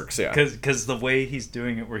works. It works, yeah. Because the way he's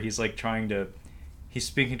doing it, where he's like he's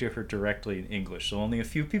speaking to her directly in English, so only a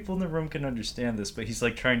few people in the room can understand this, but he's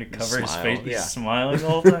like trying to cover his face. He's smiling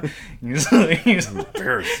all the time. He's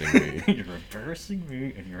embarrassing me. You're embarrassing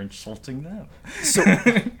me, and you're insulting them. So,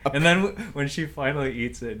 and then when she finally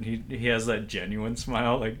eats it, and he has that genuine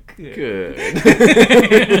smile, like good.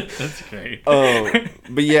 That's great.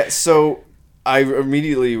 But yeah, so I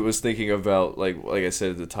immediately was thinking about like I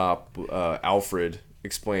said at the top, Alfred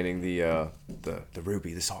explaining the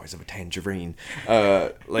ruby, the size of a tangerine.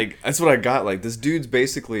 Like, that's what I got. Like, this dude's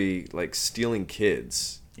basically like stealing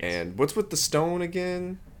kids. Yes. And what's with the stone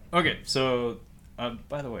again? Okay, so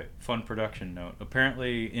by the way, fun production note.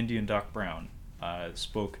 Apparently, Indian Doc Brown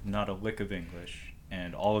spoke not a lick of English,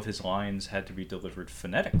 and all of his lines had to be delivered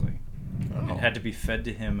phonetically. It had to be fed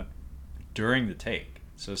to him during the take.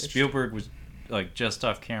 So Spielberg was like just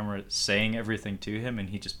off camera saying everything to him, and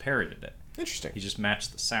he just parroted it. Interesting. He just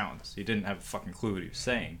matched the sounds. He didn't have a fucking clue what he was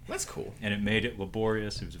saying. That's cool. And it made it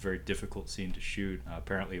laborious. It was a very difficult scene to shoot.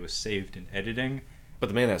 Apparently, it was saved in editing. But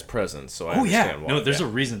the man has presence, so I understand why. No, there's a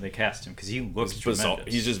reason they cast him, because he looks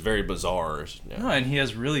tremendous. He's just very bizarre. Yeah. No, and he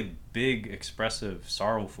has really big, expressive,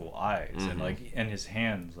 sorrowful eyes, and his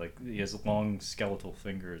hands, like he has long skeletal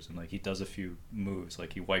fingers, and like he does a few moves,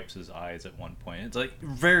 like he wipes his eyes at one point. It's like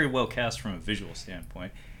very well cast from a visual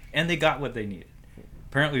standpoint, and they got what they needed.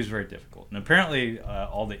 Apparently, it was very difficult, and apparently,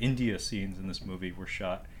 all the India scenes in this movie were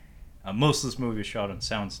shot. Most of this movie is shot on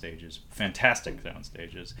sound stages, fantastic sound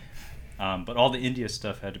stages. But all the India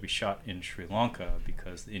stuff had to be shot in Sri Lanka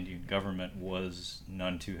because the Indian government was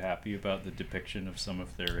none too happy about the depiction of some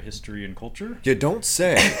of their history and culture. You don't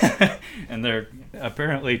say. And they're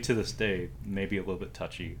apparently, to this day, maybe a little bit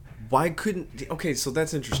touchy. Why couldn't... Okay, so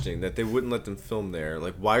that's interesting that they wouldn't let them film there.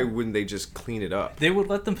 Like, why wouldn't they just clean it up? They would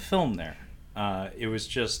let them film there. It was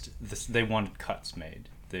just... they wanted cuts made.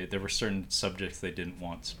 There were certain subjects they didn't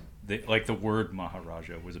want... like the word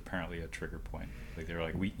Maharaja was apparently a trigger point. Like they were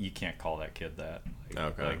like, you can't call that kid that.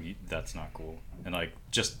 Like, okay. Like, that's not cool. And like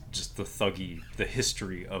just the thuggy, the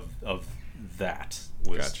history of that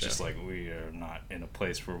was just like, we are not in a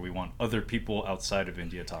place where we want other people outside of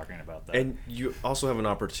India talking about that. And you also have an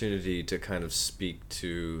opportunity to kind of speak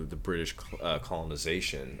to the British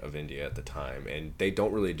colonization of India at the time, and they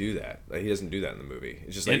don't really do that. Like, he doesn't do that in the movie.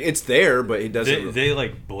 It's just like it's there, but he doesn't. They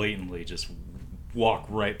like blatantly just walk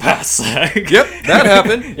right past that. Yep, that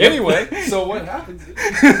happened. Anyway, so what happens?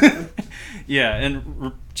 Yeah,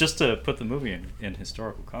 and just to put the movie in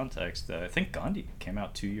historical context, I think Gandhi came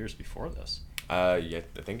out 2 years before this. Yeah,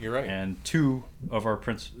 I think you're right. And two of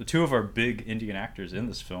our big Indian actors in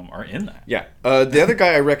this film are in that. Yeah. The other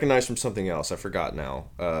guy I recognize from something else. I forgot now.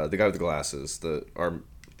 The guy with the glasses. Our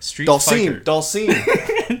Street Dalsim. Fighter.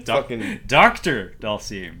 Dalsim. Fucking Dr.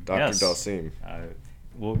 Dalsim. Dr. Yes. Dalsim.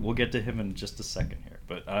 We'll get to him in just a second here.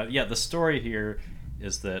 But yeah, the story here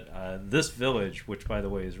is that this village, which by the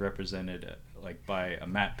way is represented like by a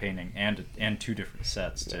matte painting and two different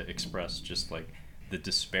sets to express just like the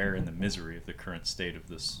despair and the misery of the current state of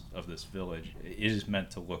this village, it is meant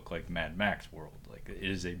to look like Mad Max world. Like it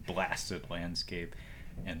is a blasted landscape,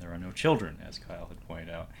 and there are no children, as Kyle had pointed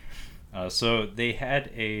out. So they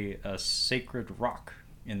had a sacred rock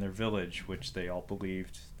in their village, which they all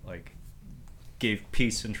believed like gave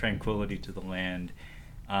peace and tranquility to the land.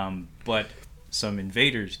 But some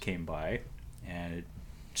invaders came by and it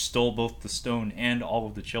stole both the stone and all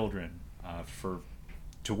of the children.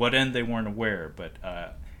 To what end they weren't aware, but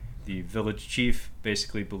the village chief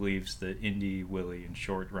basically believes that Indy, Willie, and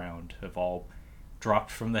Short Round have all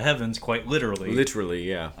dropped from the heavens, quite literally. Literally,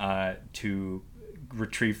 yeah. To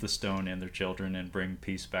retrieve the stone and their children and bring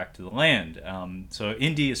peace back to the land. So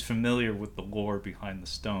Indy is familiar with the lore behind the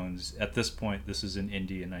stones. At this point, this is an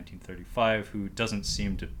Indy in 1935 who doesn't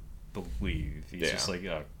seem to believe. He's just like,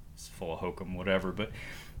 it's full of hokum, whatever. But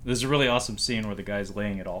there's a really awesome scene where the guy's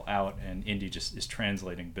laying it all out and Indy just is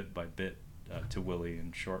translating bit by bit to Willie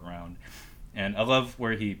and Short Round. And I love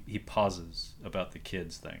where he pauses about the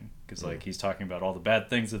kids thing, because like he's talking about all the bad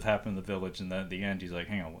things that happened in the village, and then at the end he's like,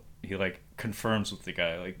 hang on, he like confirms with the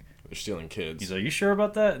guy, like, they're stealing kids. He's like, you sure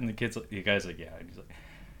about that? And the guy's like, yeah. And he's like,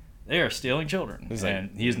 they are stealing children.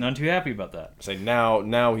 And he is none too happy about that. It's like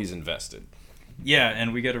now he's invested. Yeah,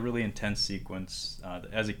 and we get a really intense sequence that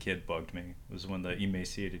as a kid bugged me. It was when the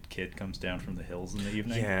emaciated kid comes down from the hills in the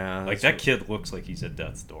evening. Yeah. Like that kid looks like he's at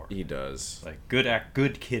death's door. He does. Like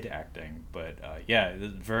good kid acting, but yeah,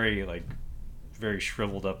 very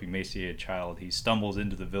shriveled up, emaciated child. He stumbles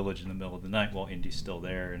into the village in the middle of the night while Indy's still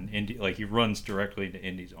there, and Indy, like, he runs directly into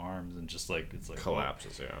Indy's arms and just like it's like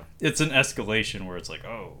collapses. Yeah, it's an escalation where it's like,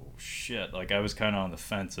 oh shit. Like I was kind of on the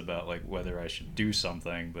fence about like whether I should do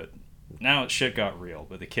something, but now shit got real.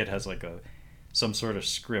 But the kid has like some sort of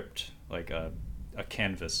script, like a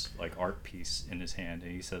canvas, like art piece in his hand,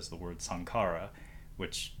 and he says the word Sankara,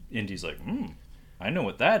 which Indy's like, I know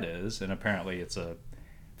what that is, and apparently it's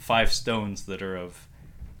 5 stones that are of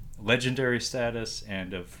legendary status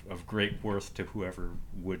and of great worth to whoever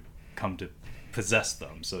would come to possess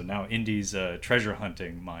them. So now Indy's treasure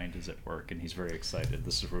hunting mind is at work, and he's very excited.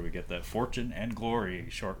 This is where we get that fortune and glory.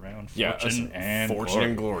 Short Round, fortune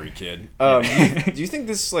and glory, kid. Do you think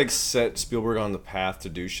this like set Spielberg on the path to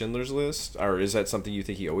do Schindler's List, or is that something you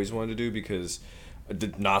think he always wanted to do? Because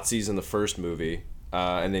the Nazis in the first movie,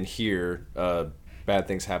 and then here, bad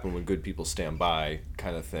things happen when good people stand by,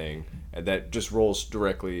 kind of thing, and that just rolls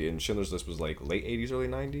directly. And Schindler's List was like late 80s, early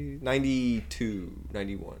 90s, 92,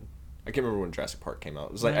 91. I can't remember when Jurassic Park came out.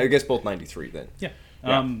 It was like, I guess both 93 then. Yeah.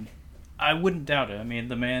 I wouldn't doubt it. I mean,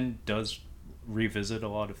 the man does revisit a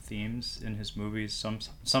lot of themes in his movies,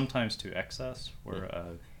 sometimes to excess,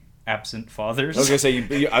 where absent fathers. I was going to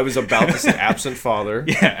say, I was about to say absent father.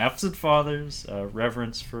 Yeah, absent fathers,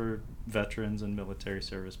 reverence for veterans and military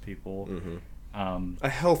service people. Mm-hmm. A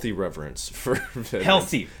healthy reverence for veterans.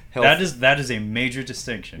 Healthy. That is a major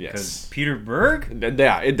distinction. Because Peter Berg?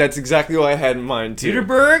 Yeah, that's exactly what I had in mind, too. Peter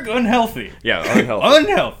Berg, unhealthy. Yeah, unhealthy.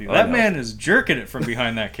 Unhealthy. That man is jerking it from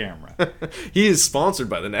behind that camera. He is sponsored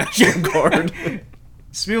by the National Guard.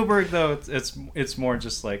 Spielberg, though, it's more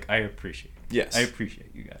just like, I appreciate it. Yes. I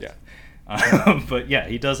appreciate you guys. Yeah. But yeah,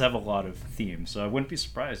 he does have a lot of themes, so I wouldn't be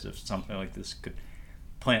surprised if something like this could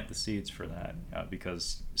plant the seeds for that,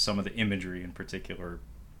 because some of the imagery in particular,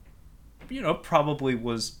 probably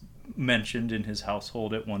was mentioned in his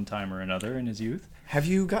household at one time or another in his youth. Have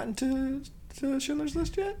you gotten to Schindler's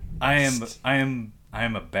List yet? I am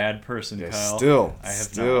a bad person, Kyle. Still.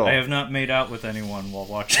 I have not made out with anyone while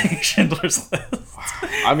watching Schindler's List.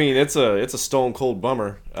 I mean, it's a stone cold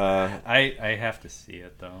bummer. I have to see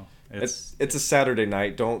it though. It's a Saturday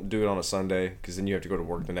night. Don't do it on a Sunday, because then you have to go to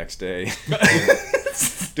work the next day.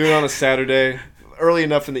 Do it on a Saturday, early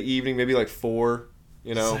enough in the evening, maybe like 4.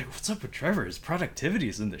 It's like, what's up with Trevor? His productivity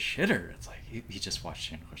is in the shitter. It's like he just watched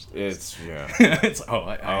Schindler's List. It's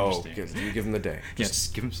I understand. You give him the day.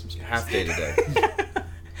 Just give him some space. Half day today.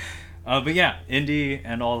 But yeah, Indy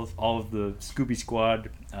and all of the Scooby Squad,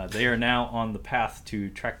 they are now on the path to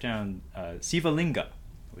track down Sivalinga,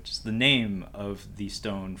 which is the name of the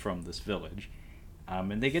stone from this village.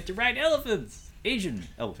 And they get to ride elephants,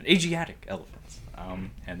 Asiatic elephants.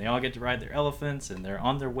 And they all get to ride their elephants, and they're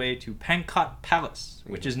on their way to Pankot Palace,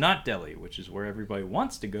 which is not Delhi, which is where everybody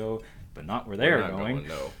wants to go, but not where they're going.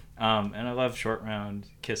 No. And I love Short Round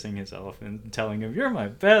kissing his elephant and telling him, "You're my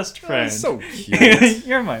best friend." That's so cute.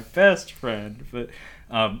 You're my best friend. But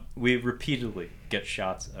we repeatedly get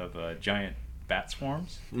shots of giant bat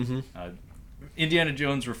swarms. Mm-hmm. Indiana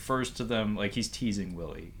Jones refers to them like he's teasing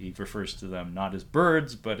Willie. He refers to them not as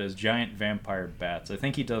birds, but as giant vampire bats. I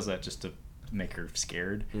think he does that just to make her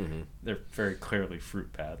scared. Mm-hmm. They're very clearly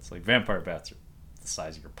fruit bats. Like vampire bats are the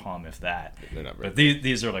size of your palm, if that. They're not very but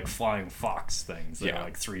these are like flying fox things. They're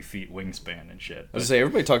like 3 feet wingspan and shit. I was say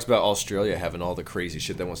everybody talks about Australia having all the crazy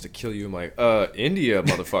shit that wants to kill you. I'm like, India,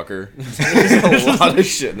 motherfucker. There's a lot of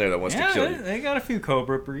shit in there that wants to kill you. They got a few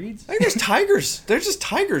cobra breeds. I think there's tigers. There's just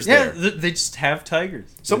tigers there. Yeah, they just have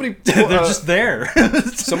tigers. Somebody, they're just there.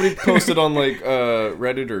 Somebody posted on like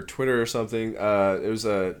Reddit or Twitter or something. It was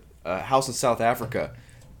a house in South Africa,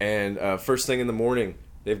 and first thing in the morning,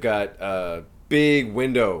 they've got big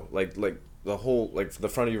window, like the whole, like the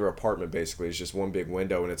front of your apartment basically is just one big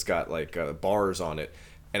window, and it's got like bars on it,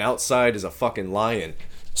 and outside is a fucking lion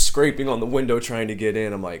scraping on the window trying to get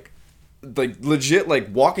in. I'm like legit, like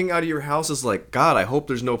walking out of your house is like, God, I hope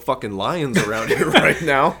there's no fucking lions around here right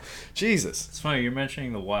now. Jesus. It's funny you're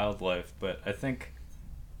mentioning the wildlife, but I think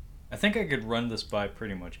I could run this by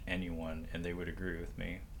pretty much anyone and they would agree with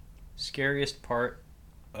me. Scariest part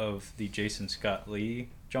of the Jason Scott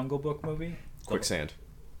Lee Jungle Book movie? Quicksand.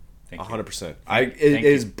 100%. It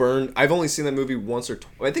is burned. I've only seen that movie once or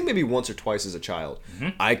twice. I think maybe once or twice as a child. Mm-hmm.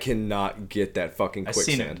 I cannot get that fucking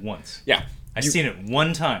quicksand. I've seen it once. Yeah. I've seen it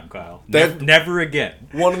one time, Kyle. Never again.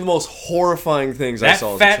 One of the most horrifying things I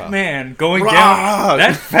saw as a child. That fat man going down.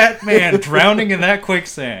 That fat man drowning in that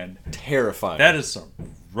quicksand. Terrifying. That is some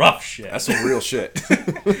rough shit. That's some real shit.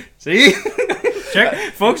 See?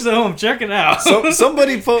 Folks at home, check it out.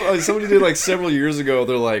 Somebody did like several years ago.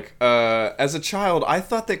 They're like, as a child, I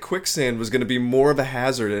thought that quicksand was going to be more of a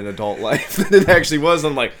hazard in adult life than it actually was.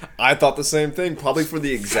 I'm like, I thought the same thing, probably for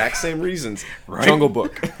the exact same reasons. Right? Jungle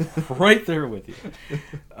Book, right there with you.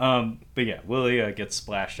 But yeah, Willie gets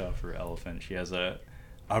splashed off her elephant. She has a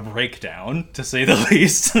breakdown, to say the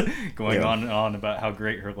least, going on and on about how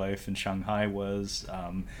great her life in Shanghai was.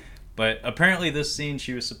 But apparently this scene,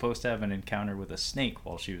 she was supposed to have an encounter with a snake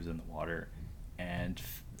while she was in the water. And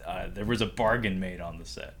there was a bargain made on the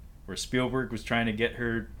set where Spielberg was trying to get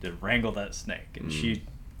her to wrangle that snake. And she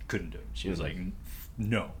couldn't do it. She was like,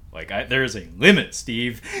 no. Like, there is a limit,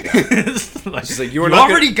 Steve. Yeah. Like, she's like, you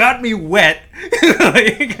already got me wet.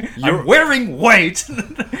 I'm wearing white.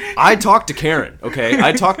 I talked to Karen, okay?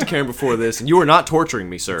 I talked to Karen before this, and you are not torturing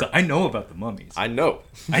me, sir. I know about the mummies. I know.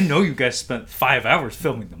 I know you guys spent 5 hours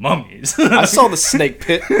filming the mummies. I saw the snake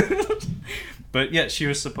pit. But yeah, she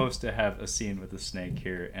was supposed to have a scene with the snake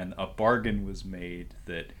here, and a bargain was made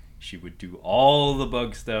that she would do all the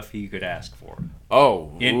bug stuff he could ask for.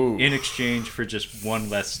 Oh. In exchange for just one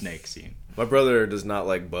less snake scene. My brother does not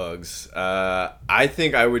like bugs. I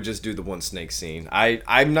think I would just do the one snake scene.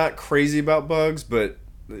 I'm not crazy about bugs, but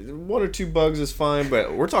 1 or 2 bugs is fine.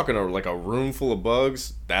 But we're talking like a room full of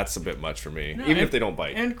bugs. That's a bit much for me, even if they don't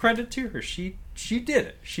bite. And credit to her, she did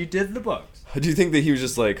it. She did the bugs. Do you think that he was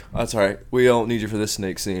just like, that's all right, we don't need you for this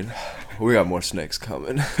snake scene. We got more snakes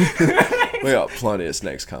coming. We got plenty of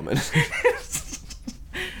snakes coming.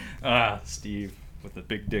 Steve with the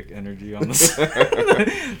big dick energy on the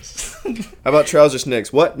How about trouser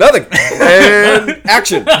snakes? What? Nothing. And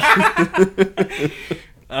action.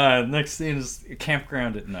 Next scene is a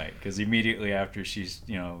campground at night, because immediately after she's,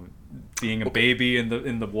 being a baby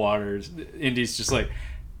in the waters, Indy's just like,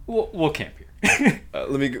 we'll camp here.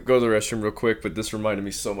 Let me go to the restroom real quick, but this reminded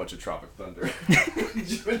me so much of Tropic Thunder.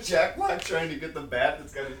 Jack Black trying to get the bat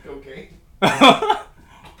that's got his cocaine. But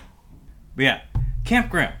yeah,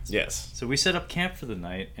 campgrounds. Yes. So we set up camp for the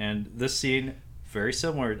night, and this scene, very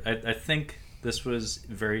similar. I think this was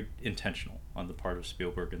very intentional on the part of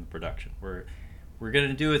Spielberg in the production, where we're going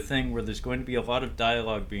to do a thing where there's going to be a lot of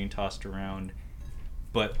dialogue being tossed around,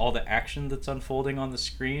 but all the action that's unfolding on the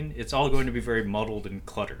screen, it's all going to be very muddled and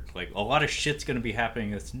cluttered. Like, a lot of shit's going to be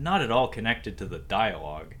happening that's not at all connected to the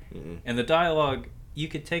dialogue. Mm-hmm. And the dialogue, you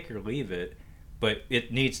could take or leave it, but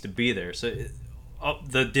it needs to be there. So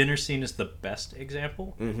the dinner scene is the best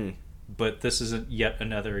example, but this isn't yet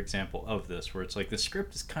another example of this, where it's like the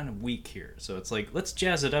script is kind of weak here. So it's like, let's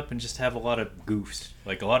jazz it up and just have a lot of goofs,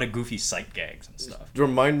 like a lot of goofy sight gags and stuff.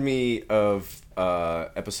 Remind me of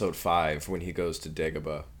episode 5 when he goes to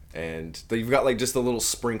Dagobah, and you've got like just a little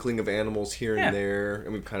sprinkling of animals here and there,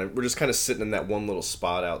 and we're just kind of sitting in that one little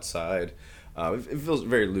spot outside. It feels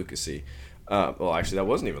very Lucasy. Well, actually, that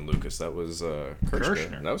wasn't even Lucas. That was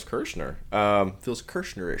Kirshner. That was Kirshner. Feels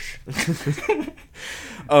Kirschnerish.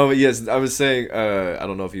 Yes, I was saying. I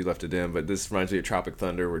don't know if you left it in, but this reminds me of Tropic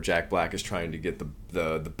Thunder, where Jack Black is trying to get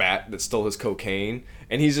the bat that stole his cocaine,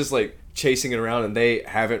 and he's just like chasing it around, and they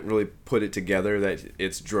haven't really put it together that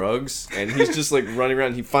it's drugs, and he's just like running around.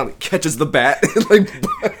 And he finally catches the bat and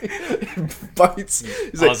like bites.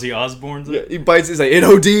 He's Ozzy Osbourne's it? Yeah, he bites. He's like, it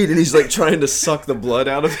OD'd, and he's like trying to suck the blood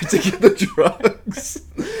out of it to get the drugs.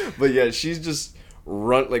 But yeah, she's just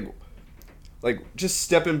like just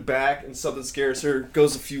stepping back, and something scares her.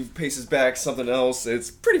 Goes a few paces back, something else.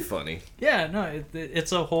 It's pretty funny. Yeah, no,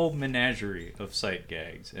 it's a whole menagerie of sight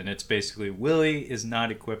gags, and it's basically Willie is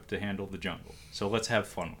not equipped to handle the jungle, so let's have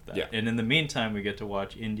fun with that. Yeah. And in the meantime, we get to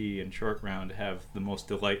watch Indy and Short Round have the most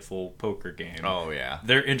delightful poker game. Oh yeah,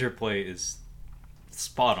 their interplay is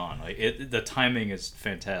spot on. Like the timing is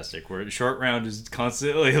fantastic. Where Short Round is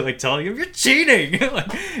constantly like telling him you're cheating,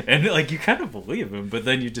 and like you kind of believe him, but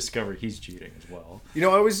then you discover he's cheating as well. You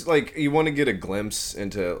know, I always like you want to get a glimpse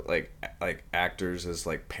into like actors as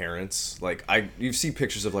like parents. Like you see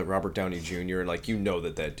pictures of like Robert Downey Jr. and like you know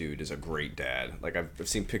that dude is a great dad. Like I've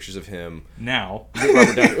seen pictures of him now.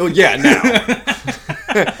 Robert Downey. Oh yeah, now.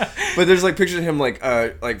 But there's like pictures of him like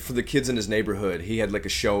for the kids in his neighborhood. He had like a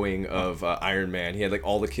showing of Iron Man. He had like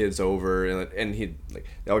all the kids over, and he like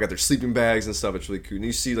they all got their sleeping bags and stuff. It's really cool. And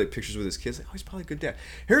you see like pictures with his kids. Like, oh, he's probably a good dad.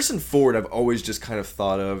 Harrison Ford, I've always just kind of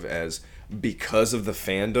thought of as, because of the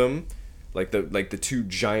fandom, like the two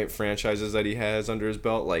giant franchises that he has under his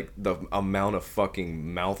belt, like the amount of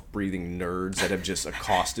fucking mouth breathing nerds that have just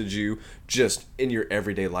accosted you just in your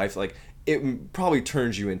everyday life, like it probably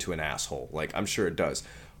turns you into an asshole. Like I'm sure it does.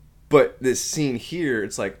 But this scene here,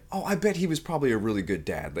 it's like, oh, I bet he was probably a really good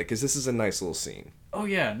dad. Like, 'cause this is a nice little scene. Oh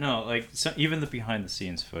yeah, no, like so even the behind the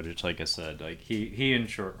scenes footage, like I said, like he and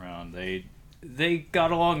Short Round, they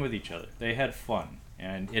got along with each other. They had fun,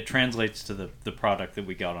 and it translates to the product that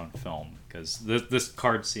we got on film. Because this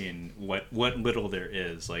card scene, what little there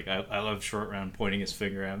is, like I love Short Round pointing his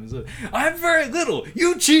finger at him. He's like, I'm very little,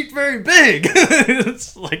 you cheat very big.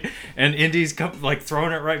 It's like, and Indy's like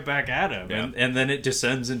throwing it right back at him, yeah. and then it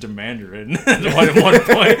descends into Mandarin at one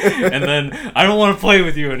point, and then I don't want to play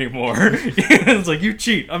with you anymore. It's like, you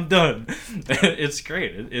cheat, I'm done. It's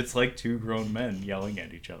great. It's like two grown men yelling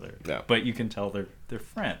at each other, yeah. But you can tell they're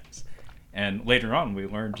friends. And later on, we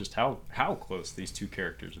learn just how close these two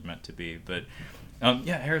characters are meant to be. But,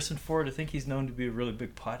 yeah, Harrison Ford, I think he's known to be a really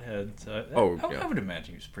big pothead. I would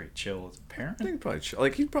imagine he was pretty chill as a parent. I think probably chill.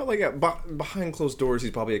 Like, he's probably, behind closed doors,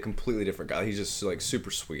 he's probably a completely different guy. He's just, like,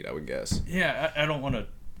 super sweet, I would guess. Yeah, I don't want to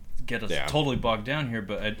get us totally bogged down here,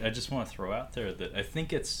 but I just want to throw out there that I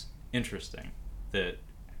think it's interesting that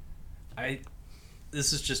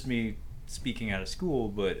this is just me speaking out of school,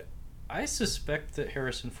 but I suspect that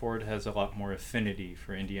Harrison Ford has a lot more affinity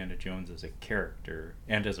for Indiana Jones as a character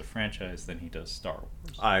and as a franchise than he does Star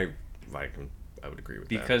Wars. I would agree with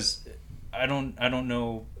that. Because I don't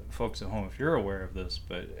know, folks at home, if you're aware of this,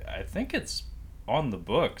 but I think it's on the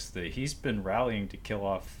books that he's been rallying to kill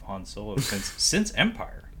off Han Solo since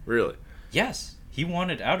Empire. Really? Yes. He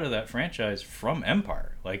wanted out of that franchise from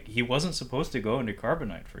Empire. Like, he wasn't supposed to go into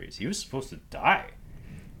carbonite freeze. He was supposed to die.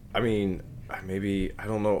 I mean, maybe, I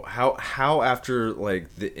don't know how after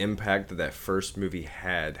like the impact that first movie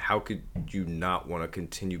had, how could you not want to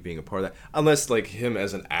continue being a part of that, unless like him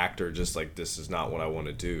as an actor just like, this is not what I want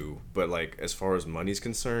to do. But like as far as money's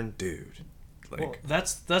concerned, dude, like, well,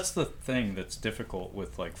 that's the thing that's difficult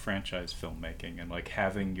with like franchise filmmaking and like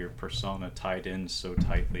having your persona tied in so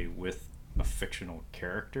tightly with a fictional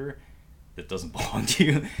character that doesn't belong to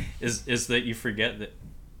you is that you forget that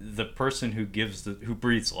the person who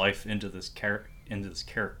breathes life into this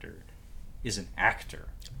character is an actor.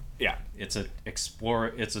 Yeah, it's an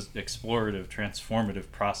explorative,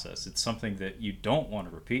 transformative process. It's something that you don't want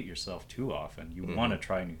to repeat yourself too often. You want to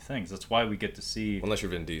try new things. That's why we get to see. Unless you're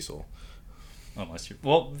Vin Diesel.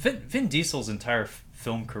 Vin Diesel's entire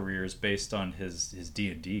film career is based on his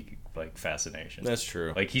D&D like fascination. That's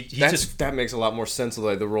true. Like that makes a lot more sense of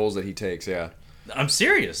like the roles that he takes. Yeah. I'm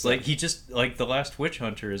serious. Like he just like The Last Witch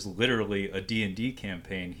Hunter is literally a D&D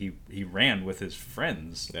campaign he ran with his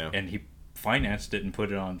friends, and he financed it and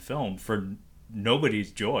put it on film for nobody's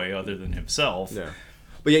joy other than himself. Yeah,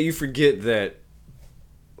 but yeah, you forget that.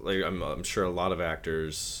 Like I'm sure a lot of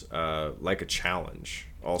actors like a challenge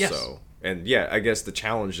also. Yes. And yeah, I guess the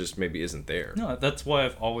challenge just maybe isn't there. No, that's why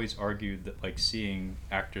I've always argued that like seeing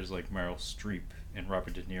actors like Meryl Streep and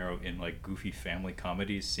Robert De Niro in like goofy family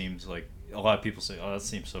comedies seems like, a lot of people say, oh, that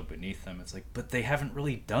seems so beneath them. It's like, but they haven't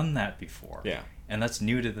really done that before. Yeah. and that's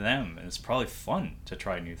new to them, and it's probably fun to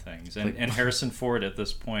try new things. And Harrison Ford at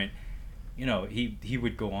this point, you know, he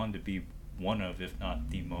would go on to be one of, if not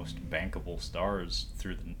the most bankable stars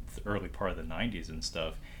through the early part of the 90s and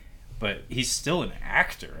stuff. But he's still an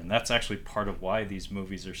actor, and that's actually part of why these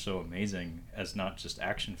movies are so amazing as not just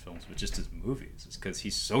action films, but just as movies. It's because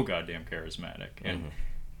he's so goddamn charismatic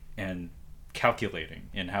and calculating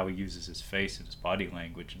in how he uses his face and his body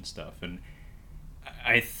language and stuff. And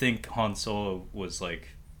I think Han Solo was like,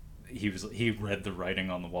 he read the writing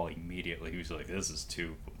on the wall immediately. He was like, this is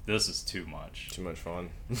too much. Too much fun.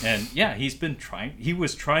 And yeah, he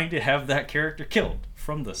was trying to have that character killed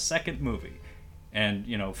from the second movie. And,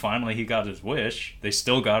 you know, finally he got his wish. They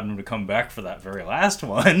still got him to come back for that very last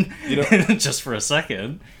one, you know, just for a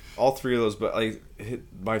second. All three of those, but like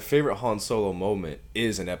my favorite Han Solo moment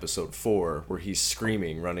is in Episode 4 where he's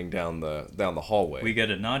screaming, running down the hallway. We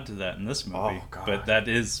get a nod to that in this movie, Oh, God. but that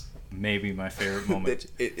is maybe my favorite moment.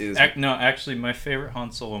 It is. No, actually, my favorite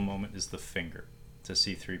Han Solo moment is the finger to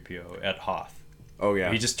C-3PO at Hoth. Oh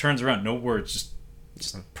yeah. He just turns around, no words,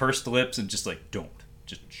 just pursed lips, and just like, don't,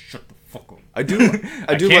 just shut the fuck up. I I do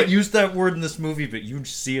can't like, use that word in this movie, but you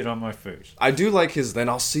see it on my face. I do like his "Then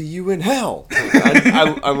I'll see you in hell."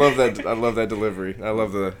 I love that. I love that delivery. I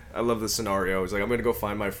love the scenario. He's like, I'm gonna go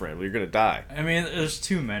find my friend. Well, you're gonna die. I mean, there's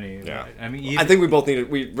too many. Yeah. I mean, I think we both need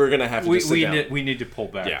to. We're gonna have to. Just sit down. We need to pull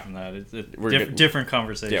back Yeah. from that. It's a We're different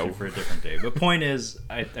conversation Yeah. for a different day. But point is,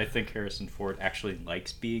 I think Harrison Ford actually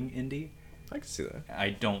likes being indie. I can see that. I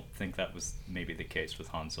don't think that was maybe the case with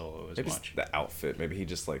Han Solo as Maybe it's much. the outfit. Maybe he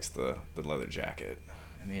just likes the leather jacket.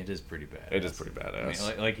 I mean, it is pretty bad. It is pretty badass. I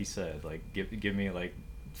mean, like you said, like give me like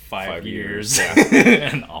 5 years, years, yeah.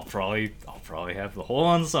 and I'll probably have the whole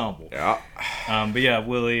ensemble. Yeah. But yeah,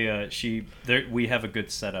 Willie, we have a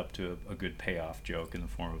good setup to a good payoff joke in the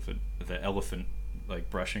form of the elephant like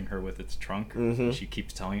brushing her with its trunk. Mhm. She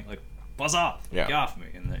keeps telling it like, "Buzz off, Yeah. get off me,"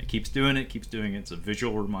 and then it keeps doing it. It's a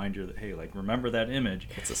visual reminder that, hey, like, remember that image.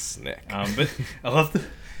 It's a snake. But I love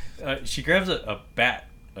she grabs a bat.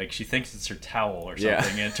 Like, she thinks it's her towel or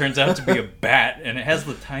something, Yeah. and it turns out to be a bat, and it has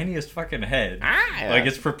the tiniest fucking head. Like,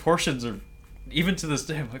 its proportions are, even to this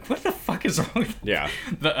day, I'm like, what the fuck is wrong with Yeah.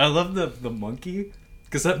 I love the monkey,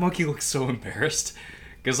 because that monkey looks so embarrassed.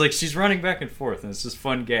 Because, like, she's running back and forth, and it's this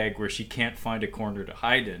fun gag where she can't find a corner to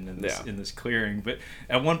hide in this clearing. But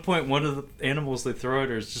at one point, one of the animals they throw at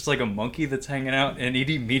her is just like a monkey that's hanging out, and it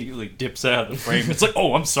immediately dips out of the frame. It's like,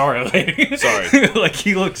 oh, I'm sorry, lady. Sorry. Like,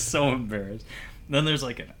 he looks so embarrassed. Then there's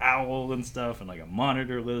like an owl and stuff, and like a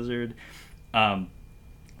monitor lizard.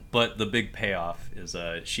 But the big payoff is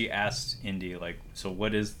she asks Indy, like, so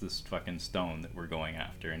what is this fucking stone that we're going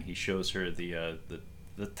after? And he shows her the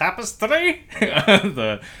tapestry,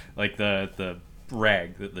 the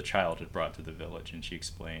rag that the child had brought to the village, and she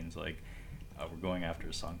explains, like, we're going after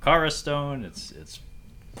a Sankara stone. It's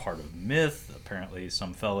part of myth. Apparently,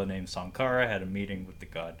 some fella named Sankara had a meeting with the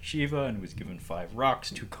god Shiva and was given 5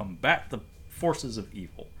 rocks to combat the forces of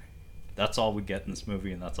evil. That's all we get in this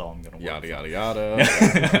movie, and that's all I'm gonna watch. Yada yada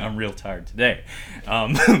yada. I'm real tired today.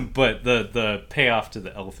 But the payoff to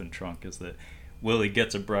the elephant trunk is that Willie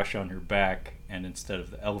gets a brush on her back, and instead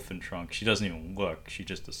of the elephant trunk, she doesn't even look. She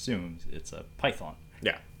just assumes it's a python.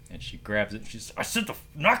 Yeah. And she grabs it, and she's, I said,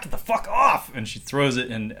 knock it the fuck off! And she throws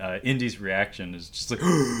it, and Indy's reaction is just like,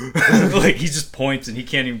 like, he just points, and he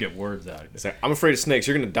can't even get words out of it. It's like, I'm afraid of snakes.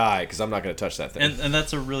 You're gonna die because I'm not gonna touch that thing. And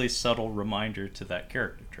that's a really subtle reminder to that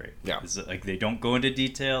character trait. Yeah. Is that, like, they don't go into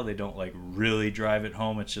detail, they don't, like, really drive it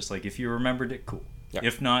home. It's just like, if you remembered it, cool. Yeah.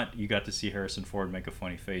 If not, you got to see Harrison Ford make a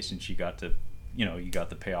funny face, and she got to, you got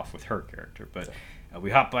the payoff with her character. But we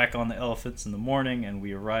hop back on the elephants in the morning, and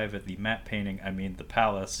we arrive at the matte painting, the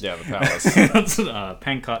palace. Yeah, the palace. That's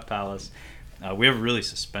Pankot Palace. We have a really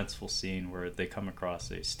suspenseful scene where they come across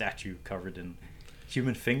a statue covered in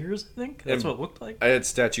human fingers, I think. That's what it looked like. I had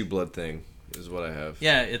statue blood thing, is what I have.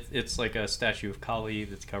 Yeah, it's like a statue of Kali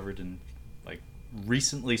that's covered in, like,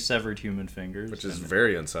 recently severed human fingers. Which is and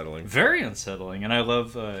very unsettling. very unsettling. And I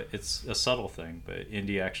love, it's a subtle thing, but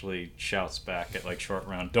Indy actually shouts back at, like, Short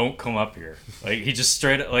Round, don't come up here. Like, he just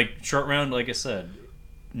straight up, like, Short Round, like I said,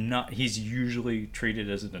 he's usually treated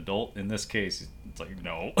as an adult. In this case, it's like,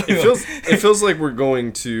 no. It feels like we're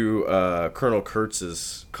going to Colonel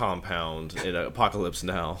Kurtz's compound in Apocalypse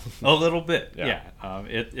Now. A little bit, Yeah. yeah.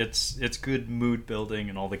 It's good mood building,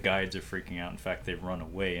 and all the guides are freaking out. In fact, they run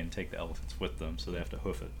away and take the elephants with them, so they have to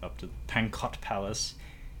hoof it up to Pankot Palace.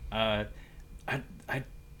 I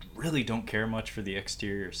really don't care much for the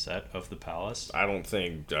exterior set of the palace. I don't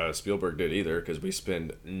think Spielberg did either, because we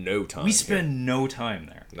spend no time. We spend no time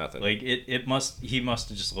there. Nothing. Like he must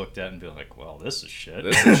have just looked at it and been like, well, this is shit.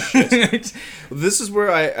 This is shit. This is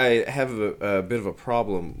where I have a bit of a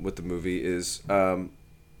problem with the movie is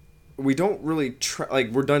we don't really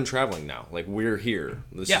we're done traveling now. Like, we're here.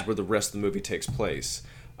 This is where the rest of the movie takes place,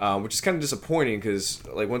 which is kind of disappointing because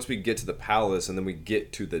like once we get to the palace and then we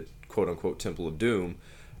get to the quote unquote Temple of Doom,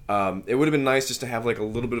 it would have been nice just to have like a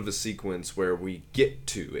little bit of a sequence where we get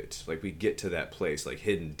to it, like we get to that place, like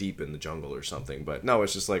hidden deep in the jungle or something. But no,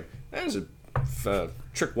 it's just like there's a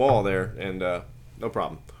trick wall there and no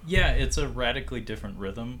problem. Yeah, it's a radically different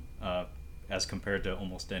rhythm as compared to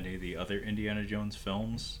almost any of the other Indiana Jones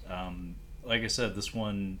films. Like I said, this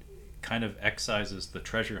one kind of excises the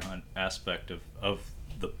treasure hunt aspect of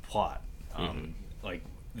the plot. Like,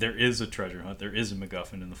 there is a treasure hunt, there is a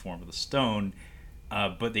MacGuffin in the form of the stone,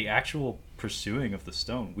 but the actual pursuing of the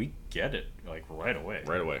stone, we get it like right away.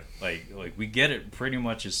 Right away. Like we get it pretty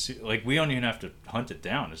much like we don't even have to hunt it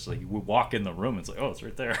down. It's like we walk in the room, it's like, oh, it's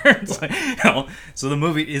right there. It's like, so the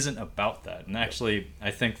movie isn't about that. And actually,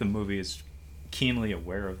 I think the movie is keenly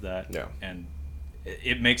aware of that. Yeah. And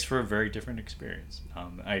it makes for a very different experience.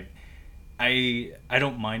 I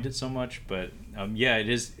don't mind it so much, but yeah,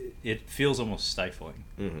 it feels almost stifling.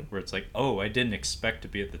 Where it's like, oh, I didn't expect to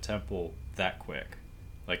be at the temple that quick.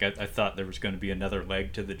 Like, I thought there was going to be another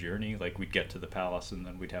leg to the journey. Like, we'd get to the palace and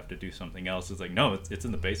then we'd have to do something else. It's like, no, it's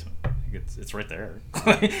in the basement. Like, it's right there.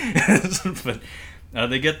 But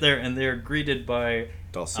they get there and they're greeted by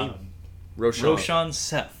Roshan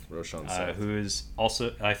Seth. Who is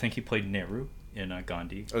also, I think he played Nehru in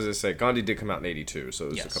Gandhi. I was going to say, Gandhi did come out in 82, so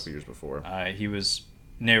it was a couple years before.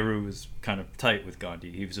 Nehru was kind of tight with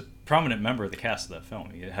Gandhi. He was a prominent member of the cast of that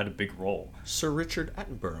film. He had a big role. Sir Richard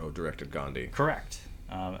Attenborough directed Gandhi. Correct.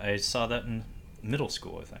 I saw that in middle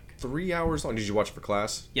school, I think. 3 hours long. Did you watch it for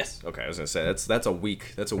class? Yes. Okay, I was gonna say that's a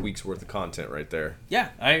week. That's a week's worth of content right there. Yeah,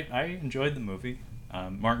 I enjoyed the movie.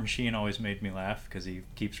 Martin Sheen always made me laugh because he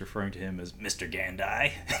keeps referring to him as Mr.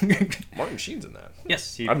 Gandhi. Martin Sheen's in that.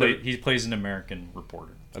 Yes, he plays an American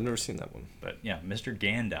reporter. I've never seen that one. But yeah, Mr.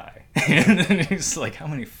 Gandhi. And he's like, how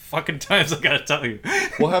many fucking times I gotta tell you?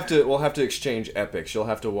 We'll have to exchange epics. You'll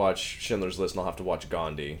have to watch Schindler's List, and I'll have to watch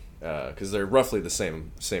Gandhi, because they're roughly the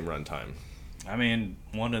same runtime. I mean,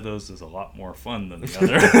 one of those is a lot more fun than the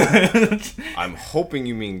other. I'm hoping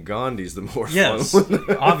you mean Gandhi's the more yes, fun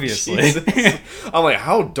one. Obviously. I'm like,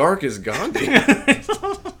 how dark is Gandhi?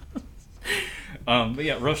 But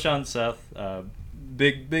yeah, Roshan Seth,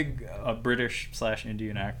 big British /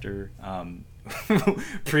 Indian actor.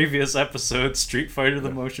 Previous episode, Street Fighter: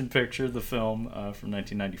 The Motion Picture, the film from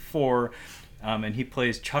 1994, and he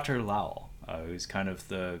plays Chatur Lal, who's kind of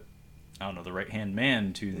the right-hand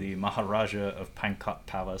man to the Maharaja of Pankot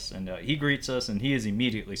Palace, and he greets us, and he is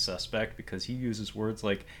immediately suspect because he uses words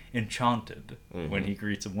like enchanted when he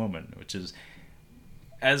greets a woman, which is,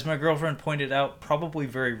 as my girlfriend pointed out, probably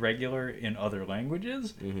very regular in other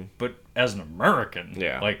languages, but as an American,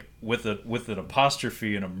 like with an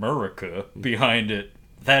apostrophe in America behind it,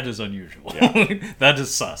 that is unusual. Yeah. That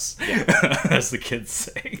is sus, as the kids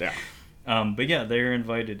say. Yeah. But yeah, they're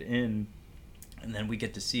invited in, and then we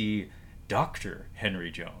get to see Dr.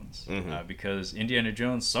 Henry Jones, because Indiana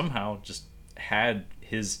Jones somehow just had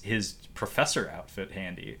his professor outfit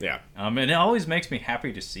handy. Yeah. And it always makes me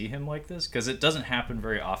happy to see him like this, because it doesn't happen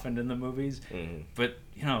very often in the movies. But,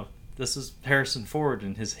 this is Harrison Ford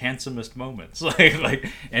in his handsomest moments.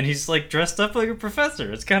 And he's like dressed up like a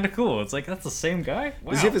professor. It's kind of cool. It's like, that's the same guy?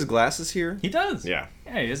 Wow. Does he have his glasses here? He does. Yeah.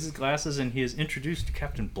 Yeah, he has his glasses, and he is introduced to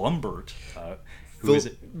Captain Blumbert, who is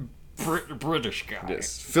British guy.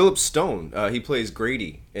 Yes. Philip Stone. He plays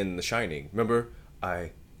Grady in The Shining. Remember?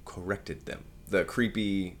 I corrected them. The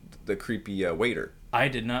creepy waiter. I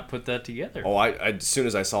did not put that together. Oh, I as soon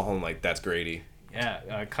as I saw him, like, that's Grady.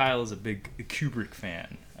 Yeah, Kyle is a big Kubrick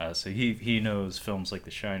fan, so he knows films like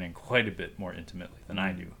The Shining quite a bit more intimately than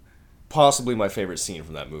I do. Possibly my favorite scene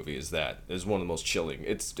from that movie is one of the most chilling.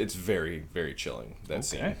 It's very, very chilling, that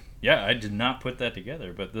scene. Yeah, I did not put that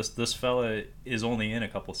together, but this fella is only in a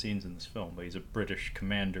couple scenes in this film, but he's a British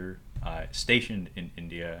commander stationed in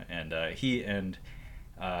India, and he and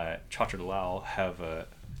Chatur Lal have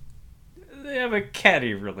a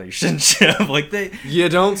catty relationship. You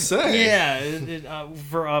don't say. Yeah,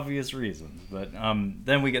 for obvious reasons. But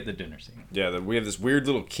then we get the dinner scene. Yeah, we have this weird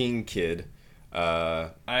little king kid.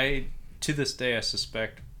 To this day, I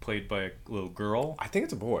suspect played by a little girl. I think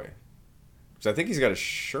it's a boy. Because I think he's got his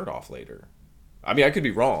shirt off later. I mean, I could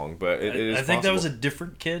be wrong, but it is I think that was a possible.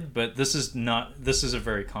 different kid, but this is not. This is a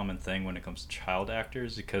very common thing when it comes to child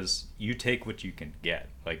actors because you take what you can get.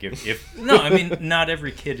 Like if no, I mean, not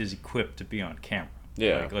every kid is equipped to be on camera.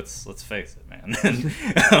 Yeah. Like let's face it,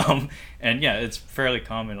 man. And yeah, it's fairly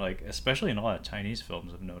common. Like especially in a lot of Chinese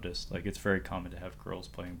films, I've noticed. Like it's very common to have girls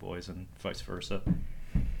playing boys and vice versa.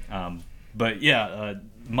 But yeah,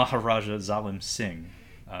 Maharaja Zalim Singh,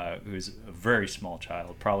 who is a very small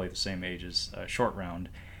child, probably the same age as Short Round,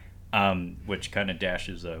 which kind of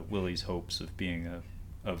dashes Willie's hopes of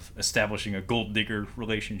of establishing a gold digger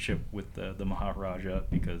relationship with the Maharaja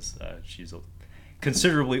because she's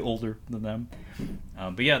considerably older than them.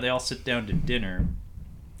 But yeah, they all sit down to dinner,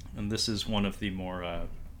 and this is one of the more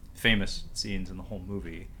famous scenes in the whole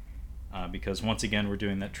movie because once again we're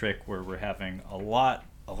doing that trick where we're having a lot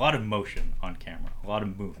of motion on camera, a lot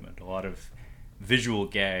of movement, a lot of visual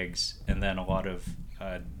gags, and then a lot of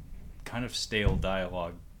kind of stale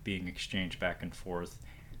dialogue being exchanged back and forth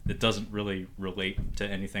that doesn't really relate to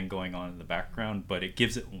anything going on in the background, but it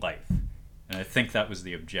gives it life. And I think that was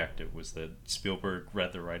the objective, was that Spielberg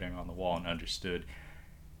read the writing on the wall and understood,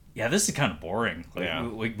 yeah, this is kind of boring. Like, Yeah.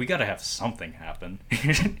 we got to have something happen.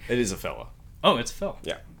 It is a fella. Oh, it's Phil.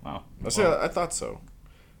 Yeah. Wow. I thought so.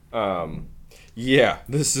 Yeah,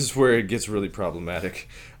 this is where it gets really problematic.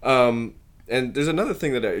 And there's another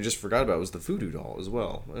thing that I just forgot about was the voodoo doll as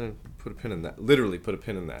well. Put a pin in that. Literally put a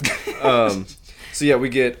pin in that. So yeah, we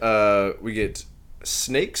get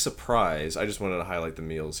Snake Surprise. I just wanted to highlight the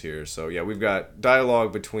meals here. So yeah, we've got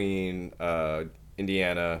dialogue between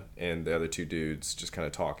Indiana and the other two dudes just kind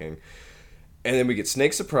of talking. And then we get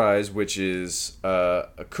Snake Surprise, which is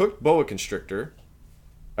a cooked boa constrictor.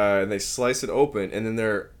 And they slice it open, and then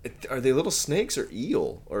are they little snakes or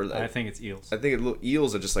eel? Or I think it's eels. I think it's little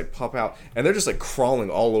eels that just like pop out, and they're just like crawling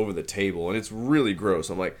all over the table, and it's really gross.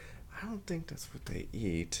 I'm like, I don't think that's what they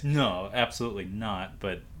eat. No, absolutely not.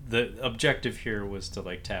 But the objective here was to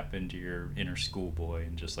like tap into your inner schoolboy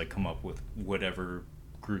and just like come up with whatever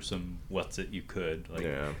gruesome what's it you could. Like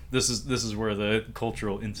this is where the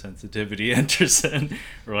cultural insensitivity enters in.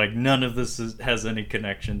 Where like none of this has any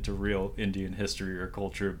connection to real Indian history or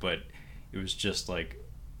culture, but it was just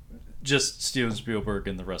Steven Spielberg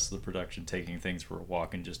and the rest of the production taking things for a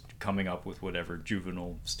walk and just coming up with whatever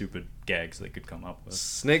juvenile stupid gags they could come up with.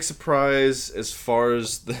 Snake Surprise, as far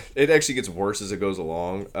as it actually gets worse as it goes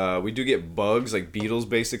along. We do get bugs like beetles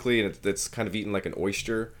basically, and it's kind of eaten like an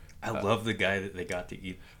oyster. I love the guy that they got to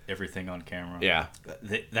eat everything on camera. Yeah,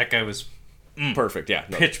 that guy was perfect. Yeah,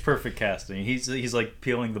 no. Pitch perfect casting. He's like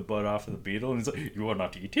peeling the butt off of the beetle, and he's like, "You are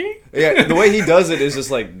not eating." Yeah, the way he does it is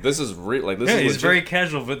just like this is real. Like this is. He's legit. very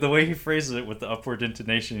casual, but the way he phrases it with the upward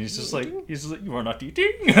intonation, he's just like, "You are not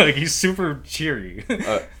eating." Like he's super cheery.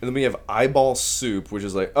 And then we have eyeball soup, which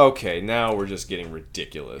is like, okay, now we're just getting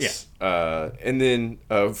ridiculous. Yeah. And then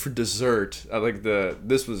for dessert,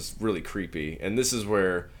 this was really creepy, and this is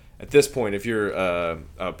where. At this point, if you're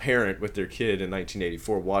a parent with their kid in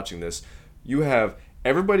 1984 watching this, you have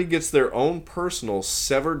everybody gets their own personal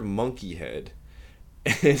severed monkey head,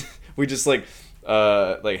 and we just like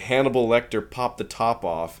Hannibal Lecter popped the top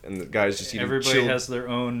off, and the guy's just eating. Everybody has their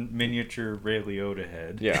own miniature Ray Liotta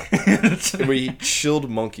head. Yeah, and we eat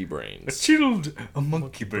chilled monkey brains. Chilled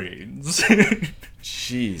monkey brains.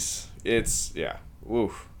 Jeez, it's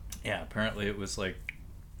oof. Yeah, apparently it was like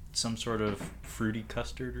some sort of fruity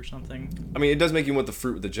custard or something. I mean, it does make you want the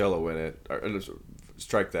fruit with the Jello in it.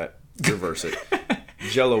 Strike that. Reverse it.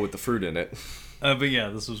 Jello with the fruit in it. But yeah,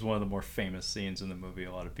 this was one of the more famous scenes in the movie.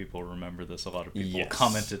 A lot of people remember this. A lot of people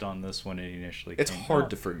commented on this when it initially came out. It's hard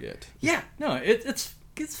to forget. Yeah, no, it's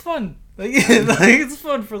fun. Like, it's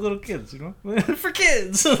fun for little kids, you know, for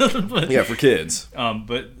kids. Yeah, for kids.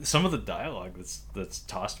 But some of the dialogue that's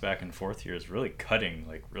tossed back and forth here is really cutting,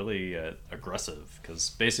 like really aggressive.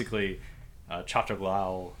 Because basically, Chacha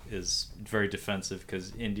Lal is very defensive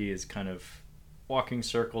because Indy is kind of walking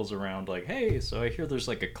circles around like, hey, so I hear there's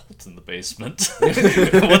like a cult in the basement.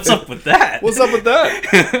 What's up with that? What's up with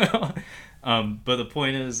that? But the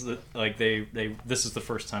point is that like they this is the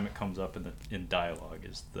first time it comes up in dialogue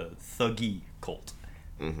is the Thuggee cult.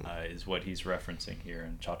 Is what he's referencing here,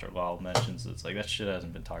 and Chacha Lal mentions it's like that shit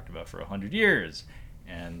hasn't been talked about for 100 years,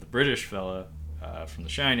 and the British fella from The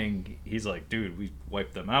Shining, he's like, dude, we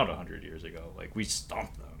wiped them out 100 years ago, like we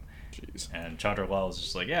stomped them. Jeez. And Chacha Lal is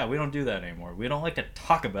just like, yeah, we don't do that anymore. We don't like to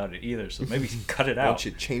talk about it either, so maybe cut it out. Why don't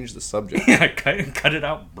you change the subject? Yeah, cut it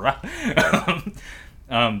out, bruh.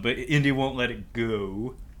 But Indy won't let it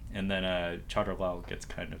go, and then Chacha Lal gets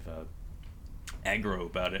kind of aggro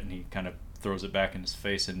about it, and he kind of throws it back in his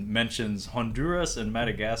face and mentions Honduras and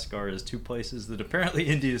Madagascar as two places that apparently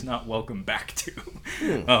Indy is not welcome back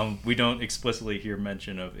to. We don't explicitly hear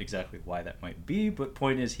mention of exactly why that might be, but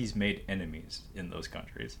point is he's made enemies in those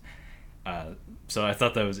countries. So I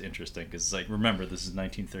thought that was interesting because, like, remember, this is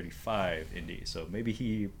 1935 Indy, so maybe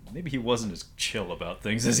he wasn't as chill about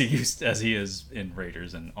things as he is in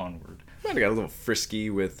Raiders and onward. Might have got a little frisky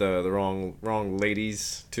with the wrong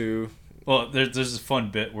ladies too. Well, there's this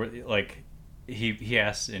fun bit where, like, he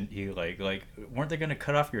asks, and he like weren't they gonna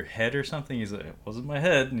cut off your head or something? He's like, it wasn't my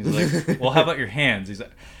head. And he's like, well, how about your hands? He's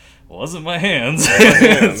like, well, it wasn't my hands.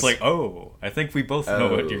 It's like, oh, I think we both know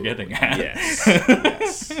what you're getting at.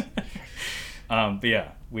 Yes. But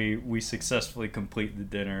yeah, we successfully complete the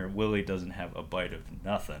dinner. Willie doesn't have a bite of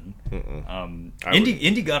nothing.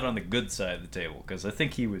 Indy got on the good side of the table because I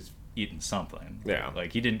think he was eating something. Yeah,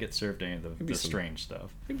 like he didn't get served any of the strange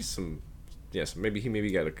stuff. Maybe some. Yes, maybe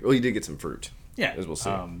he got a. Well, he did get some fruit. Yeah, as we'll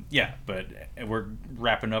see. Yeah, but we're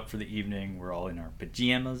wrapping up for the evening. We're all in our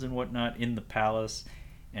pajamas and whatnot in the palace.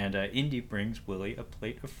 And Indy brings Willie a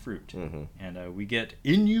plate of fruit. And we get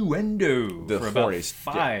innuendo for about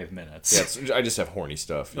 5 minutes. Yeah, I just have horny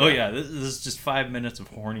stuff. Yeah. Oh, yeah, this is just 5 minutes of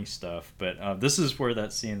horny stuff. But this is where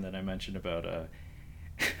that scene that I mentioned about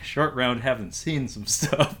Short Round having seen some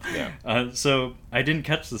stuff. Yeah. So I didn't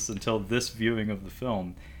catch this until this viewing of the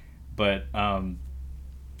film. But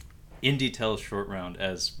Indy tells Short Round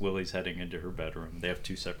as Willie's heading into her bedroom. They have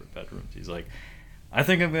 2 separate bedrooms. He's like, I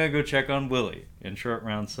think I'm going to go check on Willie. And Short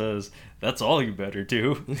Round says, that's all you better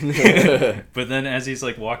do. But then as he's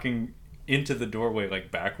like walking into the doorway like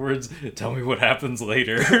backwards, tell me what happens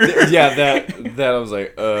later. Yeah, that I was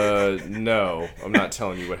like, no, I'm not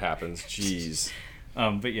telling you what happens. Jeez.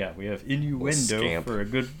 But yeah, we have innuendo for a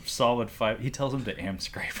good solid 5. He tells him to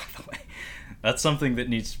amscray, by the way. That's something that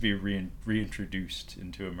needs to be reintroduced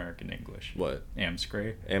into American English. What?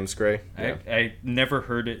 Amscray. Amscray? Yeah. I never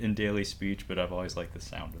heard it in daily speech, but I've always liked the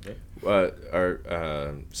sound of it.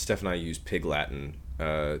 Steph and I use Pig Latin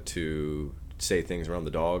to say things around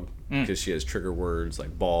the dog because she has trigger words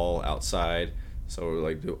like ball, outside. So we're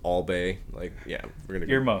like do all bay, like yeah, we're gonna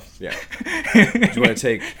go. Earmuffs. Yeah. Do you want to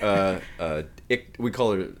take we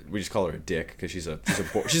just call her a dick because she's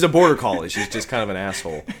a border collie. She's just kind of an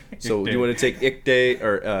asshole. So do you want to take ick day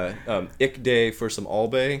or ick day for some all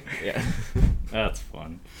bay? Yeah. That's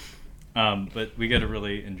fun. But we get a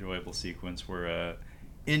really enjoyable sequence where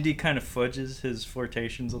Indy kind of fudges his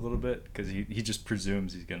flirtations a little bit because he just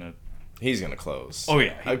presumes he's gonna close. Oh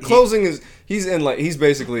yeah, closing is he's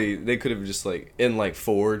basically they could have just like in like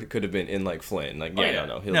Ford could have been in like Flynn like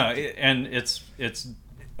and it's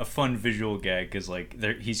a fun visual gag because like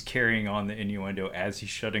he's carrying on the innuendo as he's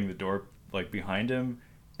shutting the door like behind him,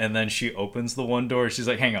 and then she opens the one door. She's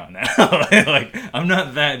like, "Hang on now, like I'm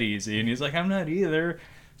not that easy," and he's like, "I'm not either."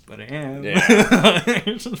 But I am. Yeah.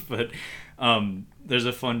 But there's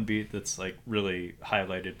a fun beat that's like really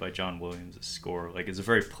highlighted by John Williams' score. Like it's a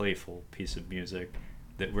very playful piece of music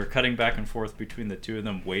that we're cutting back and forth between the two of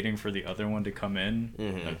them, waiting for the other one to come in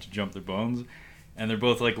to jump their bones, and they're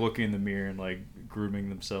both like looking in the mirror and like grooming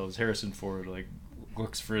themselves. Harrison Ford like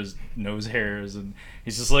looks for his nose hairs, and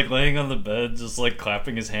he's just like laying on the bed, just like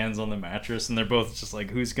clapping his hands on the mattress, and they're both just like,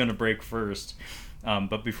 who's gonna break first?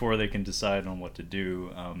 But before they can decide on what to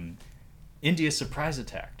do, India surprise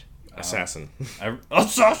attacked. Assassin!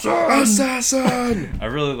 Assassin! I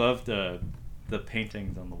really loved the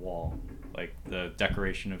paintings on the wall. Like the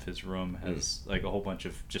decoration of his room has like a whole bunch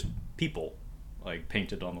of just people like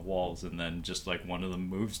painted on the walls, and then just like one of them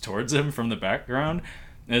moves towards him from the background.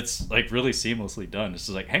 It's like really seamlessly done. It's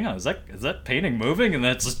just like, hang on, is that painting moving? And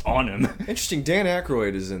that's just on him. Interesting. Dan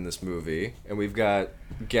Aykroyd is in this movie, and we've got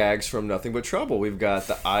gags from Nothing But Trouble. We've got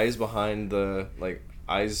the eyes behind the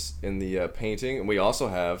eyes in the painting, and we also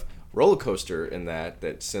have Roller Coaster in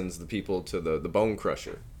that sends the people to the Bone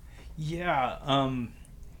Crusher. Yeah.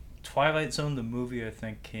 Twilight Zone, the movie, I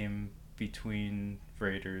think came between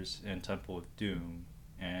Raiders and Temple of Doom,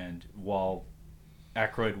 and while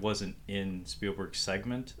Aykroyd wasn't in Spielberg's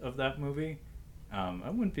segment of that movie, I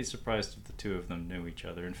wouldn't be surprised if the two of them knew each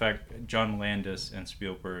other. In fact, John Landis and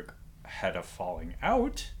Spielberg had a falling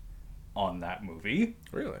out on that movie.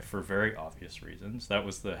 Really? For very obvious reasons. That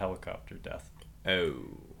was the helicopter death. Oh.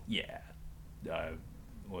 Yeah.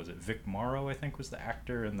 Was it Vic Morrow, I think, was the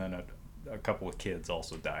actor, and then a couple of kids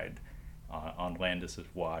also died on Landis'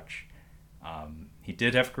 watch. He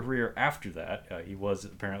did have a career after that. He was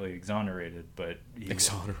apparently exonerated, but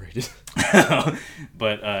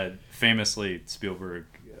but famously Spielberg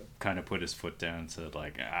kind of put his foot down and said,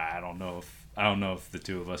 like, I don't know if the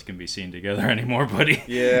two of us can be seen together anymore, buddy.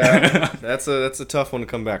 Yeah, that's a tough one to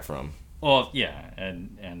come back from. Well, yeah,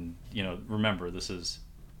 and remember, this is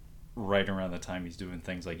right around the time he's doing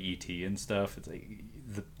things like E.T. and stuff. It's like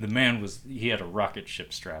the man he had a rocket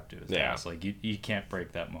ship strapped to his ass. Like you can't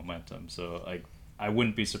break that momentum. So like I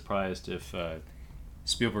wouldn't be surprised if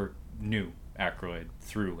Spielberg knew Aykroyd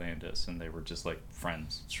through Landis and they were just like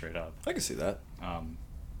friends straight up. I can see that.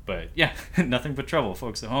 But yeah, Nothing But Trouble,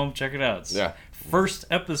 folks at home, check it out. It's first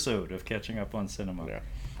episode of Catching Up on Cinema. Yeah.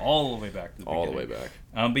 All the way back to the beginning. All the way back.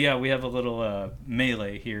 But yeah, we have a little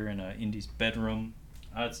melee here in Indy's bedroom.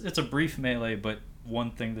 It's a brief melee, but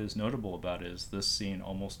one thing that is notable about it is this scene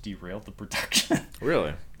almost derailed the production.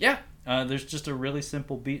 Really? Yeah. There's just a really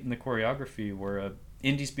simple beat in the choreography where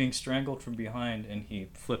Indy's being strangled from behind and he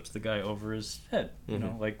flips the guy over his head. You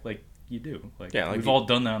know, like you do. Like we've all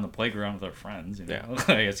done that on the playground with our friends, you know, like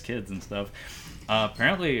as kids and stuff.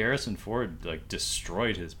 Apparently, Harrison Ford like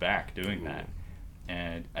destroyed his back doing that.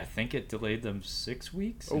 And I think it delayed them 6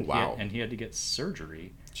 weeks. Oh, wow. And he had to get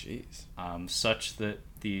surgery. Jeez. Such that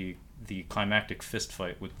the climactic fist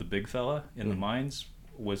fight with the big fella in the mines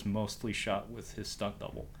was mostly shot with his stunt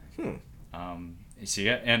double.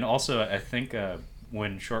 And also, I think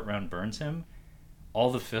when Short Round burns him,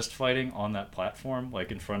 all the fist fighting on that platform, like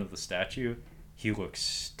in front of the statue, he looks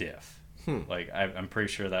stiff. Like, I'm pretty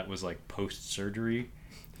sure that was like post-surgery.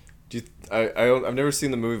 I've never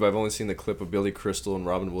seen the movie, but I've only seen the clip of Billy Crystal and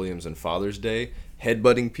Robin Williams in Father's Day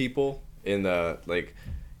headbutting people in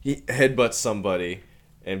he headbutts somebody,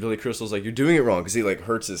 and Billy Crystal's like, "You're doing it wrong," because he like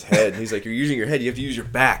hurts his head. And he's like, "You're using your head. You have to use your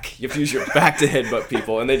back. You have to use your back to headbutt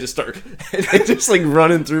people." And they just start, like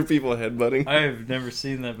running through people headbutting. I've never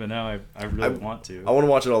seen that, but now I really want to. I want to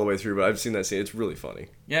watch it all the way through, but I've seen that scene. It's really funny.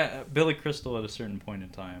 Yeah, Billy Crystal at a certain point in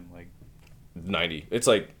time, like 90. It's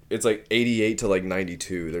like 88 to like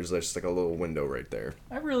 92. There's just like a little window right there.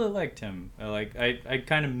 I really liked him. I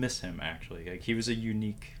kind of miss him actually. Like he was a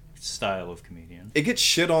unique style of comedian. It gets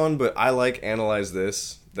shit on, but I like Analyze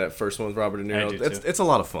This. That first one with Robert De Niro. It's a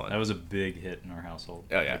lot of fun. That was a big hit in our household.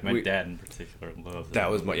 Oh yeah, like my dad in particular loved that.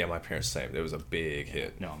 That was my parents same. It was a big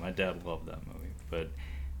hit. No, my dad loved that movie. But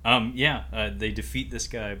they defeat this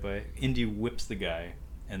guy by Indy whips the guy.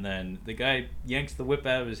 And then the guy yanks the whip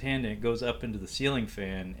out of his hand and it goes up into the ceiling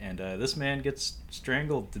fan. And this man gets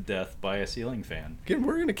strangled to death by a ceiling fan. Again,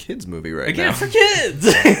 we're in a kids movie now. Again, for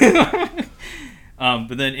kids!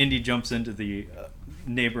 But then Indy jumps into the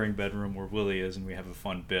neighboring bedroom where Willie is, and we have a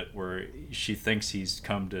fun bit where she thinks he's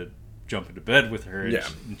come to jump into bed with her. And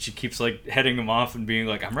she keeps like heading him off and being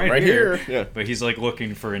like, I'm right here. Yeah. But he's like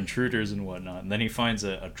looking for intruders and whatnot. And then he finds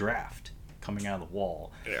a draft coming out of the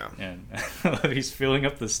wall. Yeah. And he's filling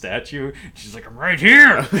up the statue. She's like, I'm right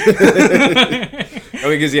here.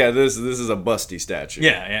 Because this is a busty statue.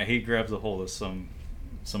 Yeah. He grabs a hold of some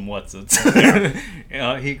what's it.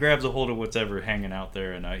 He grabs a hold of what's ever hanging out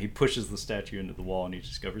there, and he pushes the statue into the wall, and he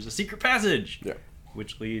discovers a secret passage. Yeah.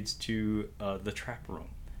 Which leads to the trap room.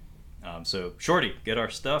 So Shorty, get our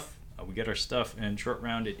stuff. We get our stuff, and Short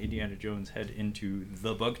Round and Indiana Jones head into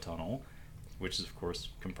the bug tunnel, which is, of course,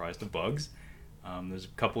 comprised of bugs. There's a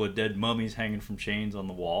couple of dead mummies hanging from chains on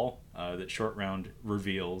the wall that Short Round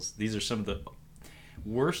reveals. These are some of the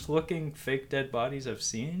worst-looking fake dead bodies I've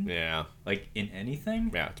seen. Yeah. Like, in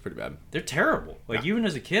anything. Yeah, it's pretty bad. They're terrible. Like, even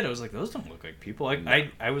as a kid, I was like, those don't look like people.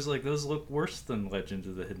 I was like, those look worse than Legend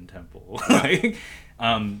of the Hidden Temple.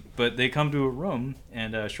 But they come to a room,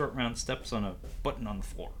 and Short Round steps on a button on the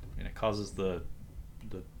floor, and it causes the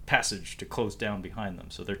passage to close down behind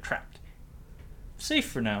them, so they're trapped. Safe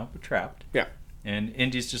for now, but trapped. Yeah. And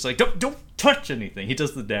Indy's just like, don't touch anything. He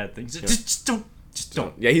does the dad thing. He's like, just don't.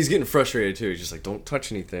 Yeah, he's getting frustrated too. He's just like, don't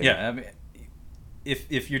touch anything. Yeah, I mean,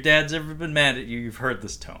 if your dad's ever been mad at you, you've heard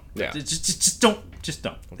this tone. Yeah. Just don't.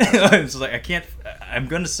 It's like, I can't. I'm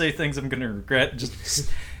gonna say things I'm gonna regret.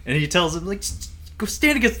 And he tells him like, just go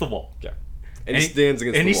stand against the wall. Yeah. And he stands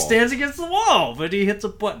against the wall. And he stands against the wall, but he hits a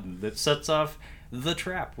button that sets off the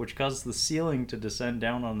trap, which causes the ceiling to descend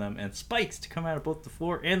down on them and spikes to come out of both the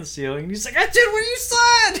floor and the ceiling. And he's like, I did what you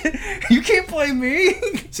said! You can't blame me!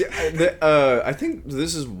 See, I think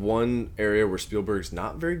this is one area where Spielberg's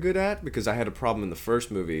not very good at, because I had a problem in the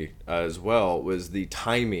first movie as well, was the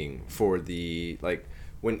timing for the, like,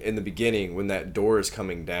 when in the beginning, when that door is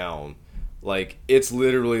coming down, like, it's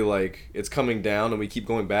literally like, it's coming down and we keep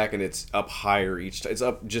going back and it's up higher each time. It's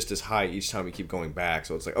up just as high each time we keep going back.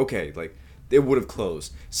 So it's like, okay, like, it would have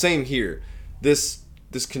closed. Same here. This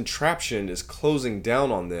contraption is closing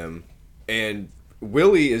down on them, and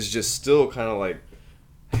Willie is just still kind of like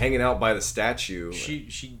hanging out by the statue.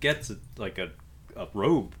 She gets like a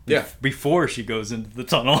robe Yeah. before she goes into the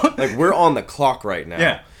tunnel. Like, we're on the clock right now.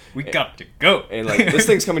 Yeah. We got to go. And like this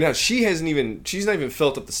thing's coming down. She's not even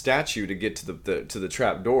felt up the statue to get to the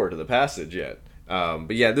trap door to the passage yet.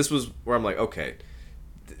 But yeah, this was where I'm like, okay,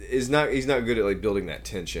 he's not good at like building that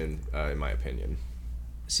tension, in my opinion.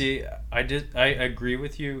 See, I agree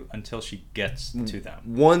with you until she gets to them.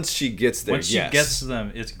 Once she gets there, Once she gets to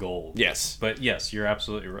them, it's gold. Yes. But yes, you're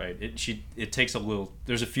absolutely right. It takes a little.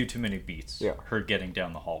 There's a few too many beats. Yeah. Her getting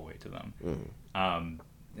down the hallway to them. Mm-hmm.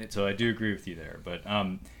 So I do agree with you there. But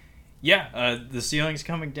the ceiling's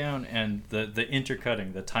coming down, and the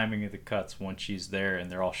intercutting, the timing of the cuts once she's there, and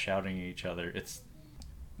they're all shouting at each other.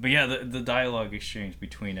 But yeah, the dialogue exchange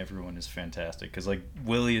between everyone is fantastic because like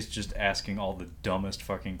Willie is just asking all the dumbest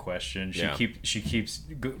fucking questions. She keeps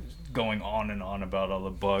going on and on about all the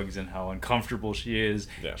bugs and how uncomfortable she is.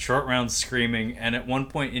 Yeah. Short Round's screaming, and at one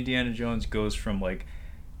point Indiana Jones goes from like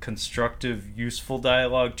constructive, useful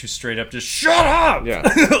dialogue to straight up just shut up. Yeah.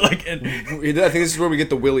 I think this is where we get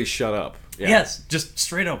the Willie shut up. Yeah. Yes, just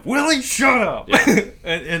straight up, Willie, shut up! Yeah.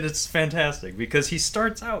 and it's fantastic because he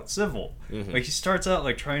starts out civil. Mm-hmm. Like he starts out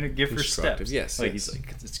like trying to give her steps. Yes, like he's like,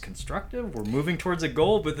 it's constructive. We're moving towards a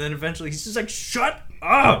goal, but then eventually he's just like, shut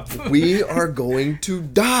up! We are going to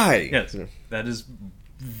die. Yes, that is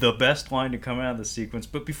the best line to come out of the sequence.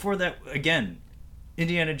 But before that, again,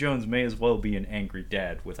 Indiana Jones may as well be an angry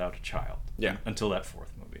dad without a child. Yeah. Until that fourth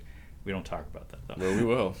movie. We don't talk about that though. Well, we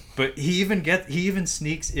will. But he even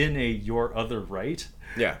sneaks in a "your other right."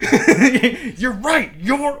 Yeah. You're right.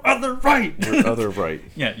 Your other right. Your other right.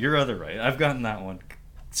 Yeah, your other right. I've gotten that one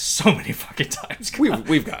so many fucking times.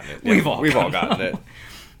 We've gotten it. Yeah, we've all gotten it.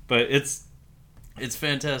 But it's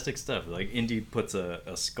fantastic stuff. Like Indy puts a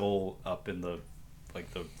skull up in the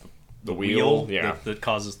wheel yeah. that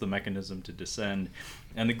causes the mechanism to descend,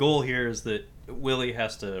 and the goal here is that Willie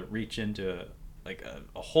has to reach into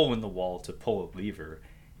a hole in the wall to pull a lever,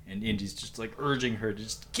 and Indy's just like urging her to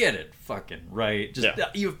just get it fucking right. Just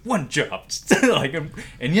you have one job,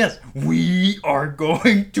 and yes, we are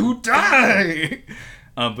going to die.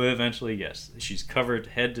 But eventually, yes, she's covered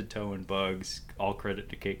head to toe in bugs. All credit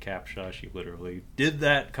to Kate Capshaw. She literally did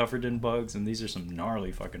that, covered in bugs, and these are some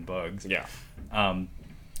gnarly fucking bugs. Yeah.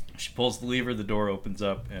 She pulls the lever, the door opens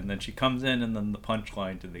up, and then she comes in, and then the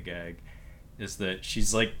punchline to the gag is that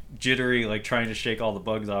she's like jittery, like trying to shake all the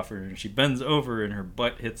bugs off her, and she bends over and her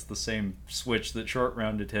butt hits the same switch that Short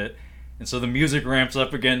Round had hit, and so the music ramps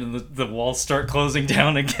up again and the walls start closing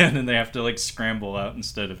down again, and they have to like scramble out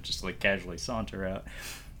instead of just like casually saunter out.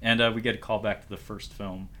 And we get a call back to the first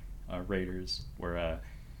film, Raiders, where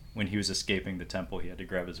when he was escaping the temple, he had to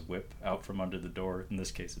grab his whip out from under the door. In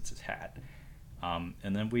this case, it's his hat. And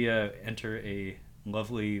then we enter a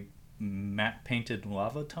lovely matte painted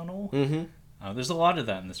lava tunnel. Mm-hmm. There's a lot of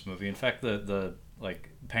that in this movie. In fact, the like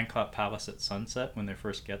Pankot Palace at sunset when they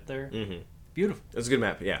first get there, beautiful. It's a good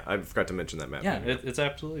map. Yeah, I forgot to mention that map. Yeah, it's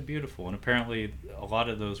absolutely beautiful. And apparently, a lot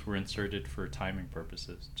of those were inserted for timing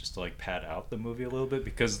purposes, just to like pad out the movie a little bit,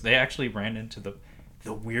 because they actually ran into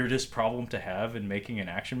the weirdest problem to have in making an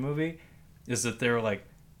action movie, is that they were like,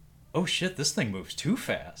 oh shit, this thing moves too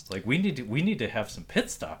fast. Like we need to have some pit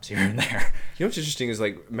stops here and there. You know what's interesting is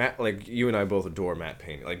like you and I both adore matte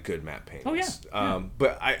painting, like good matte paintings. Oh yeah.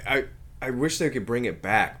 But I wish they could bring it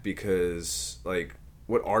back, because like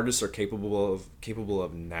what artists are capable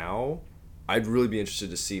of now, I'd really be interested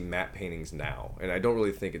to see matte paintings now, and I don't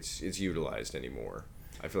really think it's utilized anymore.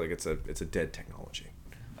 I feel like it's a dead technology.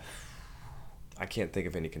 I can't think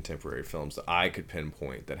of any contemporary films that I could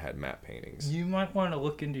pinpoint that had matte paintings. You might want to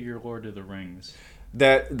look into your Lord of the Rings.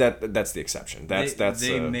 That's the exception.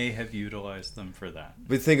 They may have utilized them for that.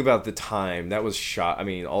 But think about the time that was shot. I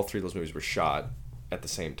mean, all three of those movies were shot at the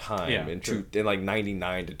same time. Yeah, in like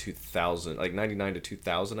 99 to 2000. Like 99 to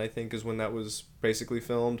 2000, I think, is when that was basically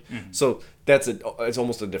filmed. Mm-hmm. So it's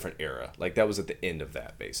almost a different era. Like that was at the end of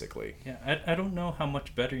that, basically. Yeah, I don't know how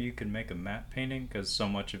much better you can make a matte painting, because so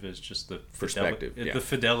much of it is just the perspective, the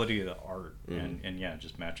fidelity of the art, and yeah,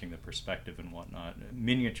 just matching the perspective and whatnot.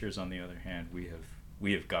 Miniatures, on the other hand,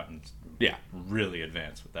 we have gotten really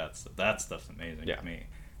advanced with that stuff. That stuff's amazing to me.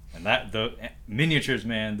 And the miniatures,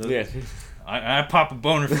 man. I pop a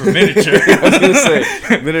boner for a miniature. I was gonna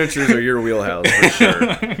say miniatures are your wheelhouse for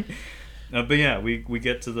sure. But yeah,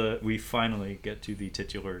 we finally get to the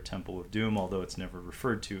titular Temple of Doom, although it's never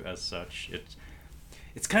referred to as such.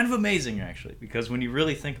 It's kind of amazing, actually, because when you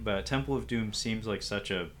really think about it, Temple of Doom seems like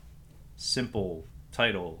such a simple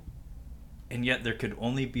title, and yet there could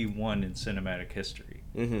only be one in cinematic history,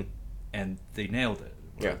 and they nailed it.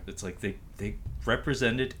 Yeah, it's like they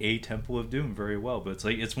represented a Temple of Doom very well, but it's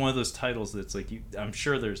like it's one of those titles that's like I'm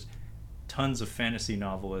sure there's tons of fantasy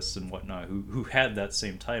novelists and whatnot who had that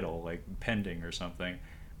same title like pending or something,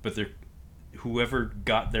 but whoever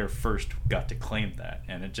got there first got to claim that,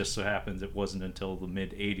 and it just so happens it wasn't until the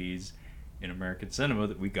mid '80s in American cinema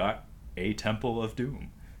that we got a Temple of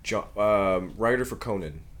Doom. Writer for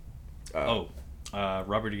Conan.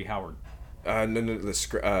 Robert E. Howard. No, the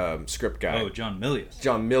script guy. Oh, John Milius.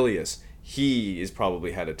 John Milius. He has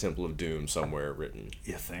probably had a Temple of Doom somewhere written.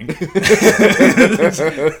 You think?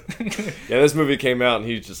 Yeah, this movie came out and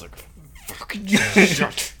he's just like, fucking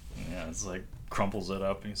shut. Yeah, it's like crumples it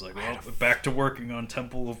up and he's like, well, back to working on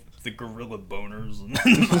Temple of the Gorilla Boners and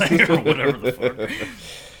like, or whatever the fuck.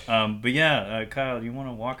 But yeah, Kyle, do you want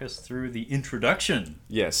to walk us through the introduction?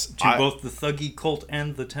 Yes, to both the Thuggee cult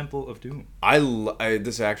and the Temple of Doom.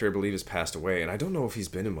 This actor, I believe, has passed away, and I don't know if he's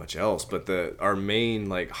been in much else. But our main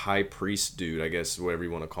like high priest dude, I guess whatever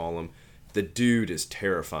you want to call him, the dude is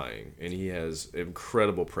terrifying, and he has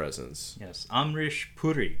incredible presence. Yes, Amrish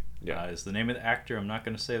Puri is the name of the actor. I'm not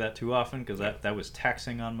going to say that too often because that was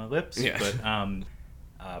taxing on my lips. Yeah. But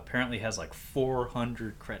apparently has like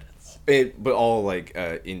 400 credits. But all like,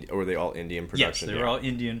 were they all Indian productions? Yes, they were all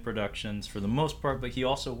Indian productions for the most part, but he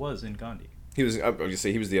also was in Gandhi. He was. I was gonna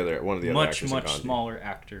say he was one of the other actors. Much smaller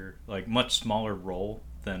actor, like much smaller role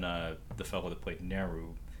than the fellow that played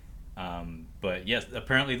Nehru. But yes,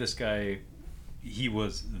 apparently this guy, he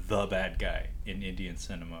was the bad guy in Indian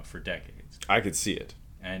cinema for decades. I could see it.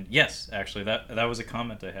 And yes, actually, that was a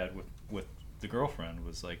comment I had with the girlfriend.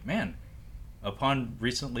 Was like, man, upon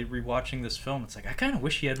recently rewatching this film, it's like I kind of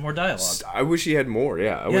wish he had more dialogue. I wish he had more.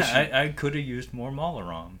 Yeah, I could have used more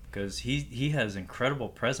Malaram because he has incredible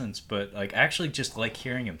presence, but like actually just like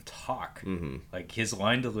hearing him talk. Mm-hmm. Like his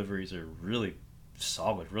line deliveries are really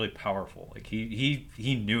solid, really powerful. Like he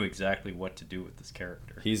knew exactly what to do with this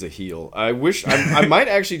character. He's a heel. I wish I might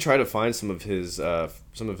actually try to find some of his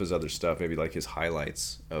other stuff, maybe like his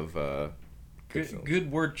highlights of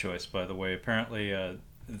good word choice, by the way. Apparently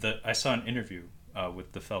I saw an interview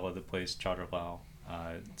with the fellow that plays Chadar Lal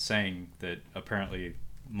saying that apparently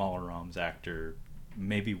Malaram's actor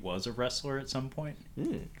maybe was a wrestler at some point.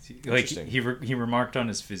 Like he remarked on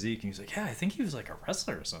his physique and he's like, yeah, I think he was like a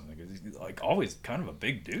wrestler or something. He's like always kind of a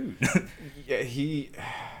big dude.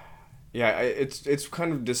 It's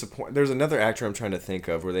kind of disappointing. There's another actor I'm trying to think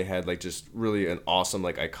of where they had like just really an awesome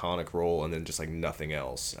like iconic role and then just like nothing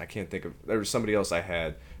else. I can't think of. There was somebody else I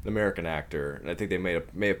had, an American actor, and I think they may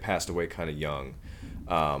have passed away kind of young,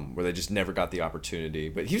 where they just never got the opportunity.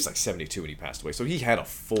 But he was like 72 when he passed away, so he had a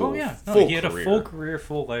full. He had career. a full career,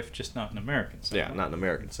 full life, just not in American cinema. Yeah, not in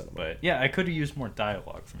American cinema. But yeah, I could have used more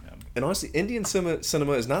dialogue from him. And honestly, Indian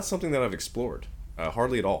cinema is not something that I've explored.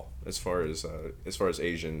 Hardly at all, as far as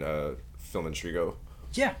Asian film industry go.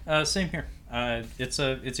 Yeah, same here. It's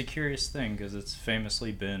a curious thing because it's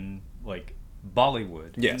famously been like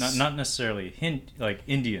Bollywood, yes, not necessarily like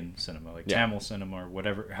Indian cinema, like Tamil cinema or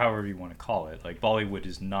whatever, however you want to call it. Like Bollywood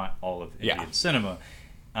is not all of Indian cinema.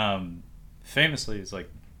 Famously, is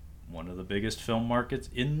like one of the biggest film markets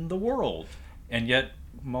in the world, and yet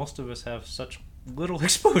most of us have such little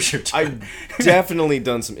exposure to it. I've definitely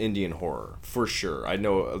done some Indian horror, for sure. I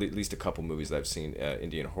know at least a couple movies that I've seen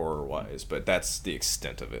Indian horror-wise, but that's the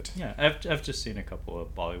extent of it. Yeah, I've just seen a couple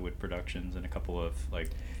of Bollywood productions and a couple of, like,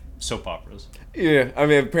 soap operas. Yeah, I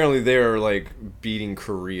mean, apparently they're, like, beating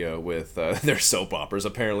Korea with their soap operas.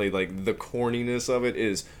 Apparently, like, the corniness of it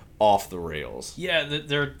is off the rails. Yeah,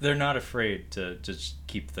 they're not afraid to just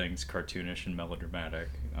keep things cartoonish and melodramatic.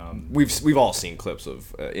 We've all seen clips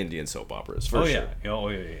of Indian soap operas for sure.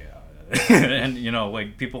 And you know,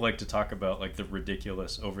 like people like to talk about like the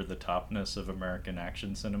ridiculous over the topness of American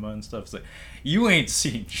action cinema and stuff. It's like you ain't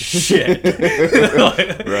seen shit.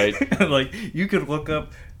 Right. Like you could look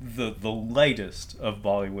up the lightest of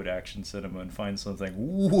Bollywood action cinema and find something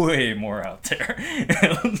way more out there.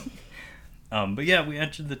 But yeah, we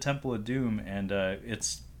entered the Temple of Doom, and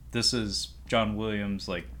this is John Williams,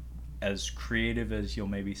 like, as creative as you'll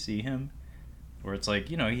maybe see him, where it's like,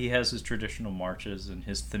 you know, he has his traditional marches and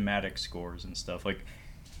his thematic scores and stuff. Like,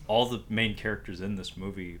 all the main characters in this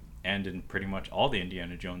movie, and in pretty much all the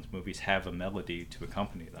Indiana Jones movies, have a melody to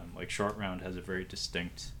accompany them. Like, Short Round has a very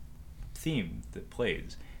distinct theme that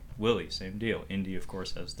plays. Willie, same deal. Indy, of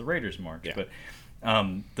course, has the Raiders March. Yeah. But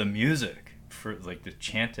the music for like the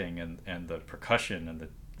chanting and the percussion and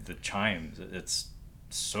the chimes, it's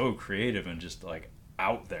so creative and just like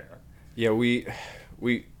out there. Yeah,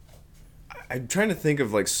 I'm trying to think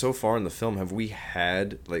of like so far in the film, have we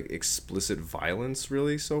had like explicit violence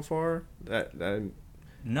really so far? That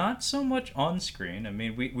Not so much on screen. I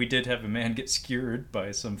mean, we did have a man get skewered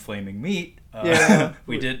by some flaming meat. Yeah.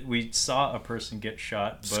 We saw a person get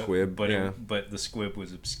shot, Squib, but the squib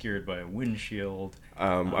was obscured by a windshield.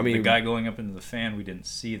 I mean, the guy going up into the fan, we didn't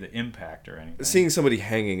see the impact or anything. seeing somebody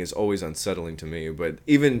hanging is always unsettling to me, but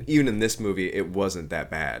even in this movie, it wasn't that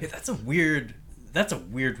bad. Yeah, that's a weird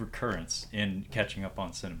recurrence in catching up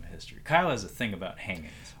on cinema history. Kyle has a thing about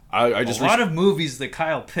hangings. I just a lot of movies that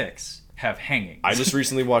Kyle picks have hangings. I just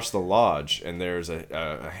recently watched The Lodge, and there's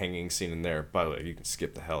a hanging scene in there. By the way, you can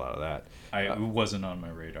skip the hell out of that. It wasn't on my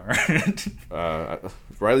radar.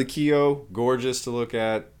 Riley Keough, gorgeous to look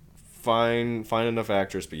at. Fine enough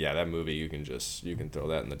actress, but yeah, that movie you can throw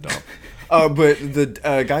that in the dump. But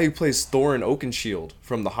the guy who plays Thorin Oakenshield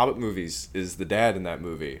from the Hobbit movies is the dad in that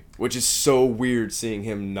movie, which is so weird seeing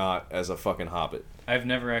him not as a fucking Hobbit. I've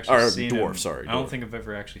never actually seen dwarf, him. Sorry, I don't think I've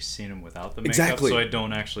ever actually seen him without the makeup, exactly. So I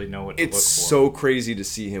don't actually know what to look for. It's so crazy to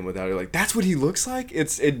see him without it. Like, that's what he looks like?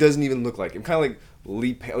 It doesn't even look like him. Kind of like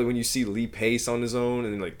when you see Lee Pace on his own,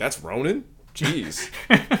 and like, that's Ronan? Jeez.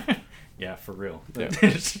 Yeah, for real. Yeah.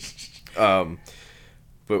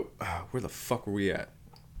 But where the fuck were we at?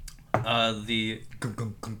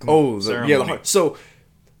 So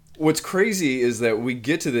what's crazy is that we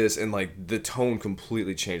get to this and like the tone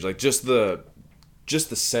completely changed. Like just the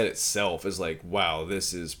set itself is like, wow,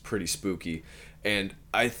 this is pretty spooky. And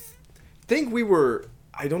I think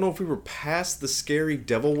I don't know if we were past the scary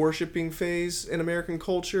devil worshipping phase in American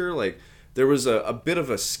culture. Like there was a bit of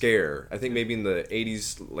a scare, I think maybe in the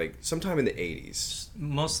 80s, like sometime in the 80s.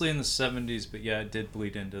 Mostly in the 70s, but yeah, it did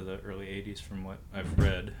bleed into the early 80s from what I've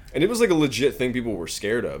read. And it was like a legit thing people were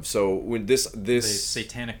scared of. So when this The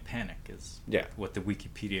satanic panic is what the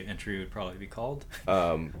Wikipedia entry would probably be called.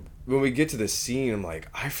 When we get to this scene, I'm like,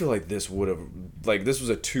 I feel like this was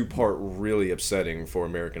a two-part really upsetting for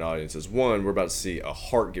American audiences. One, we're about to see a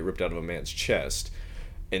heart get ripped out of a man's chest.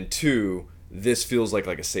 And two, this feels like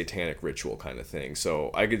a satanic ritual kind of thing.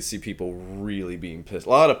 So I could see people really being pissed. A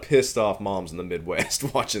lot of pissed off moms in the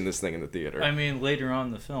Midwest watching this thing in the theater. I mean, later on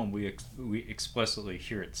in the film, we explicitly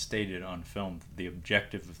hear it stated on film that the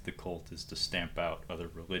objective of the cult is to stamp out other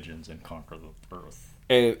religions and conquer the earth.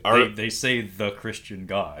 And they say the Christian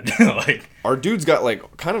God. Like our dude's got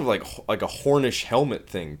kind of like a hornish helmet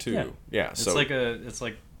thing too. Yeah, so it's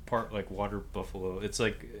like part like water buffalo. It's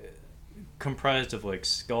like comprised of like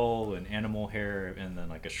skull and animal hair and then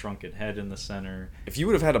like a shrunken head in the center. If you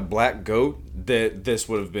would have had a black goat, this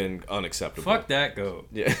would have been unacceptable. Fuck that goat.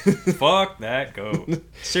 Yeah. Fuck that goat.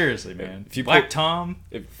 Seriously, man. If you fuck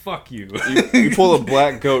you. You pull a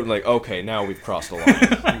black goat and like, okay, now we've crossed the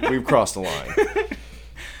line. We've crossed the line.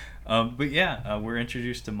 But yeah, we're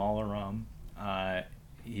introduced to Malaram.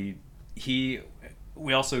 We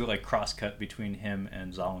also like cross cut between him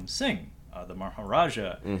and Zalim Singh, the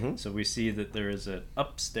Maharaja. Mm-hmm. So we see that there is an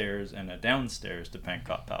upstairs and a downstairs to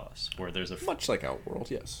Pankot Palace, where there's much like Outworld,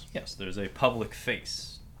 yes. Yes, there's a public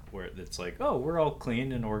face where it's like, oh, we're all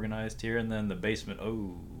clean and organized here, and then the basement,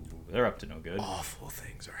 oh, they're up to no good. Awful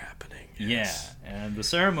things are happening. Yes. Yeah, and the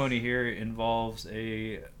ceremony here involves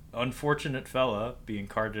a unfortunate fella being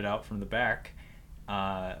carted out from the back,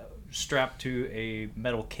 strapped to a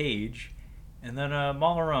metal cage, and then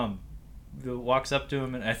Malaram walks up to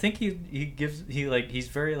him, and I think he's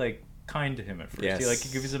very like kind to him at first. Yes.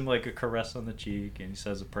 He gives him like a caress on the cheek, and he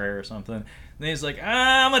says a prayer or something. And then he's like,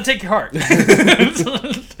 I'm gonna take your heart.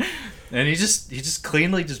 And he just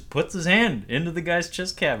cleanly just puts his hand into the guy's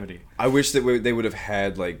chest cavity. I wish that they would have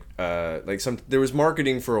had there was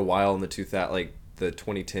marketing for a while in the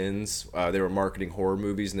 2010s. They were marketing horror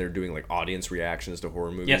movies, and they were doing like audience reactions to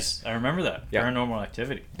horror movies. Yes, I remember that. Yeah. Paranormal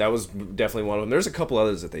Activity. That was definitely one of them. There's a couple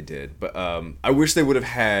others that they did, but I wish they would have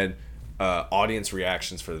had audience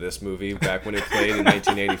reactions for this movie back when it played in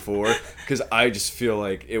 1984, because I just feel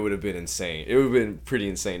like it would have been insane. It would have been pretty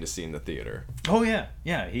insane to see in the theater. Oh yeah.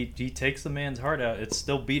 He takes the man's heart out. It's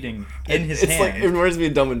still beating in his hand. It reminds me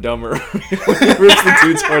of Dumb and Dumber. He rips the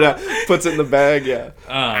dude's heart out, puts it in the bag. Yeah.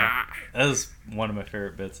 That is one of my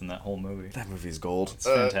favorite bits in that whole movie. That movie's gold. It's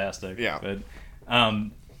fantastic. Yeah. But,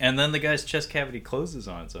 and then the guy's chest cavity closes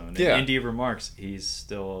on its own. And Indy remarks, he's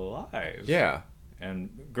still alive. Yeah.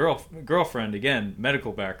 And girlfriend, again,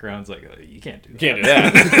 medical background's like, you can't do that. Can't do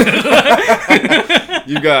that.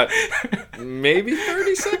 You got maybe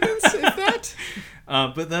 30 seconds, if that.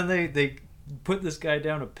 But then they put this guy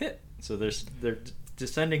down a pit. So they're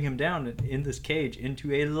descending him down in this cage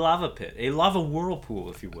into a lava pit, a lava whirlpool,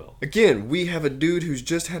 if you will. Again, we have a dude who's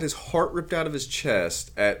just had his heart ripped out of his chest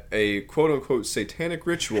at a quote-unquote satanic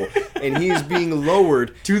ritual, and he is being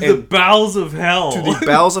lowered to the bowels of hell. To the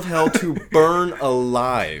bowels of hell to burn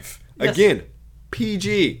alive. Yes. Again,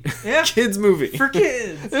 PG. Yeah. Kids movie. For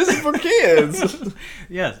kids. This is for kids.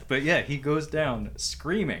 Yes, but yeah, he goes down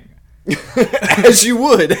screaming. As you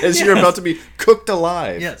would, as you're about to be cooked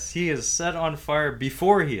alive. Yes, he is set on fire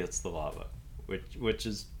before he hits the lava, which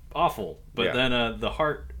is awful. But then the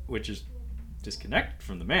heart, which is disconnected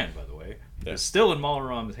from the man, by the way, is still in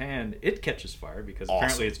Malaram's hand. It catches fire because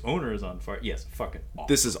apparently its owner is on fire. Yes, fucking awesome.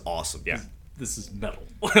 This is awesome. Yeah. This is metal.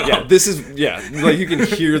 Like you can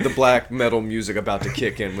hear the black metal music about to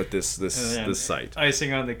kick in with this sight.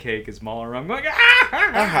 Icing on the cake is Malaram going,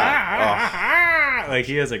 like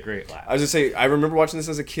he has a great laugh. I was just saying, I remember watching this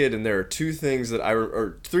as a kid, and there are three things that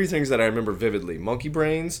I remember vividly: monkey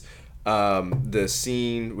brains, the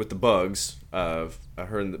scene with the bugs, with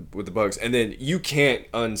the bugs, and then you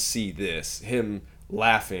can't unsee him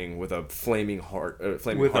laughing with a flaming heart. A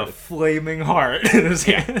flaming heart in his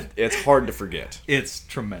hand. It's hard to forget. It's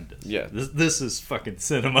tremendous. Yeah. This is fucking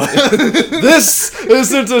cinema. This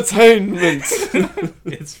is entertainment.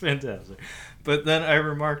 It's fantastic. But then I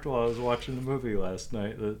remarked while I was watching the movie last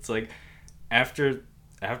night that it's like after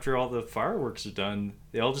all the fireworks are done,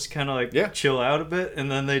 they all just kind of like chill out a bit, and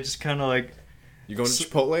then they just kind of like. You going to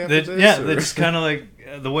Chipotle after this? Yeah, they just kind of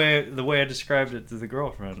like the way I described it to the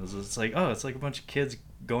girlfriend was it's like a bunch of kids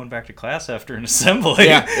going back to class after an assembly.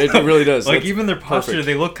 Yeah, it really does. Like even their posture,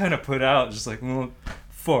 they look kind of put out, just like, well,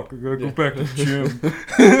 fuck, I gotta go back to the gym.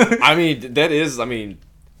 I mean,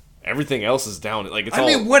 everything else is down. Like it's. I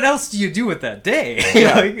mean, what else do you do with that day?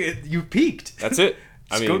 Yeah. Like, you peaked. That's it.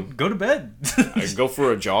 Go to bed. I go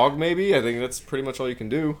for a jog, maybe. I think that's pretty much all you can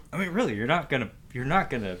do. I mean, really, you're not gonna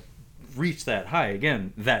reach that high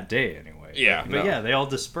again that day anyway. Yeah, but yeah, they all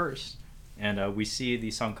disperse, and we see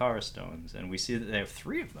the Sankara stones, and we see that they have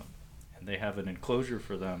 3 of them, and they have an enclosure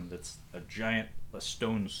for them that's a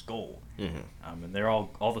stone skull, and they're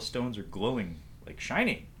all the stones are glowing, like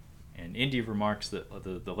shining, and Indy remarks that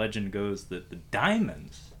the legend goes that the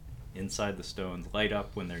diamonds inside the stones light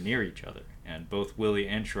up when they're near each other, and both Willie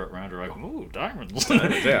and Short Round are like, "Ooh, diamonds!"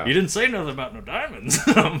 Yeah. You didn't say nothing about no diamonds.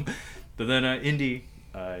 But then Indy.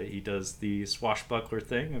 He does the swashbuckler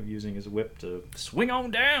thing of using his whip to swing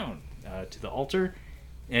on down to the altar,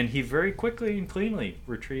 and he very quickly and cleanly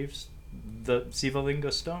retrieves the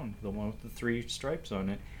Sivalinga stone, the one with the 3 stripes on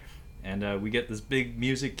it, and we get this big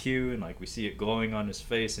music cue, and like we see it glowing on his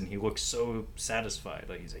face, and he looks so satisfied,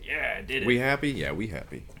 like he's like, "Yeah, I did it." We happy? Yeah, we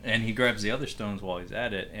happy. And he grabs the other stones while he's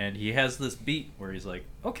at it, and he has this beat where he's like,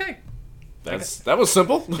 "Okay, that was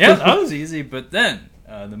simple." Yeah, that was easy, but then.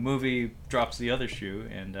 The movie drops the other shoe,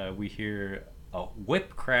 and we hear a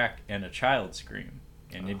whip crack and a child scream.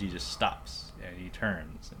 And Indy just stops, and he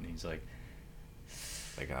turns, and he's like...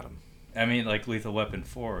 I got him. I mean, like Lethal Weapon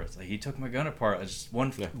 4. It's like, he took my gun apart. It's just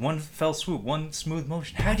one fell swoop, one smooth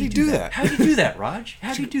motion. How'd he do that? How'd you do that, Raj?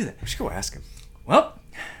 How'd you do that? We should go ask him. Well...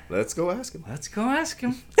 Let's go ask him.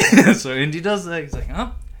 So Indy does that. He's like,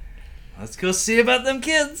 huh? Let's go see about them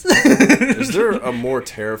kids. Is there a more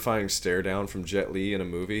terrifying stare down from Jet Li in a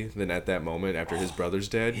movie than at that moment after his brother's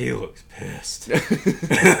dead? He looks pissed.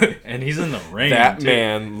 And he's in the rain. That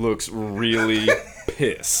man looks really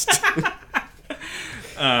pissed.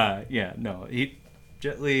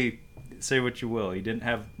 Jet Li, say what you will, he didn't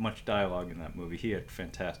have much dialogue in that movie. He had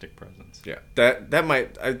fantastic presence. Yeah, that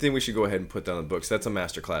might. I think we should go ahead and put down the books. That's a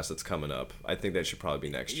masterclass that's coming up. I think that should probably be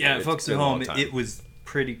next year. Yeah, folks at home, it was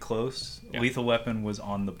pretty close. Yeah. Lethal Weapon was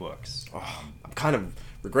on the books. Oh, I'm kind of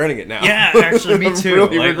regretting it now. Yeah, actually, me too.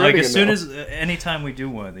 Really like as soon as anytime we do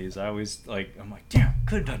one of these, I'm like, damn,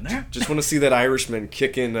 could have done that. Just want to see that Irishman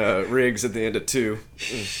kicking Riggs at the end of 2.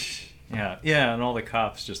 Yeah, and all the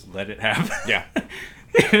cops just let it happen. Yeah.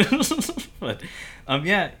 But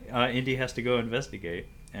Indy has to go investigate.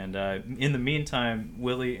 And in the meantime,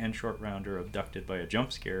 Willie and Short Round are abducted by a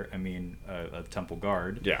jump scare. A temple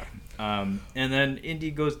guard. Yeah. And then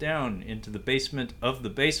Indy goes down into the basement of the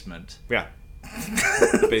basement. Yeah.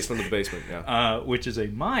 The basement of the basement, yeah. Which is a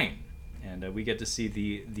mine. And we get to see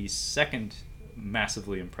the second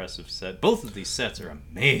massively impressive set. Both of these sets are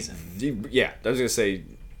amazing. Yeah, I was going to say,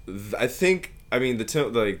 I think...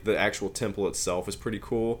 the actual temple itself is pretty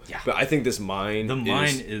cool. Yeah. But I think this mine... The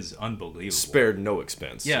mine is unbelievable. Spared no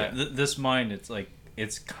expense. Yeah, this mine,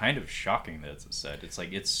 it's kind of shocking that it's a set. It's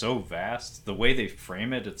like, it's so vast. The way they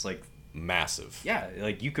frame it, it's like... massive. Yeah,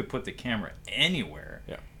 like you could put the camera anywhere.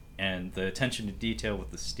 Yeah. And the attention to detail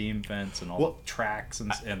with the steam vents and all the tracks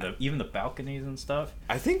and even the balconies and stuff.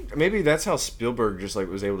 I think maybe that's how Spielberg just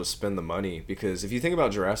was able to spend the money, because if you think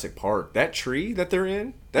about Jurassic Park, that tree that they're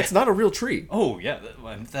in, That's not a real tree. Oh yeah,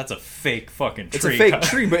 that's a fake fucking tree. It's a fake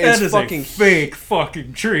tree, but it's fucking fake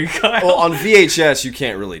fucking tree, Kyle. Well, on VHS you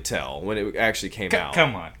can't really tell when it actually came out.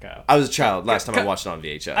 Come on, Kyle. I was a child last time I watched it on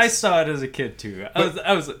VHS. I saw it as a kid too.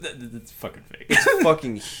 I was it's fucking fake. It's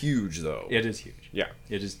fucking huge though. It is huge. Yeah.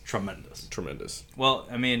 It is tremendous. Tremendous. Well,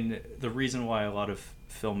 I mean, the reason why a lot of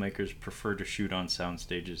filmmakers prefer to shoot on sound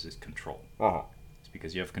stages is control. Uh-huh. It's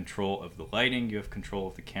because you have control of the lighting, you have control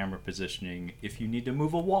of the camera positioning. If you need to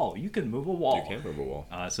move a wall, you can move a wall. You can move a wall.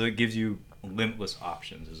 So it gives you limitless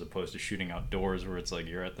options as opposed to shooting outdoors where it's like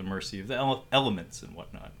you're at the mercy of the elements and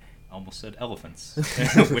whatnot. I almost said elephants,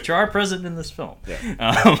 which are present in this film.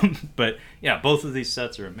 Yeah. But yeah, both of these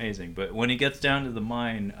sets are amazing. But when he gets down to the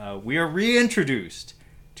mine, we are reintroduced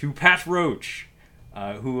to Pat Roach,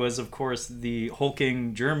 who was, of course, the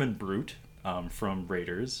hulking German brute from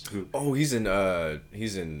Raiders. He's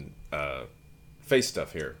in face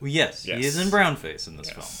stuff here. Well, yes, he is in brownface in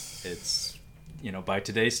this film. Yes. It's, by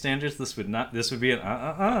today's standards, this would be an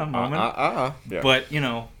moment. Yeah. But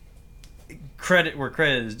credit where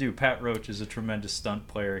credit is due. Pat Roach is a tremendous stunt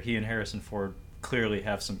player. He and Harrison Ford clearly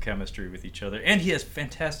have some chemistry with each other, and he has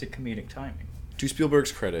fantastic comedic timing. To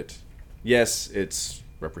Spielberg's credit, yes, it's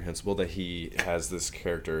reprehensible that he has this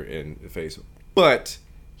character in the face, but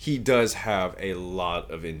he does have a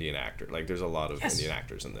lot of Indian actors. Like, there's a lot of Indian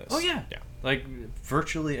actors in this. Oh yeah, like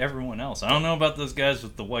virtually everyone else. I don't know about those guys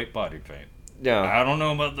with the white body paint. Yeah, I don't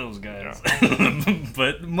know about those guys,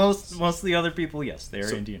 but most of the other people, yes, they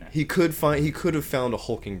are Indian actors. He could have found a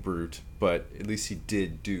hulking brute, but at least he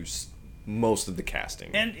did do most of the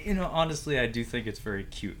casting. And honestly, I do think it's very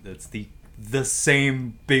cute. That's the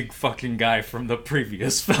same big fucking guy from the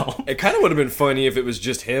previous film. It kind of would have been funny if it was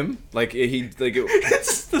just him.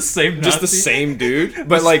 It's the same Nazi. Just the same dude,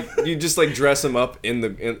 but you just dress him up in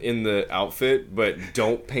the outfit, but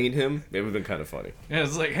don't paint him. It would have been kind of funny. Yeah,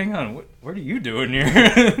 it's like, hang on, what are you doing here?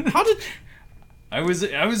 How did I was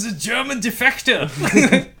a German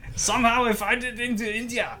defector. Somehow I find it into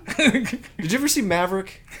India. Did you ever see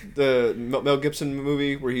Maverick, the Mel Gibson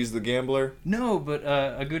movie where he's the gambler? No, but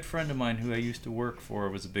a good friend of mine who I used to work for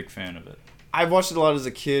was a big fan of it. I watched it a lot as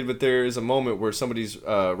a kid, but there is a moment where somebody's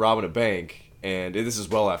robbing a bank, and this is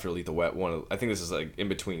well after Lethal Weapon. I think this is in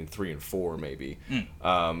between 3 and 4, maybe.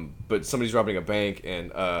 But somebody's robbing a bank,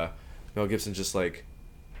 and Mel Gibson just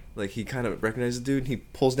he kind of recognizes the dude, and he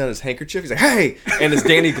pulls down his handkerchief. He's like, "Hey!" And it's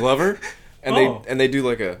Danny Glover. And they do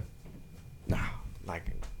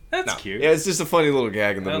That's cute. Yeah, it's just a funny little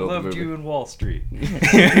gag in the middle of the movie. I loved you in Wall Street.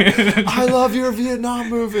 I love your Vietnam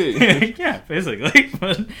movie. Yeah, basically.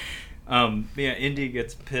 But Indy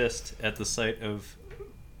gets pissed at the sight of.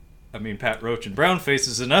 I mean, Pat Roach and brownface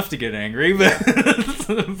is enough to get angry, but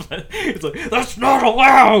it's like, that's not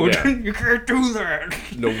allowed. Yeah. You can't do that.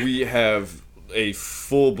 No, we have a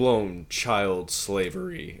full-blown child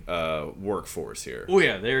slavery workforce here. Oh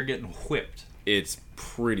yeah, they're getting whipped. It's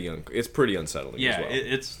pretty unsettling. Yeah,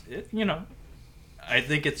 as well. I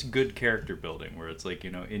think it's good character building where it's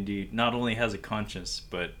Indy not only has a conscience,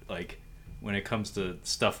 but when it comes to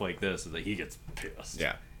stuff like this, that he gets pissed.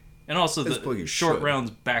 Yeah, and also the Short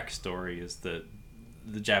Round's backstory is that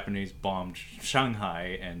the Japanese bombed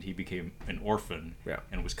Shanghai and he became an orphan. Yeah.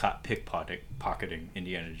 And was caught pocketing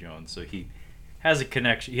Indiana Jones, so he has a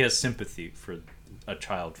connection. He has sympathy for a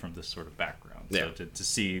child from this sort of background. Yeah. So to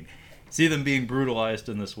see them being brutalized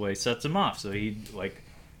in this way sets him off. So he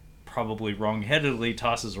probably wrongheadedly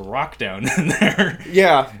tosses a rock down in there.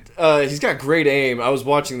 Yeah, he's got great aim. I was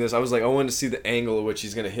watching this. I was like, I wanted to see the angle at which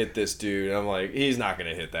he's gonna hit this dude. And I'm like, he's not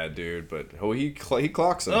gonna hit that dude, but he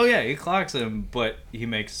clocks him. Oh yeah, he clocks him, but he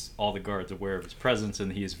makes all the guards aware of his presence,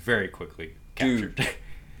 and he is very quickly captured. Dude,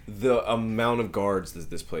 the amount of guards that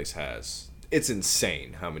this place has. It's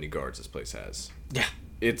insane how many guards this place has. Yeah.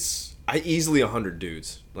 It's easily 100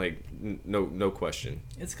 dudes. No question.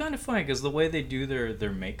 It's kind of funny because the way they do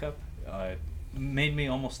their makeup made me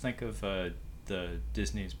almost think of the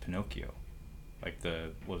Disney's Pinocchio.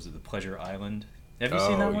 The Pleasure Island. Have you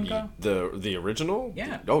seen that one, Kyle? The original?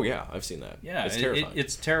 Yeah. Oh yeah, I've seen that. Yeah, it's terrifying.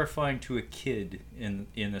 It's terrifying to a kid in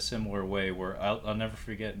a similar way where I'll never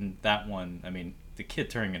forget in that one, I mean, the kid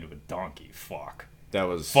turning into a donkey, fuck. That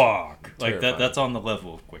was fuck. That's on the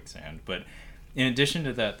level of Quicksand. But in addition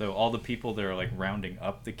to that, though, all the people that are rounding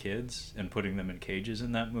up the kids and putting them in cages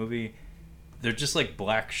in that movie, they're just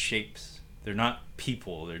black shapes. They're not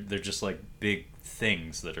people. They're just big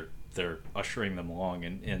things that they're ushering them along.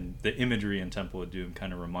 And the imagery in Temple of Doom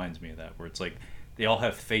kind of reminds me of that, where it's they all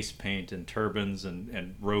have face paint and turbans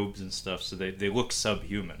and robes and stuff, so they look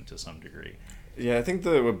subhuman to some degree. Yeah, I think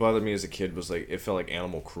what bothered me as a kid was like it felt like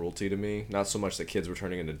animal cruelty to me. Not so much that kids were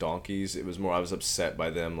turning into donkeys. It was more I was upset by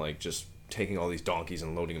them like just taking all these donkeys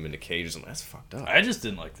and loading them into cages. And that's fucked up. I just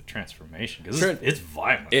didn't like the transformation because it's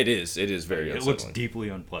violent. It is very It unsettling. looks deeply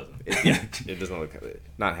unpleasant. It doesn't look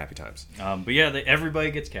not happy times. But yeah,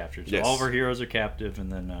 everybody gets captured. So Yes. all of our heroes are captive, and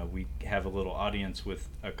then we have a little audience with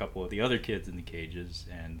a couple of the other kids in the cages,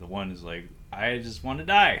 and the one is like, I just want to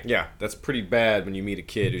die. Yeah, that's pretty bad when you meet a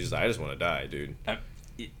kid who's just I just want to die, dude.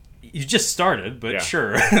 You just started, but Yeah.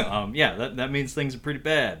 sure. That means things are pretty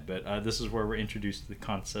bad. But this is where we're introduced to the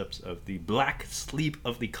concepts of the black sleep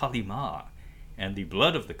of the Kali Ma and the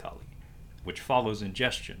blood of the Kali, which follows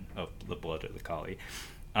ingestion of the blood of the Kali.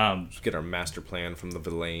 Let's get our master plan from the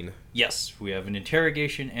villain. Yes, we have an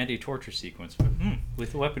interrogation and a torture sequence. But,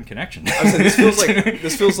 Lethal Weapon connection. I was saying,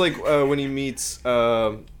 this feels like when he meets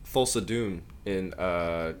Thulsa Doom in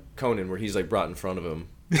Conan, where he's like brought in front of him.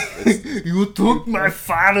 You took my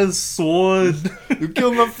father's sword. You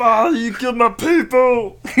killed my father. You killed my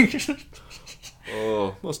people.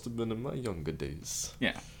 Oh, must have been in my younger days.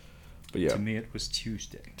 Yeah. But yeah. To me, it was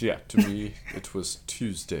Tuesday. Yeah, to me, it was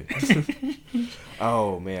Tuesday.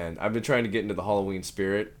 Oh man, I've been trying to get into the Halloween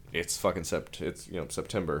spirit. It's fucking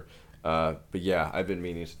September. But yeah, I've been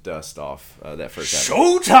meaning to dust off that first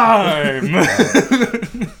episode. Showtime!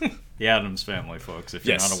 The Addams Family, folks, if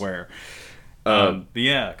you're Yes. not aware. But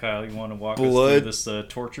yeah, Kyle, you want to walk us through this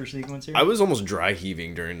torture sequence here? I was almost dry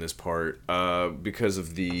heaving during this part because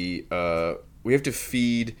of the we have to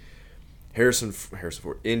feed Harrison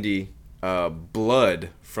Ford, Indy, blood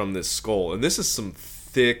from this skull, and this is some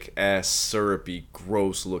thick ass syrupy,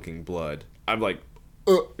 gross looking blood. I'm like,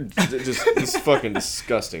 just fucking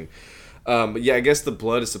disgusting. But yeah, I guess the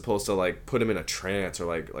blood is supposed to like put him in a trance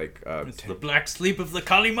or it's the black sleep of the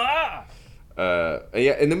Kali Ma.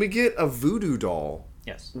 Yeah, and then we get a voodoo doll.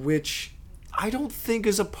 Yes. Which I don't think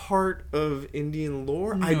is a part of Indian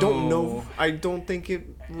lore. No. I don't know. I don't think it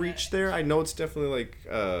reached there. I know it's definitely like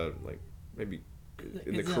maybe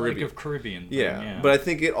in the It's Caribbean. Like a Caribbean thing, yeah, but I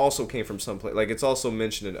think it also came from some place. Like it's also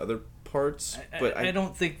mentioned in other parts. But I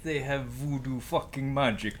don't think they have voodoo fucking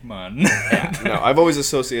magic, man. No, I've always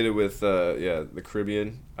associated with the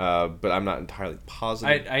Caribbean, but I'm not entirely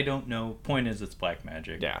positive. I don't know. Point is, it's black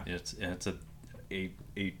magic. Yeah. It's a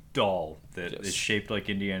doll that Yes. is shaped like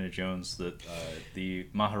Indiana Jones that the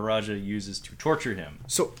Maharaja uses to torture him.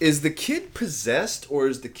 So is the kid possessed, or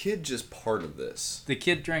is the kid just part of this? The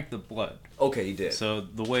kid drank the blood. Okay, he did. So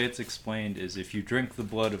the way it's explained is if you drink the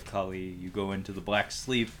blood of Kali, you go into the black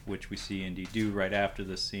sleep, which we see Indy do right after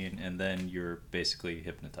this scene, and then you're basically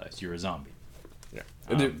hypnotized. You're a zombie. Yeah.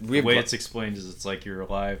 The way it's explained is it's like you're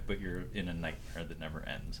alive, but you're in a nightmare that never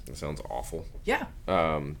ends. That sounds awful. Yeah.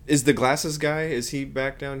 Is the glasses guy? Is he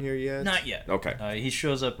back down here yet? Not yet. Okay. He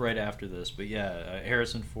shows up right after this, but yeah,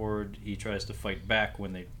 Harrison Ford, he tries to fight back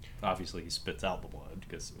when they... Obviously, he spits out the blood,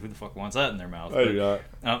 because who the fuck wants that in their mouth? I do not.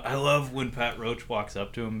 I love when Pat Roach walks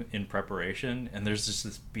up to him in preparation, and there's just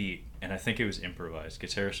this beat, and I think it was improvised,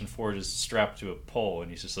 because Harrison Ford is strapped to a pole,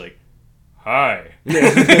 and he's just like, hi.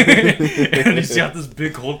 And he's got this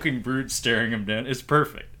big hulking brute staring him down. It's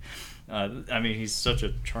perfect. I mean, he's such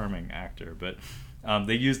a charming actor, but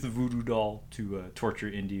they use the voodoo doll to torture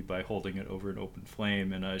Indy by holding it over an open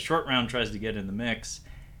flame, and Short Round tries to get in the mix,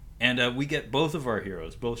 and we get both of our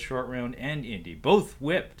heroes, both Short Round and Indy, both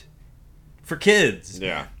whipped for kids.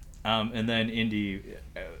 Yeah. And then Indy,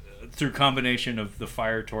 through combination of the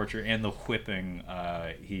fire torture and the whipping,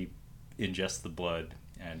 he ingests the blood.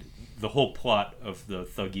 And the whole plot of the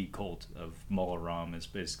Thuggee cult of Mullah Ram is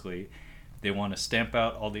basically they want to stamp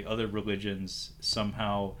out all the other religions,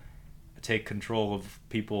 somehow take control of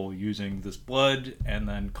people using this blood, and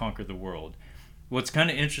then conquer the world. What's kind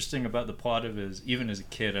of interesting about the plot of it is, even as a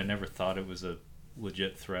kid, I never thought it was a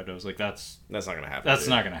legit threat. I was like, that's not gonna happen. That's dude.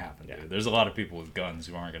 not gonna happen, Yeah. dude. There's a lot of people with guns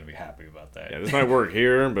who aren't gonna be happy about that. Yeah, this might work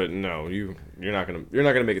here, but no, you're not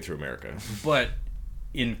gonna make it through America. But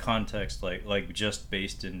in context, like just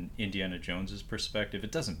based in Indiana Jones's perspective,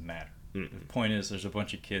 it doesn't matter. The point is, there's a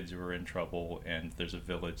bunch of kids who are in trouble, and there's a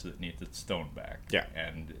village that needs its stone back. Yeah.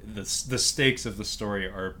 And the stakes of the story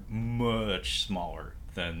are much smaller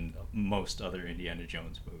than most other Indiana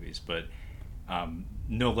Jones movies, but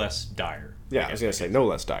no less dire. Yeah, I was gonna say no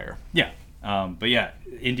less dire. Yeah. But yeah,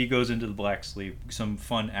 Indy goes into the black sleep. Some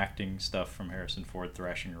fun acting stuff from Harrison Ford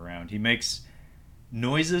thrashing around. He makes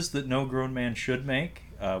noises that no grown man should make,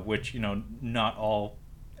 which, not all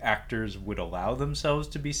actors would allow themselves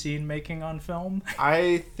to be seen making on film.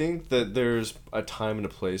 I think that there's a time and a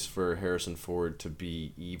place for Harrison Ford to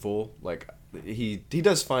be evil. Like he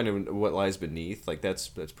does find what lies beneath. Like that's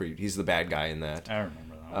pretty. He's the bad guy in that. I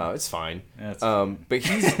remember that. It's fine. That's but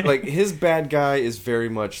he's like his bad guy is very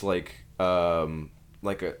much like a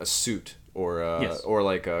suit or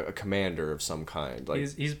like a commander of some kind.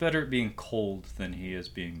 Like he's better at being cold than he is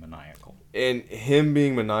being maniacal. And him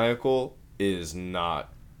being maniacal is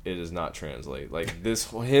not. It does not translate. Like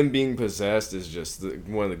him being possessed is just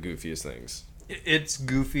one of the goofiest things. It's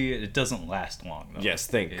goofy. It doesn't last long, though. Yes,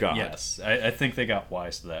 thank God. Yes, I think they got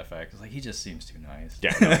wise to that fact. It's like, he just seems too nice.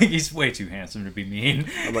 Yeah, no. He's way too handsome to be mean.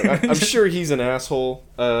 I'm sure he's an asshole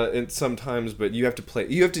sometimes, but you have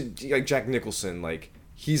to like Jack Nicholson. Like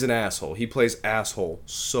he's an asshole. He plays asshole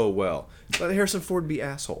so well. Let Harrison Ford be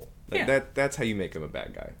asshole. Like, yeah. That's how you make him a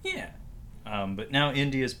bad guy. Yeah. But now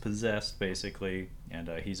Indy is possessed, basically, and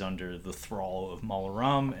he's under the thrall of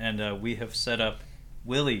Malaram, and we have set up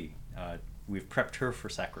Willie. We've prepped her for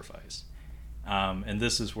sacrifice. And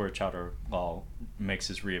this is where Chowder Lal makes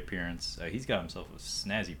his reappearance. He's got himself a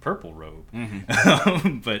snazzy purple robe.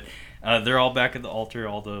 Mm-hmm. But they're all back at the altar.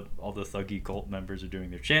 All the thuggy cult members are doing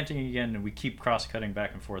their chanting again, and we keep cross-cutting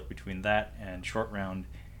back and forth between that and Short Round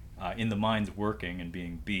in the mines working and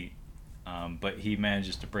being beat. But he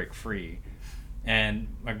manages to break free. And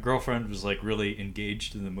my girlfriend was like really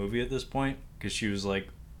engaged in the movie at this point because she was like,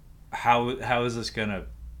 how is this gonna,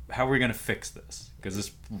 how are we gonna fix this? Because it's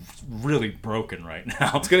really broken right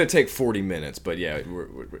now. It's gonna take 40 minutes, but yeah,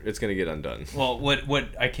 it's gonna get undone. Well,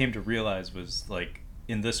 what I came to realize was, like,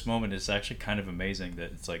 in this moment, it's actually kind of amazing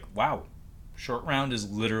that it's like, wow, Short Round is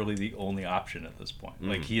literally the only option at this point.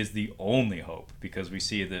 Like, he is the only hope, because we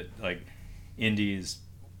see that, like, Indy's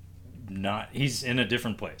he's in a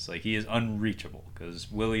different place. Like, he is unreachable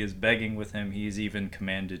because Willie is begging with him. He's even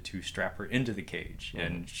commanded to strap her into the cage,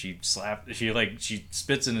 and she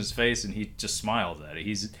spits in his face, and he just smiles at it.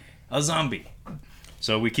 He's a zombie.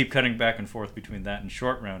 So we keep cutting back and forth between that and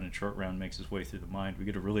Short Round makes his way through the mine. We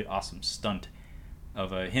get a really awesome stunt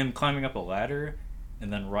of him climbing up a ladder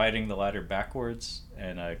and then riding the ladder backwards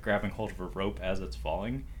and grabbing hold of a rope as it's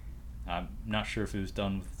falling. I'm not sure if it was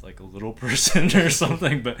done with like a little person or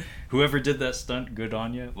something, but whoever did that stunt, good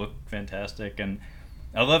on you. It looked fantastic. And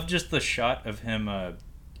I love just the shot of him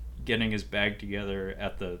getting his bag together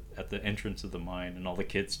at the entrance of the mine and all the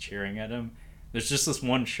kids cheering at him. There's just this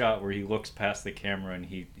one shot where he looks past the camera and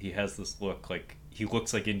he has this look like he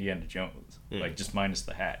looks like Indiana Jones, like just minus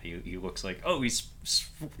the hat. He looks like, oh, he's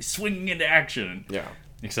swinging into action. Yeah.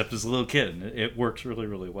 Except as a little kid, and it works really,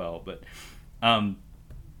 really well. But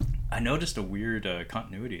I noticed a weird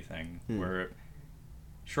continuity thing where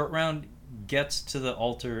Short Round gets to the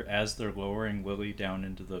altar as they're lowering Willie down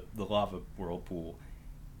into the lava whirlpool,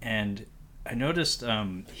 and I noticed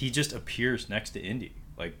he just appears next to Indy.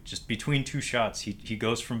 Like, just between two shots, he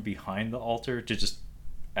goes from behind the altar to just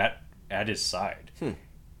at his side.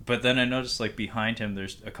 But then I noticed, like, behind him,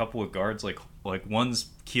 there's a couple of guards, like one's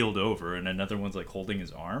keeled over and another one's, like, holding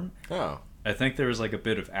his arm. Oh. I think there was, like, a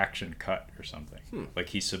bit of action cut or something. Like,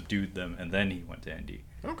 he subdued them and then he went to Indy.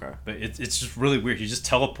 Okay. But it's just really weird. He just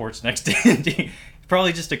teleports next to Indy.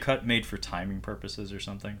 Probably just a cut made for timing purposes or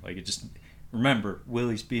something. Like, it just... Remember,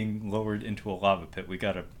 Willie's being lowered into a lava pit. We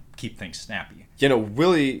gotta keep things snappy. You know,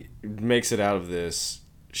 Willie makes it out of this.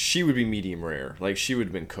 She would be medium rare. Like, she would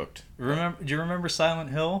have been cooked. Do you remember Silent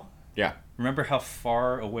Hill? Yeah. Remember how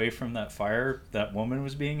far away from that fire that woman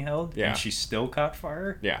was being held? Yeah. And she still caught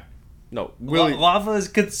fire? Yeah. No, Willie... Lava is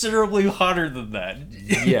considerably hotter than that.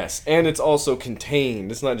 Yes, and it's also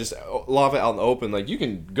contained. It's not just lava out in the open. Like, you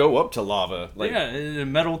can go up to lava. Like, yeah,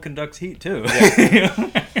 metal conducts heat too.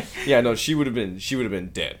 Yeah. Yeah, no, she would have been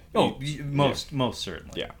dead. Oh, most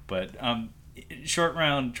certainly. Yeah. But Short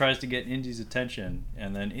Round tries to get Indy's attention,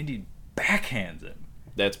 and then Indy backhands him.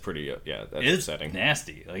 That's pretty, that's upsetting. It's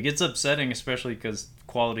nasty. Like, it's upsetting, especially because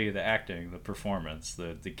quality of the acting, the performance.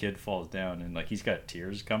 The kid falls down, and, like, he's got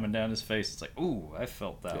tears coming down his face. It's like, ooh, I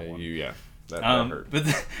felt that one. That hurt.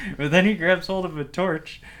 But then he grabs hold of a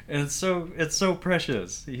torch, and it's so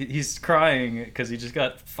precious. He's crying because he just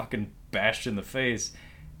got fucking bashed in the face.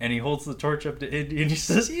 And he holds the torch up to Indy, and he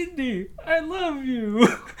says, "Indy, I love you."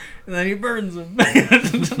 And then he burns him.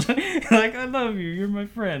 Like, I love you, you're my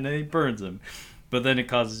friend. And he burns him. But then it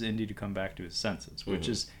causes Indy to come back to his senses, which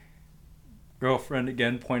is, girlfriend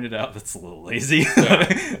again pointed out, that's a little lazy.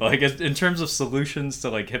 Yeah. Like, in terms of solutions to,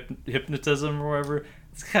 like, hypnotism or whatever,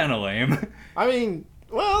 it's kind of lame. I mean,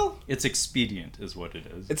 well... It's expedient is what it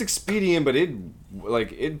is. It's expedient, but it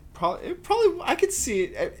probably I could see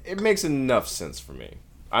it. It makes enough sense for me.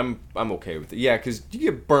 I'm okay with it. Yeah, because you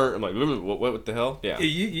get burnt. I'm like, what the hell? Yeah.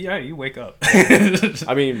 You wake up.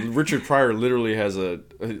 I mean, Richard Pryor literally has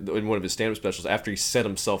in one of his stand-up specials, after he set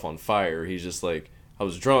himself on fire, he's just like, I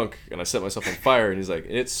was drunk and I set myself on fire, and he's like,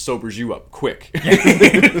 it sobers you up quick.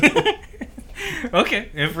 Okay,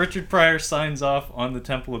 if Richard Pryor signs off on the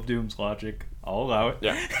Temple of Doom's logic, I'll allow it.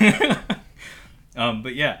 Yeah.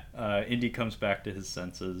 But yeah, Indy comes back to his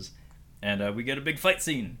senses, and we get a big fight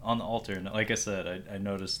scene on the altar. And like I said, I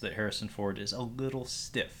noticed that Harrison Ford is a little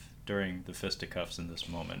stiff during the fisticuffs in this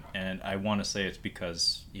moment, and I want to say it's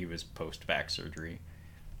because he was post-back surgery.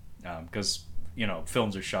 Because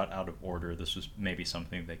films are shot out of order. This was maybe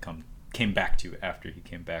something they came back to after he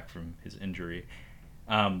came back from his injury.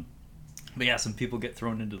 But yeah, some people get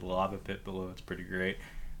thrown into the lava pit below. It's pretty great.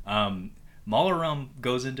 Malaram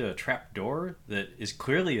goes into a trap door that is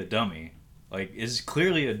clearly a dummy. Like, is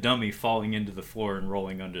clearly a dummy falling into the floor and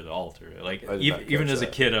rolling under the altar. Like, even as a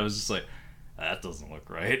kid, I was just like, that doesn't look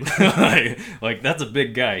right. like, that's a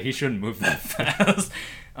big guy. He shouldn't move that fast.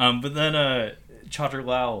 But then Chowdhury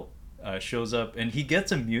Lal shows up, and he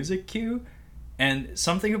gets a music cue. And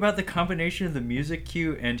something about the combination of the music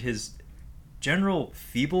cue and his general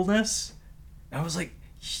feebleness, I was like,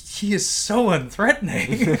 he is so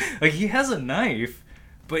unthreatening. Like, he has a knife,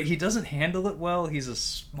 but he doesn't handle it well. He's a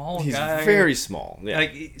small guy. He's very small. Yeah.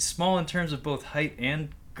 Like, small in terms of both height and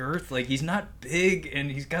girth. Like, he's not big,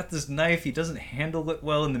 and he's got this knife. He doesn't handle it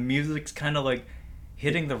well, and the music's kind of like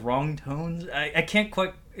hitting the wrong tones. I can't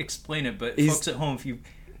quite explain it, but folks at home,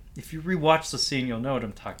 if you rewatch the scene, you'll know what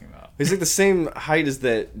I'm talking about. He's like the same height as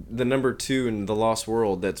the number 2 in The Lost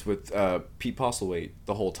World that's with Pete Postlethwaite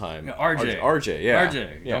the whole time. RJ, yeah.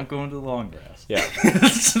 RJ, don't go into the long grass. Yeah.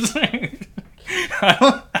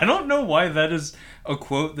 I don't know why that is a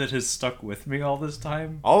quote that has stuck with me all this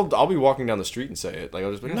time. I'll be walking down the street and say it. Like,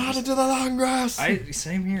 I'll just be like, not into the long grass.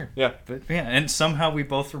 Same here. Yeah. But yeah, and somehow we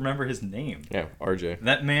both remember his name. Yeah, RJ.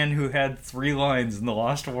 That man who had 3 lines in The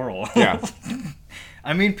Lost World. Yeah.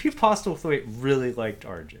 I mean, Pete Postlethwaite really liked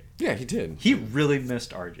RJ. Yeah, he did. He really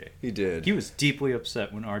missed RJ. He did. He was deeply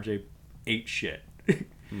upset when RJ ate shit.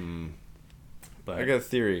 But I got a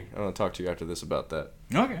theory. I want to talk to you after this about that.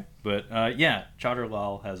 Okay. But yeah, Chowdhury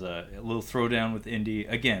Lal has a little throwdown with Indy.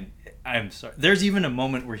 Again, I'm sorry. There's even a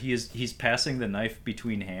moment where he's passing the knife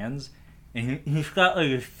between hands, and he's got like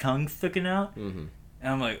his tongue sticking out. Mm-hmm.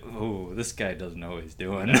 And I'm like, oh, this guy doesn't know what he's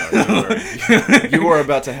doing. You are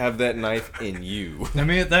about to have that knife in you. I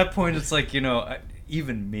mean, at that point, it's like,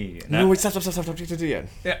 even me. No, wait, stop.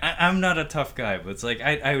 Yeah, I'm not a tough guy, but it's like,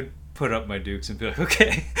 I would put up my dukes and be like,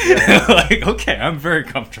 okay. Yeah. Like, okay, I'm very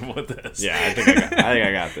comfortable with this. Yeah, I think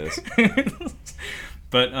I got this.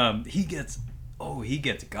 But he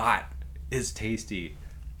gets got is tasty.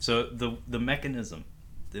 So the mechanism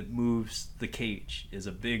that moves the cage is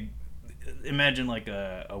a big... Imagine like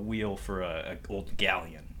a wheel for a old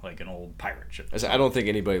galleon, like an old pirate ship. I don't think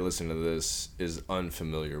anybody listening to this is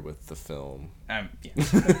unfamiliar with the film. Yeah.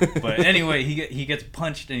 But anyway, he gets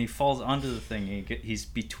punched and he falls onto the thing. And he's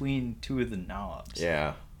between 2 of the knobs.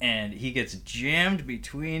 Yeah. And he gets jammed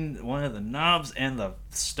between one of the knobs and the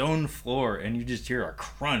stone floor, and you just hear a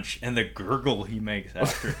crunch and the gurgle he makes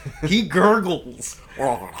after. He gurgles.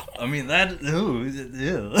 I mean, like,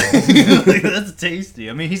 that's tasty.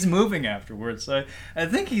 I mean, he's moving afterwards, so I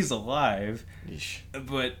think he's alive. Yeesh.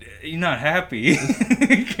 But you're not happy.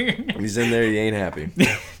 When he's in there, he ain't happy.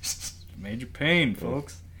 Major pain,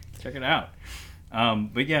 folks. Check it out.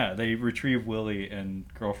 But yeah, they retrieve Willie, and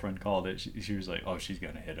girlfriend called it. She was like, "Oh, she's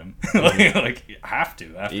gonna hit him." like have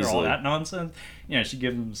to after easily. All that nonsense. Yeah, she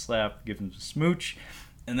gives him a slap, gives him a smooch,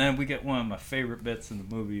 and then we get one of my favorite bits in the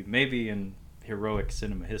movie, maybe in heroic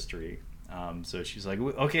cinema history. So she's like,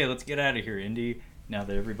 "Okay, let's get out of here, Indy. Now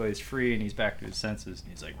that everybody's free and he's back to his senses." And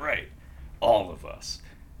he's like, "Right, all of us."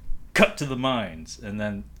 Cut to the mines, and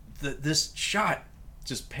then this shot.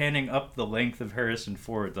 Just panning up the length of Harrison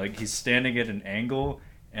Ford, like he's standing at an angle,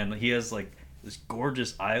 and he has like this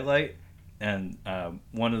gorgeous eye light, and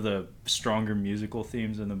one of the stronger musical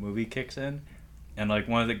themes in the movie kicks in, and like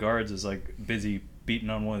one of the guards is like busy beating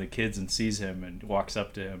on one of the kids and sees him and walks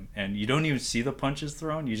up to him, and you don't even see the punches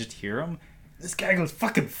thrown, you just hear him. This guy goes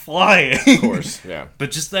fucking flying. Of course, yeah. But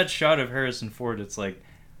just that shot of Harrison Ford, it's like,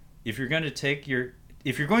 if you're going to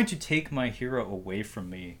take my hero away from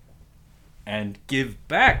me and give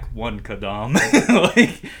back one Kadam,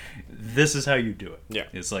 like, this is how you do it. Yeah.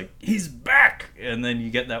 It's like, he's back! And then you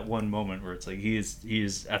get that one moment where it's like, he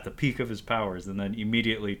is at the peak of his powers, and then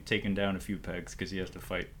immediately taken down a few pegs because he has to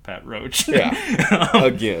fight Pat Roach. Yeah.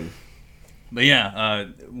 Again. But yeah,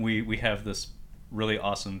 we have this really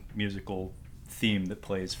awesome musical theme that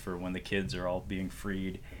plays for when the kids are all being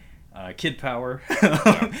freed. Kid power.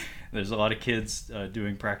 There's a lot of kids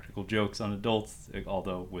doing practical jokes on adults,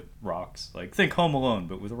 although with rocks. Like, think Home Alone,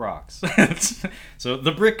 but with rocks. So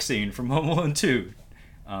the brick scene from Home Alone 2.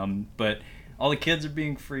 But all the kids are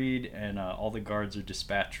being freed, and all the guards are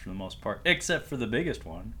dispatched for the most part, except for the biggest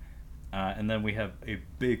one. And then we have a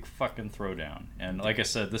big fucking throwdown. And like I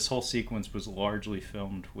said, this whole sequence was largely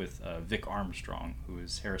filmed with Vic Armstrong, who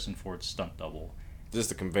is Harrison Ford's stunt double. Is this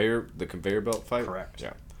the conveyor belt fight? Correct.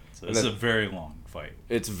 Yeah. So this is a very long fight.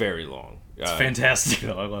 It's very long. It's fantastic,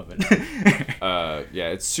 though. I love it. Yeah,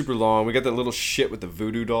 it's super long. We got that little shit with the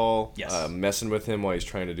voodoo doll. Yes. Messing with him while he's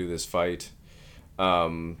trying to do this fight.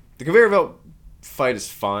 The conveyor belt fight is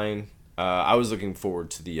fine. I was looking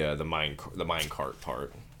forward to the mine cart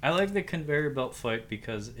part. I like the conveyor belt fight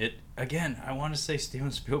because it, again, I want to say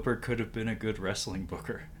Steven Spielberg could have been a good wrestling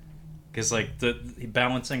booker. Because, like,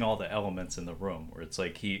 balancing all the elements in the room, where it's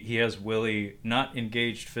like he has Willie not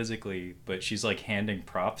engaged physically, but she's, like, handing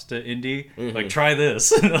props to Indy. Mm-hmm. Like, try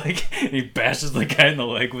this. Like, he bashes the guy in the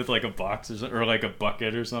leg with, like, a box or like, a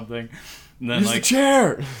bucket or something. And then, use the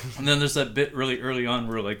chair! And then there's that bit really early on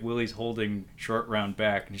where, like, Willie's holding Short Round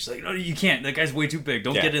back, and she's like, no, you can't. That guy's way too big.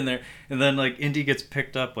 Don't get in there. And then, like, Indy gets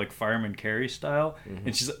picked up, like, Fireman Carey style,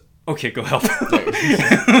 and she's like, okay, go help.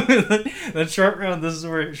 Then Short Round, this is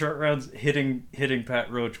where Short Round's hitting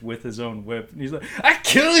Pat Roach with his own whip, and he's like, I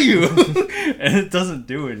kill you! And it doesn't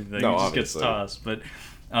do anything. No, he just obviously. gets tossed. But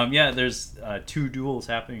yeah, there's two duels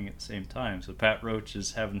happening at the same time. So Pat Roach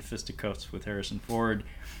is having fisticuffs with Harrison Ford,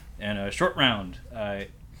 and Short Round,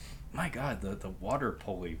 my God, the water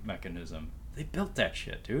pulley mechanism. They built that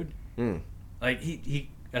shit, dude. Like, he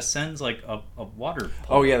ascends like a water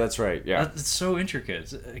pole. Oh yeah, that's right. Yeah, it's so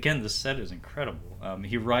intricate. Again, the set is incredible.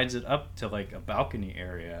 He rides it up to like a balcony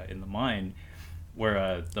area in the mine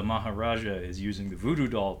where the Maharaja is using the voodoo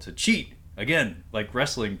doll to cheat. Again, like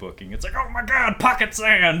wrestling booking. It's like, oh my God, pocket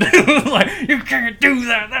sand! Like, you can't do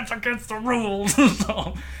that. That's against the rules.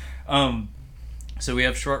 So we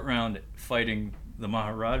have Short Round fighting the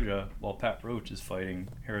Maharaja while Pat Roach is fighting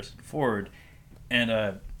Harrison Ford,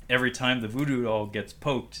 and every time the voodoo doll gets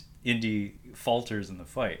poked, Indy falters in the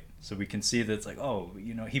fight. So we can see that it's like, oh,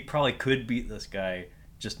 you know, he probably could beat this guy,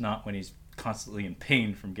 just not when he's constantly in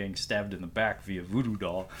pain from getting stabbed in the back via voodoo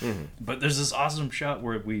doll. Mm-hmm. But there's this awesome shot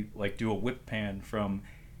where we like do a whip pan from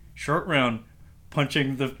Short Round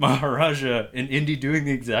punching the Maharaja and Indy doing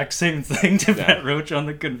the exact same thing to Pat Roach on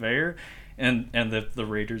the conveyor, and the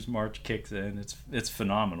Raiders March kicks in. It's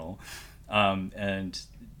phenomenal. And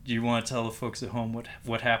do you want to tell the folks at home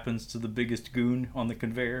what happens to the biggest goon on the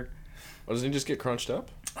conveyor? Oh, doesn't he just get crunched up?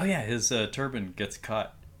 Oh yeah, his turban gets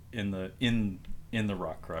caught in the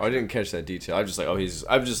rock crusher. Oh, I didn't catch that detail. I'm just like,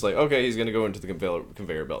 okay, he's gonna go into the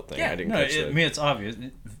conveyor belt thing. Yeah, I didn't catch that. I mean, it's obvious.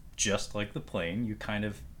 Just like the plane, you kind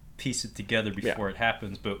of piece it together before it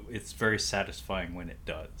happens, but it's very satisfying when it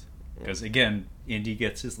does. Because again, Indy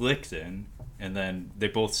gets his licks in, and then they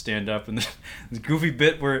both stand up, and this goofy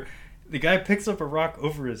bit where the guy picks up a rock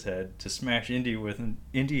over his head to smash Indy with, and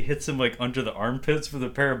Indy hits him like under the armpits with a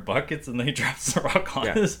pair of buckets, and then he drops the rock on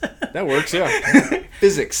his head. That works, yeah.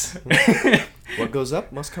 Physics. What goes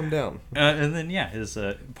up must come down. And then, yeah, his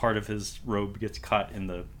part of his robe gets caught in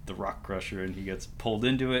the rock crusher, and he gets pulled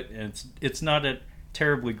into it. And it's not a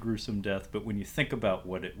terribly gruesome death, but when you think about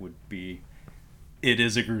what it would be, it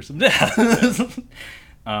is a gruesome death.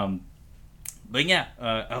 But yeah,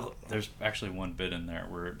 there's actually one bit in there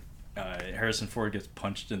where Harrison Ford gets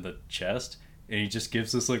punched in the chest, and he just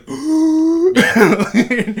gives this like and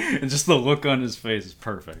just the look on his face is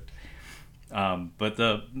perfect. But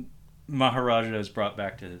the Maharaja is brought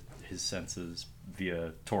back to his senses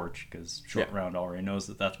via torch, because Short Round already knows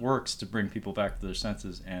that works to bring people back to their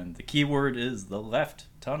senses, and the key word is the left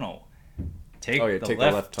tunnel. Take the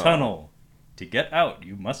left tunnel. To get out,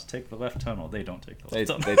 you must take the left tunnel. They don't take the left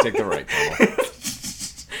tunnel. They take the right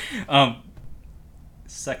tunnel.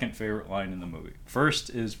 Second favorite line in the movie.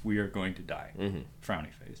 First is, we are going to die. Mm-hmm.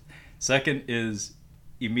 Frowny face. Second is,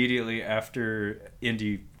 immediately after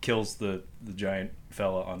Indy kills the giant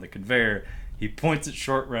fella on the conveyor, he points at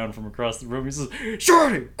Short Round from across the room. He says,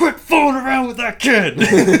 Shorty, quit fooling around with that kid!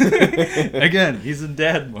 Again, he's in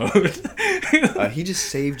dad mode. He just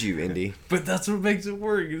saved you, Indy. But that's what makes it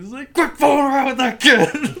work. He's like, quit fooling around with that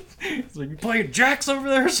kid! He's like, you playing jacks over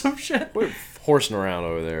there or some shit? We're horsing around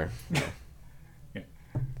over there. Yeah.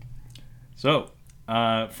 So,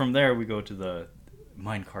 from there we go to the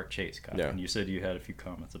minecart chase, Kyle. Yeah. And you said you had a few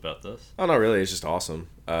comments about this. Oh, not really. It's just awesome.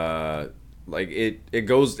 Like,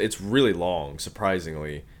 it's really long,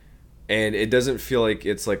 surprisingly. And it doesn't feel like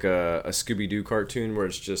it's like a Scooby-Doo cartoon where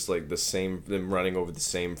it's just like them running over the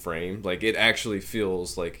same frame. Like, it actually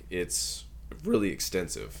feels like it's really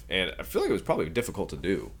extensive. And I feel like it was probably difficult to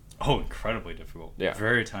do. Oh, incredibly difficult. Yeah.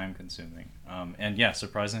 Very time consuming. And yeah,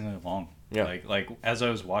 surprisingly long. Yeah. Like as I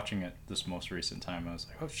was watching it this most recent time, I was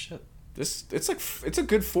like, oh shit. It's a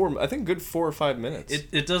good 4 or 5 minutes.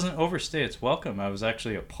 It doesn't overstay its welcome. I was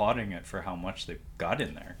actually applauding it for how much they got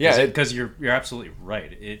in there. Yeah, because you're absolutely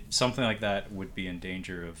right. Something like that would be in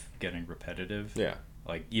danger of getting repetitive. Yeah.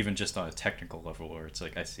 Like, even just on a technical level, where it's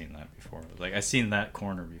like, I've seen that before. Like, I've seen that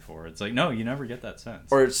corner before. It's like, no, you never get that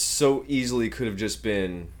sense. Or it so easily could have just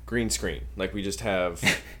been green screen, like we just have,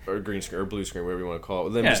 or green screen or blue screen, whatever you want to call it.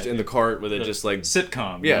 Them just in the cart with it, just like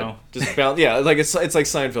sitcom. Yeah, you know? just bounce. Yeah, like it's like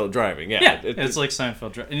Seinfeld driving. Yeah, it's like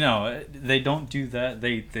Seinfeld driving. No, they don't do that.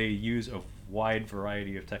 They use a wide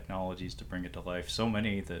variety of technologies to bring it to life. So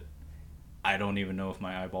many that I don't even know if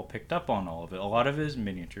my eyeball picked up on all of it. A lot of it is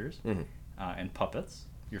miniatures. Mm-hmm. And puppets,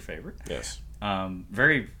 your favorite. Yes.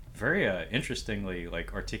 Very, very interestingly,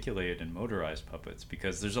 like, articulated and motorized puppets,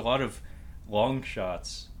 because there's a lot of long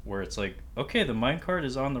shots where it's like, okay, the minecart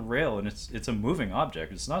is on the rail and it's a moving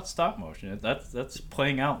object. It's not stop motion. That's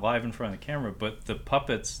playing out live in front of the camera, but the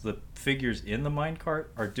puppets, the figures in the minecart,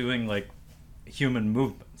 are doing like human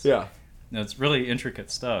movements. Yeah. And it's really intricate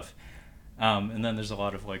stuff. And then there's a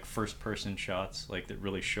lot of like first person shots, like, that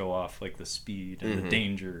really show off like the speed and the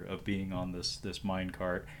danger of being on this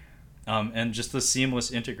minecart. And just the seamless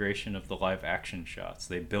integration of the live action shots.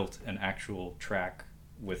 They built an actual track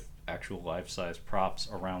with actual life-size props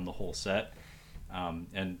around the whole set.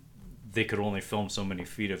 And they could only film so many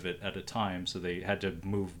feet of it at a time, so they had to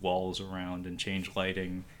move walls around and change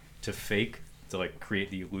lighting to like create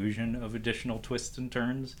the illusion of additional twists and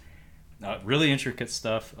turns. Really intricate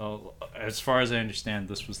stuff. As far as I understand,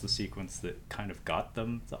 this was the sequence that kind of got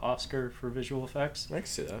them the Oscar for visual effects. I can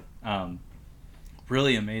see that.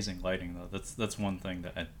 Really amazing lighting, though. That's one thing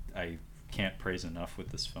that I can't praise enough with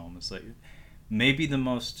this film. It's like maybe the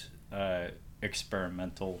most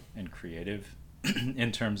experimental and creative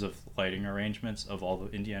in terms of lighting arrangements of all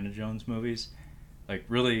the Indiana Jones movies. Like,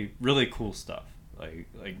 really, really cool stuff.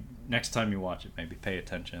 Like next time you watch it, maybe pay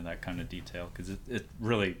attention to that kind of detail, because it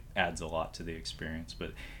really adds a lot to the experience.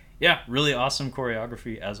 But yeah, really awesome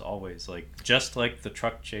choreography as always. Like, just like the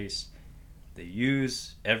truck chase, they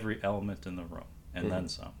use every element in the room and then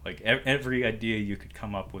some. Like, every idea you could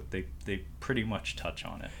come up with, they pretty much touch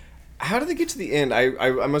on it. How did they get to the end?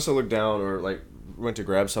 I must have looked down or like went to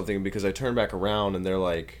grab something, because I turned back around and they're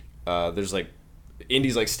like, there's like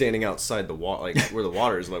Indy's like standing outside the water, like where the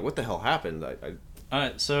water is. I'm like, what the hell happened?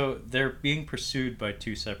 So they're being pursued by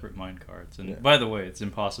two separate minecarts, and by the way, it's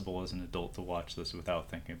impossible as an adult to watch this without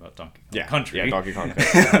thinking about Donkey Kong Country. Yeah, Donkey Kong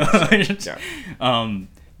Country.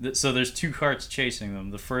 So there's two carts chasing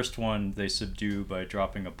them. The first one they subdue by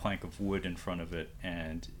dropping a plank of wood in front of it,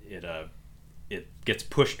 and it gets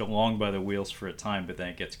pushed along by the wheels for a time, but then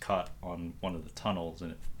it gets caught on one of the tunnels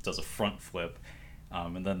and it does a front flip.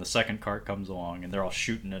 And then the second cart comes along, and they're all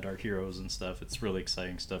shooting at our heroes and stuff. It's really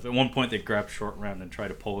exciting stuff. At one point, they grab Short Round and try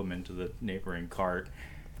to pull him into the neighboring cart.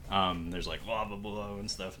 There's like lava below and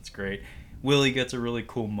stuff. It's great. Willie gets a really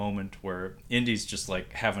cool moment where Indy's just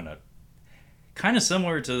like having a kind of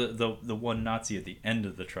similar to the one Nazi at the end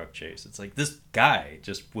of the truck chase. It's like, this guy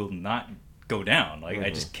just will not go down. Like,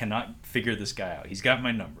 I just cannot figure this guy out. He's got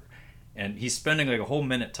my number, and he's spending like a whole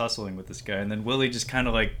minute tussling with this guy, and then Willie just kind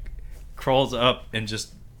of like crawls up, and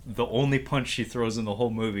just the only punch she throws in the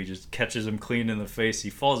whole movie just catches him clean in the face.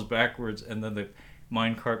 He falls backwards, and then the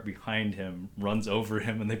minecart behind him runs over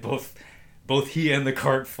him, and they both he and the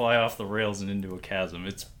cart fly off the rails and into a chasm.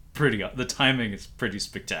 It's the timing is pretty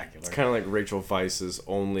spectacular. It's kind of like Rachel Weisz's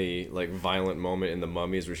only like violent moment in The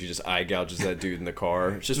Mummies, where she just eye gouges that dude in the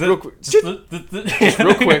car. It's just real quick. Just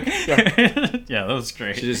real quick. Yeah, that was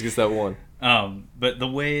great. She just gets that one. But the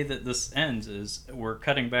way that this ends is we're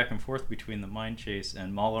cutting back and forth between the mine chase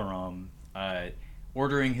and Malaram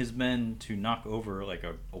ordering his men to knock over like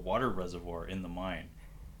a water reservoir in the mine.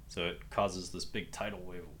 So it causes this big tidal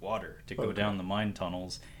wave of water to go down the mine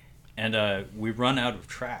tunnels. And we run out of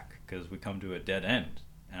track because we come to a dead end.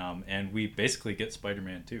 And we basically get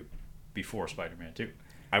Spider-Man 2 before Spider-Man 2.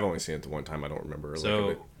 I've only seen it the one time. I don't remember.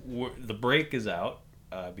 So the brake is out.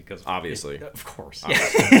 Because obviously, of course,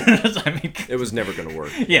 obviously. Yeah. I mean, it was never going to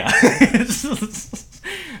work. Yeah,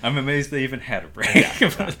 I'm amazed they even had a break. Yeah,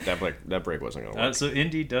 that break wasn't going to work. So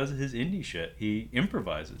Indy does his Indy shit. He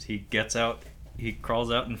improvises. He gets out. He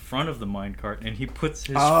crawls out in front of the minecart and he puts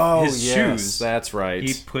his shoes. That's right.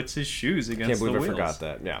 He puts his shoes against the wheels. I can't believe I forgot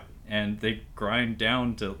that. Yeah. and they grind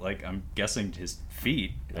down to, like, I'm guessing his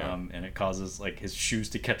feet, Yeah. and it causes, like, his shoes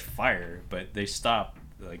to catch fire, but they stop.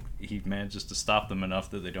 Like, he manages to stop them enough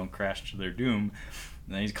that they don't crash to their doom.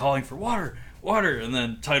 And then he's calling for water, water, and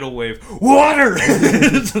then tidal wave, water,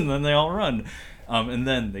 and then they all run. And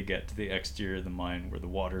then they get to the exterior of the mine where the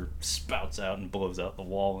water spouts out and blows out the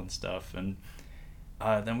wall and stuff. And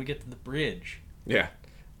then we get to the bridge. Yeah.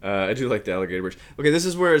 I do like the alligator bridge. Okay, this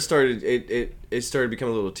is where it started. It started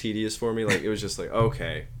becoming a little tedious for me. Like, it was just like,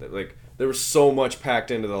 okay, like there was so much packed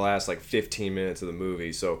into the last like 15 minutes of the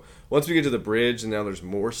movie. So once we get to the bridge and now there's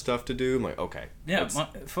more stuff to do, I'm like, okay. Yeah,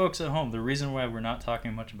 folks at home, the reason why we're not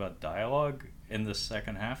talking much about dialogue in the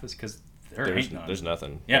second half is because ain't none. There's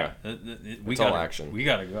nothing. Yeah, it's all action. We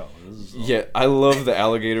gotta go. Yeah, I love the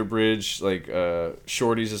alligator bridge. Like,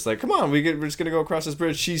 Shorty's just like, come on, we're just gonna go across this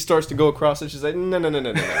bridge. She starts to go across it. She's like, no, I'm not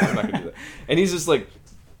gonna do that. And he's just like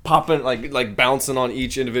popping, like bouncing on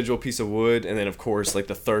each individual piece of wood, and then of course, like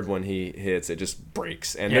the third one he hits, it just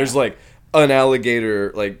breaks. And there's like an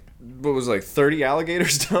alligator, like what was it, like 30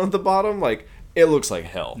 alligators down at the bottom, like. It looks like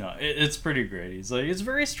hell. No, it's pretty great. He's like, it's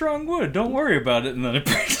very strong wood. Don't worry about it. And then it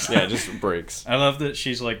breaks. Yeah, it just breaks. I love that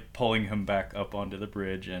she's like pulling him back up onto the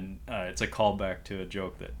bridge, and it's a callback to a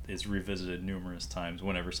joke that is revisited numerous times.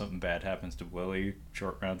 Whenever something bad happens to Willie,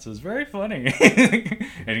 Short Round says, "Very funny,"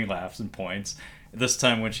 and he laughs and points. This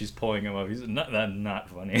time when she's pulling him up, he's not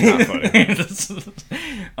funny. Not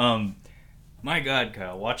funny. My God,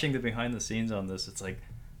 Kyle, watching the behind the scenes on this, it's like,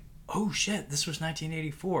 oh shit, this was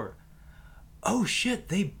 1984. Oh shit,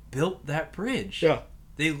 they built that bridge. Yeah.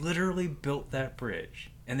 They literally built that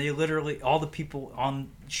bridge. And they literally, all the people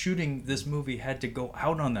on shooting this movie had to go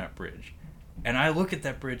out on that bridge. And I look at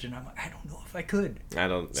that bridge and I'm like, I don't know if I could. I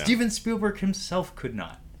don't. Yeah. Steven Spielberg himself could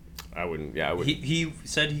not. I wouldn't. Yeah, I wouldn't. He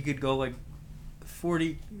said he could go like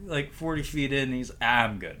 40 feet in. And he's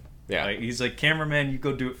I'm good. Yeah. Like, he's like, cameraman, you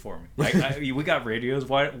go do it for me. We got radios.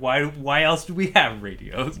 Why else do we have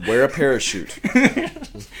radios? Wear a parachute.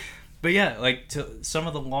 But yeah, like to some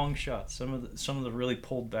of the long shots, some of the really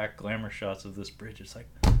pulled back glamour shots of this bridge, it's like,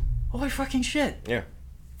 holy fucking shit! Yeah,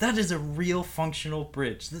 that is a real functional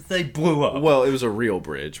bridge that they blew up. Well, it was a real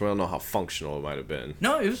bridge. We don't know how functional it might have been.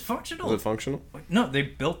 No, it was functional. Was it functional? No, they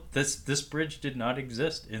built this. This bridge did not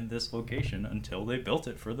exist in this location until they built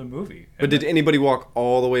it for the movie. But did anybody walk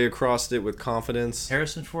all the way across it with confidence?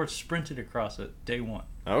 Harrison Ford sprinted across it day one.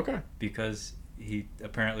 Okay. Because he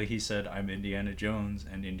said, I'm Indiana Jones,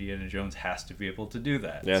 and Indiana Jones has to be able to do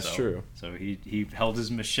that. Yeah, that's true. So he held his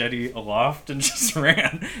machete aloft and just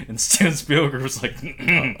ran, and Steven Spielberg was like,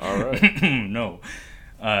 all right. No.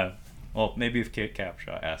 Well, maybe if Kate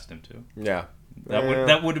Capshaw asked him to. Yeah.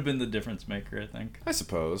 That would have been the difference maker, I think. I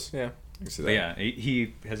suppose, yeah. I can see that. But yeah,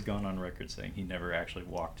 he has gone on record saying he never actually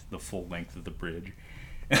walked the full length of the bridge.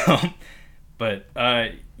 But,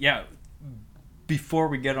 yeah... Before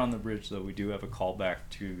we get on the bridge, though, we do have a callback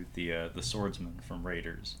to the swordsman from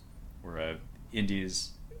Raiders, where Indy is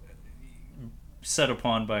set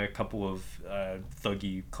upon by a couple of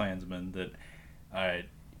thuggy clansmen that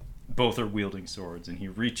both are wielding swords, and he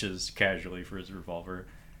reaches casually for his revolver.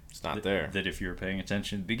 It's not there. That, if you were paying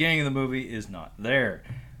attention at the beginning of the movie, is not there.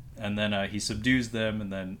 And then he subdues them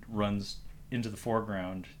and then runs into the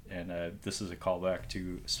foreground, and this is a callback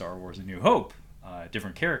to Star Wars A New Hope.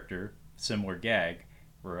 Different character, similar gag,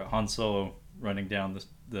 where Han Solo running down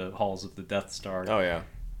the halls of the Death Star. Oh yeah,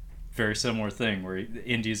 very similar thing where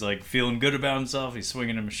Indy's like feeling good about himself. He's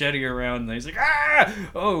swinging a machete around, and he's like, ah!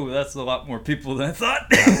 Oh, that's a lot more people than I thought.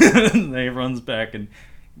 And then he runs back, and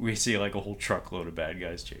we see like a whole truckload of bad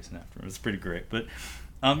guys chasing after him. It's pretty great. But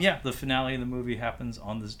yeah, the finale of the movie happens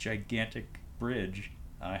on this gigantic bridge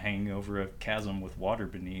hanging over a chasm with water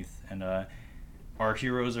beneath, and our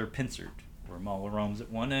heroes are pincered. Where Mala Ram's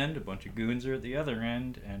at one end, a bunch of goons are at the other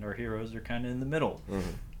end, and our heroes are kind of in the middle. Mm-hmm.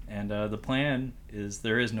 And the plan is,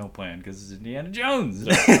 there is no plan because it's Indiana Jones.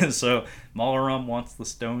 So Mala Ram wants the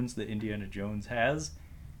stones that Indiana Jones has.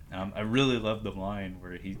 I really love the line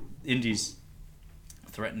where Indy's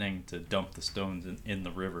threatening to dump the stones in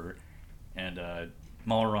the river, and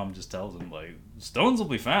Mala Ram just tells him, like, stones will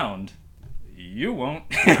be found, you won't.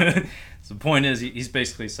 So the point is, he's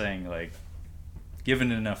basically saying, like,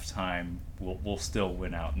 given enough time, we'll still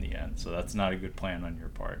win out in the end. So that's not a good plan on your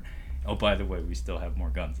part. Oh, by the way, we still have more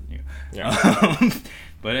guns than you. Yeah.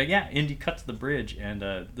 But yeah, Indy cuts the bridge, and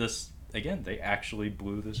they actually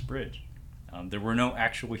blew this bridge. There were no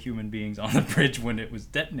actual human beings on the bridge when it was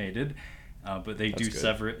detonated, but they do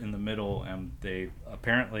sever it in the middle, and they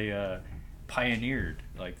apparently pioneered,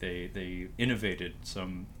 like they innovated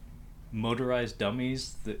some motorized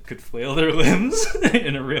dummies that could flail their limbs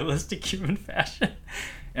in a realistic human fashion.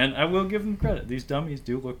 And I will give them credit. These dummies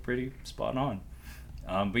do look pretty spot on.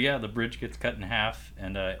 But yeah, the bridge gets cut in half,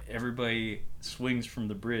 and everybody swings from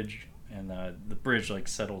the bridge, and the bridge like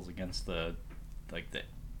settles against the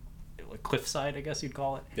cliffside, I guess you'd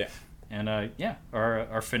call it. Yeah. And yeah,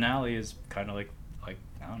 our finale is kind of like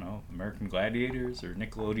I don't know, American Gladiators or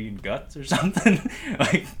Nickelodeon Guts or something,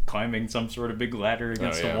 like climbing some sort of big ladder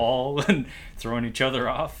against a wall and throwing each other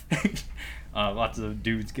off. Lots of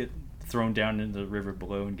dudes get thrown down into the river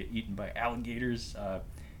below and get eaten by alligators.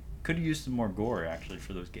 Could have used some more gore actually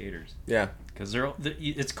for those gators. Yeah, because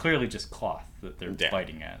it's clearly just cloth that they're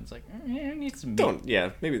biting at. It's like it needs some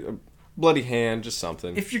meat. Maybe a bloody hand, just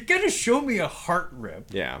something. If you're gonna show me a heart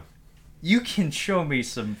rip, you can show me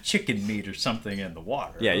some chicken meat or something in the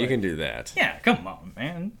water. Yeah, you can do that. Yeah, come on,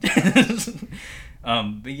 man.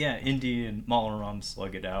 But yeah, Indy and Malaram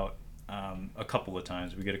slug it out a couple of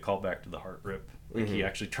times. We get a call back to the heart rip. Like he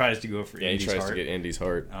actually tries to go for Indy's heart. Yeah, he tries to get Indy's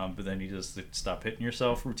heart. But then he does the stop hitting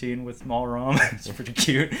yourself routine with Malaram. It's pretty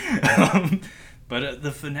cute. But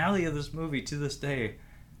the finale of this movie, to this day,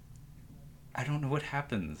 I don't know what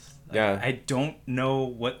happens. Yeah. I don't know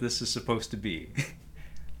what this is supposed to be.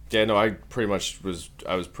 Yeah, no, I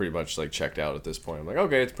was pretty much like checked out at this point. I'm like,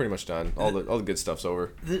 okay, it's pretty much done. All the good stuff's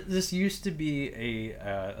over. This used to be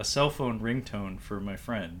a cell phone ringtone for my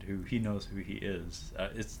friend, who he knows who he is.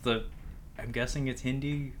 I'm guessing it's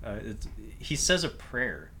Hindi. He says a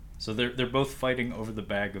prayer, so they're both fighting over the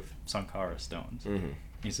bag of Sankara stones. Mm-hmm.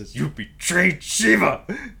 He says, "You betrayed Shiva,"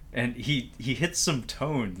 and he hits some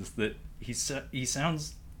tones that he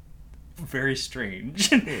sounds very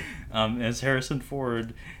strange. As Harrison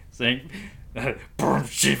Ford saying, "Burn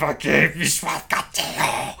Shiva gave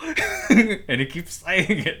Vishwakateo," and he keeps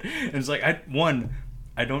saying it, and it's like, I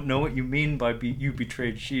don't know what you mean by you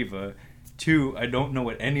betrayed Shiva. 2, I don't know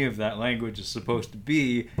what any of that language is supposed to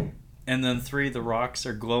be. And then 3, the rocks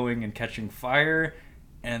are glowing and catching fire.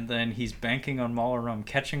 And then he's banking on Malaram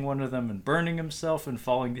catching one of them and burning himself and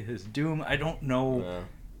falling to his doom. I don't know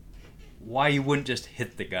why you wouldn't just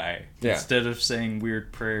hit the guy instead of saying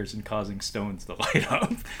weird prayers and causing stones to light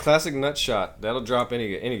up. Classic nut shot. That'll drop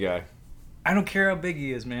any guy. I don't care how big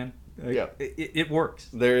he is, man. It works.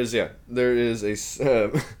 There is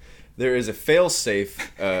a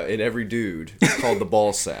fail-safe in every dude called the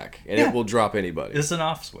ball sack, and it will drop anybody. It's an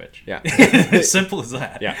off switch. Yeah. As simple as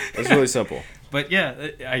that. Yeah, it's really simple. But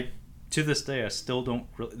yeah, to this day, I still don't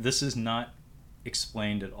really... This is not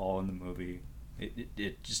explained at all in the movie.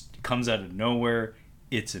 It just comes out of nowhere.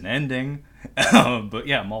 It's an ending. But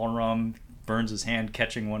yeah, Malaram burns his hand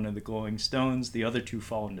catching one of the glowing stones. The other 2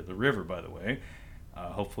 fall into the river, by the way.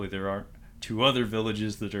 Hopefully there aren't 2 other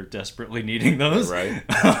villages that are desperately needing those. Right.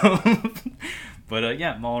 But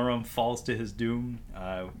yeah, Malaram falls to his doom.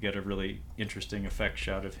 We get a really interesting effect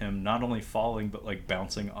shot of him not only falling, but like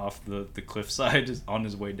bouncing off the cliffside on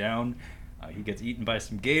his way down. He gets eaten by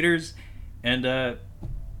some gators. And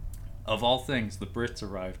of all things, the Brits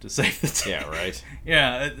arrive to save the day. Yeah, right.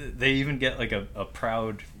 Yeah, they even get like a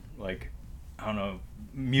proud, like, I don't know,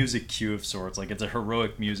 music cue of sorts. Like it's a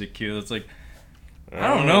heroic music cue that's like, I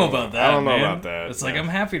don't know about that. I don't know about that. It's like I'm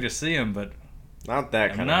happy to see him, but not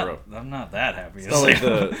that kind of. I'm not that happy. It's not like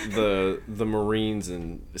the Marines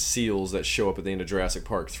and SEALs that show up at the end of Jurassic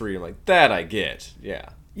Park 3. I'm like, that I get. Yeah.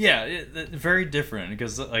 Yeah, very different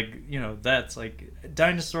because that's like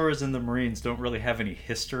dinosaurs and the Marines don't really have any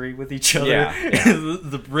history with each other. Yeah.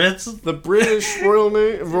 The Brits, the British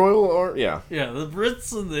Royal Army. Yeah. Yeah, the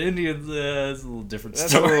Brits and the Indians. It's a little different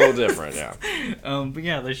story. That's a little different. Yeah. But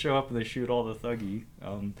yeah, they show up and they shoot all the thuggy.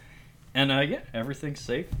 And yeah, everything's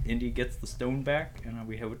safe. Indy gets the stone back, and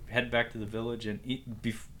we head back to the village. And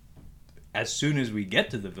as soon as we get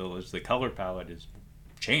to the village, the color palette is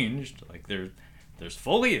changed. Like there's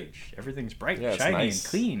foliage. Everything's bright, shiny, and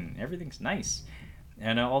clean. Everything's nice.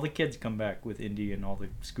 And all the kids come back with Indy and all the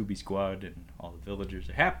Scooby Squad, and all the villagers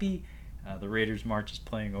are happy. The Raiders March is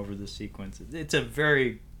playing over this sequence. It's a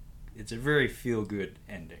very feel-good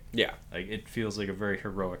ending. Yeah. Like it feels like a very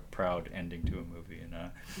heroic, proud ending to a movie. And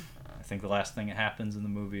I think the last thing that happens in the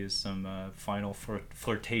movie is some final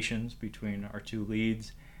flirtations between our 2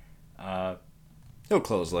 leads. He'll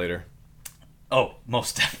close later. Oh,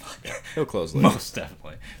 most definitely. Yeah, he'll close later. Most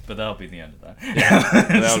definitely. But that'll be the end of that. Yeah,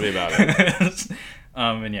 that'll be about it.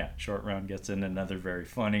 And yeah, Short Round gets in another very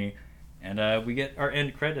funny. And we get our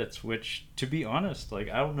end credits, which, to be honest, like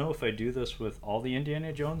I don't know if I do this with all the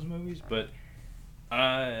Indiana Jones movies, but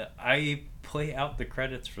I play out the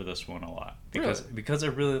credits for this one a lot. Because I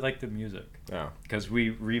really like the music. Yeah. Because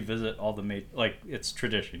we revisit all the it's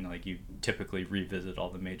tradition. Like you typically revisit all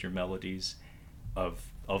the major melodies of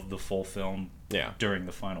of the full film Yeah. during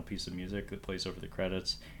the final piece of music that plays over the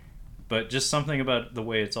credits. But just something about the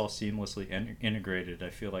way it's all seamlessly integrated, I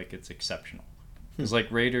feel like it's exceptional. It's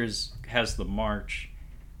like Raiders has the march,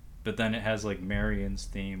 but then it has like Marion's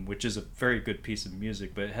theme, which is a very good piece of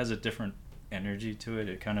music, but it has a different energy to it.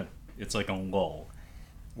 It's like a lull.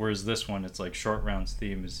 Whereas this one, it's like Short Round's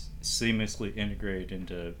theme is seamlessly integrated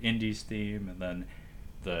into Indy's theme, and then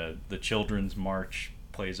the children's march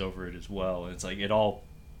plays over it as well. And it's like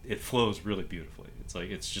it flows really beautifully. It's like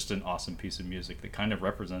it's just an awesome piece of music that kind of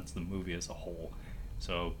represents the movie as a whole.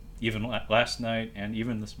 So even last night and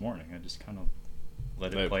even this morning, I just kind of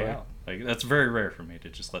let it play out. Like that's very rare for me to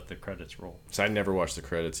just let the credits roll. So I never watch the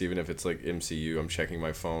credits, even if it's like MCU. I'm checking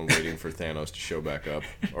my phone, waiting for Thanos to show back up,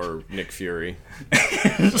 or Nick Fury.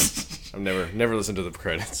 I've never listened to the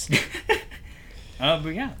credits.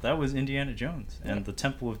 But yeah, that was Indiana Jones and the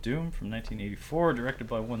Temple of Doom from 1984, directed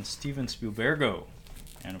by one Steven Spielberg,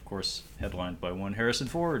 and of course headlined by one Harrison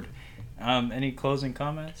Ford. Any closing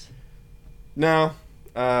comments? No,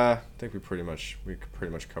 I think we pretty much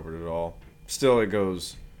covered it all. Still, it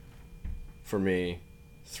goes for me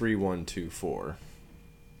 3-1-2-4.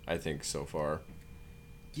 I think so far.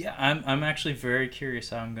 Yeah, I'm actually very curious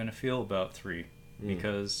how I'm gonna feel about 3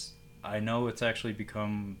 because I know it's actually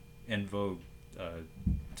become in vogue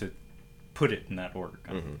to put it in that order.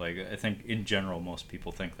 Like I think in general most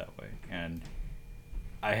people think that way, and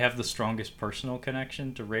I have the strongest personal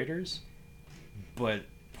connection to Raiders, but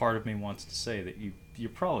part of me wants to say that you're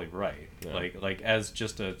probably right. Yeah. Like as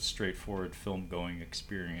just a straightforward film going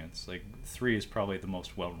experience, like 3 is probably the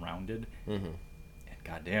most well rounded. And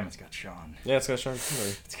goddamn, it's got Sean. Yeah, it's got Sean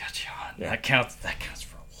Connery. It's got Sean. Yeah. That counts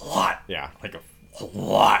for a lot. Yeah, like a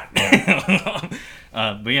lot.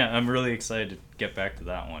 But yeah, I'm really excited to get back to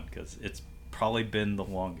that one because it's probably been the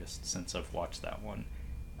longest since I've watched that one.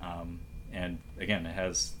 And again, it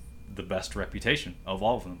has the best reputation of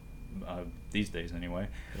all of them these days, anyway.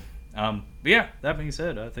 But yeah, that being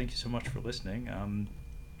said, thank you so much for listening.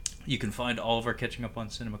 You can find all of our Catching Up on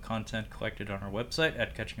Cinema content collected on our website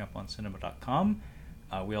at catchinguponcinema.com.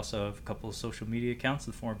 We also have a couple of social media accounts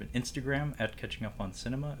in the form of an Instagram at Catching Up on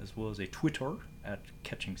Cinema, as well as a Twitter at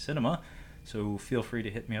Catching Cinema. So feel free to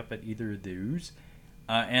hit me up at either of those.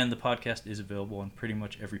 And the podcast is available on pretty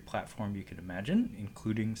much every platform you can imagine,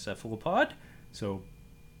 including Cephalopod. So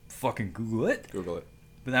fucking Google it. Google it.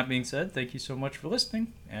 With that being said, thank you so much for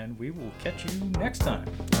listening, and we will catch you next time.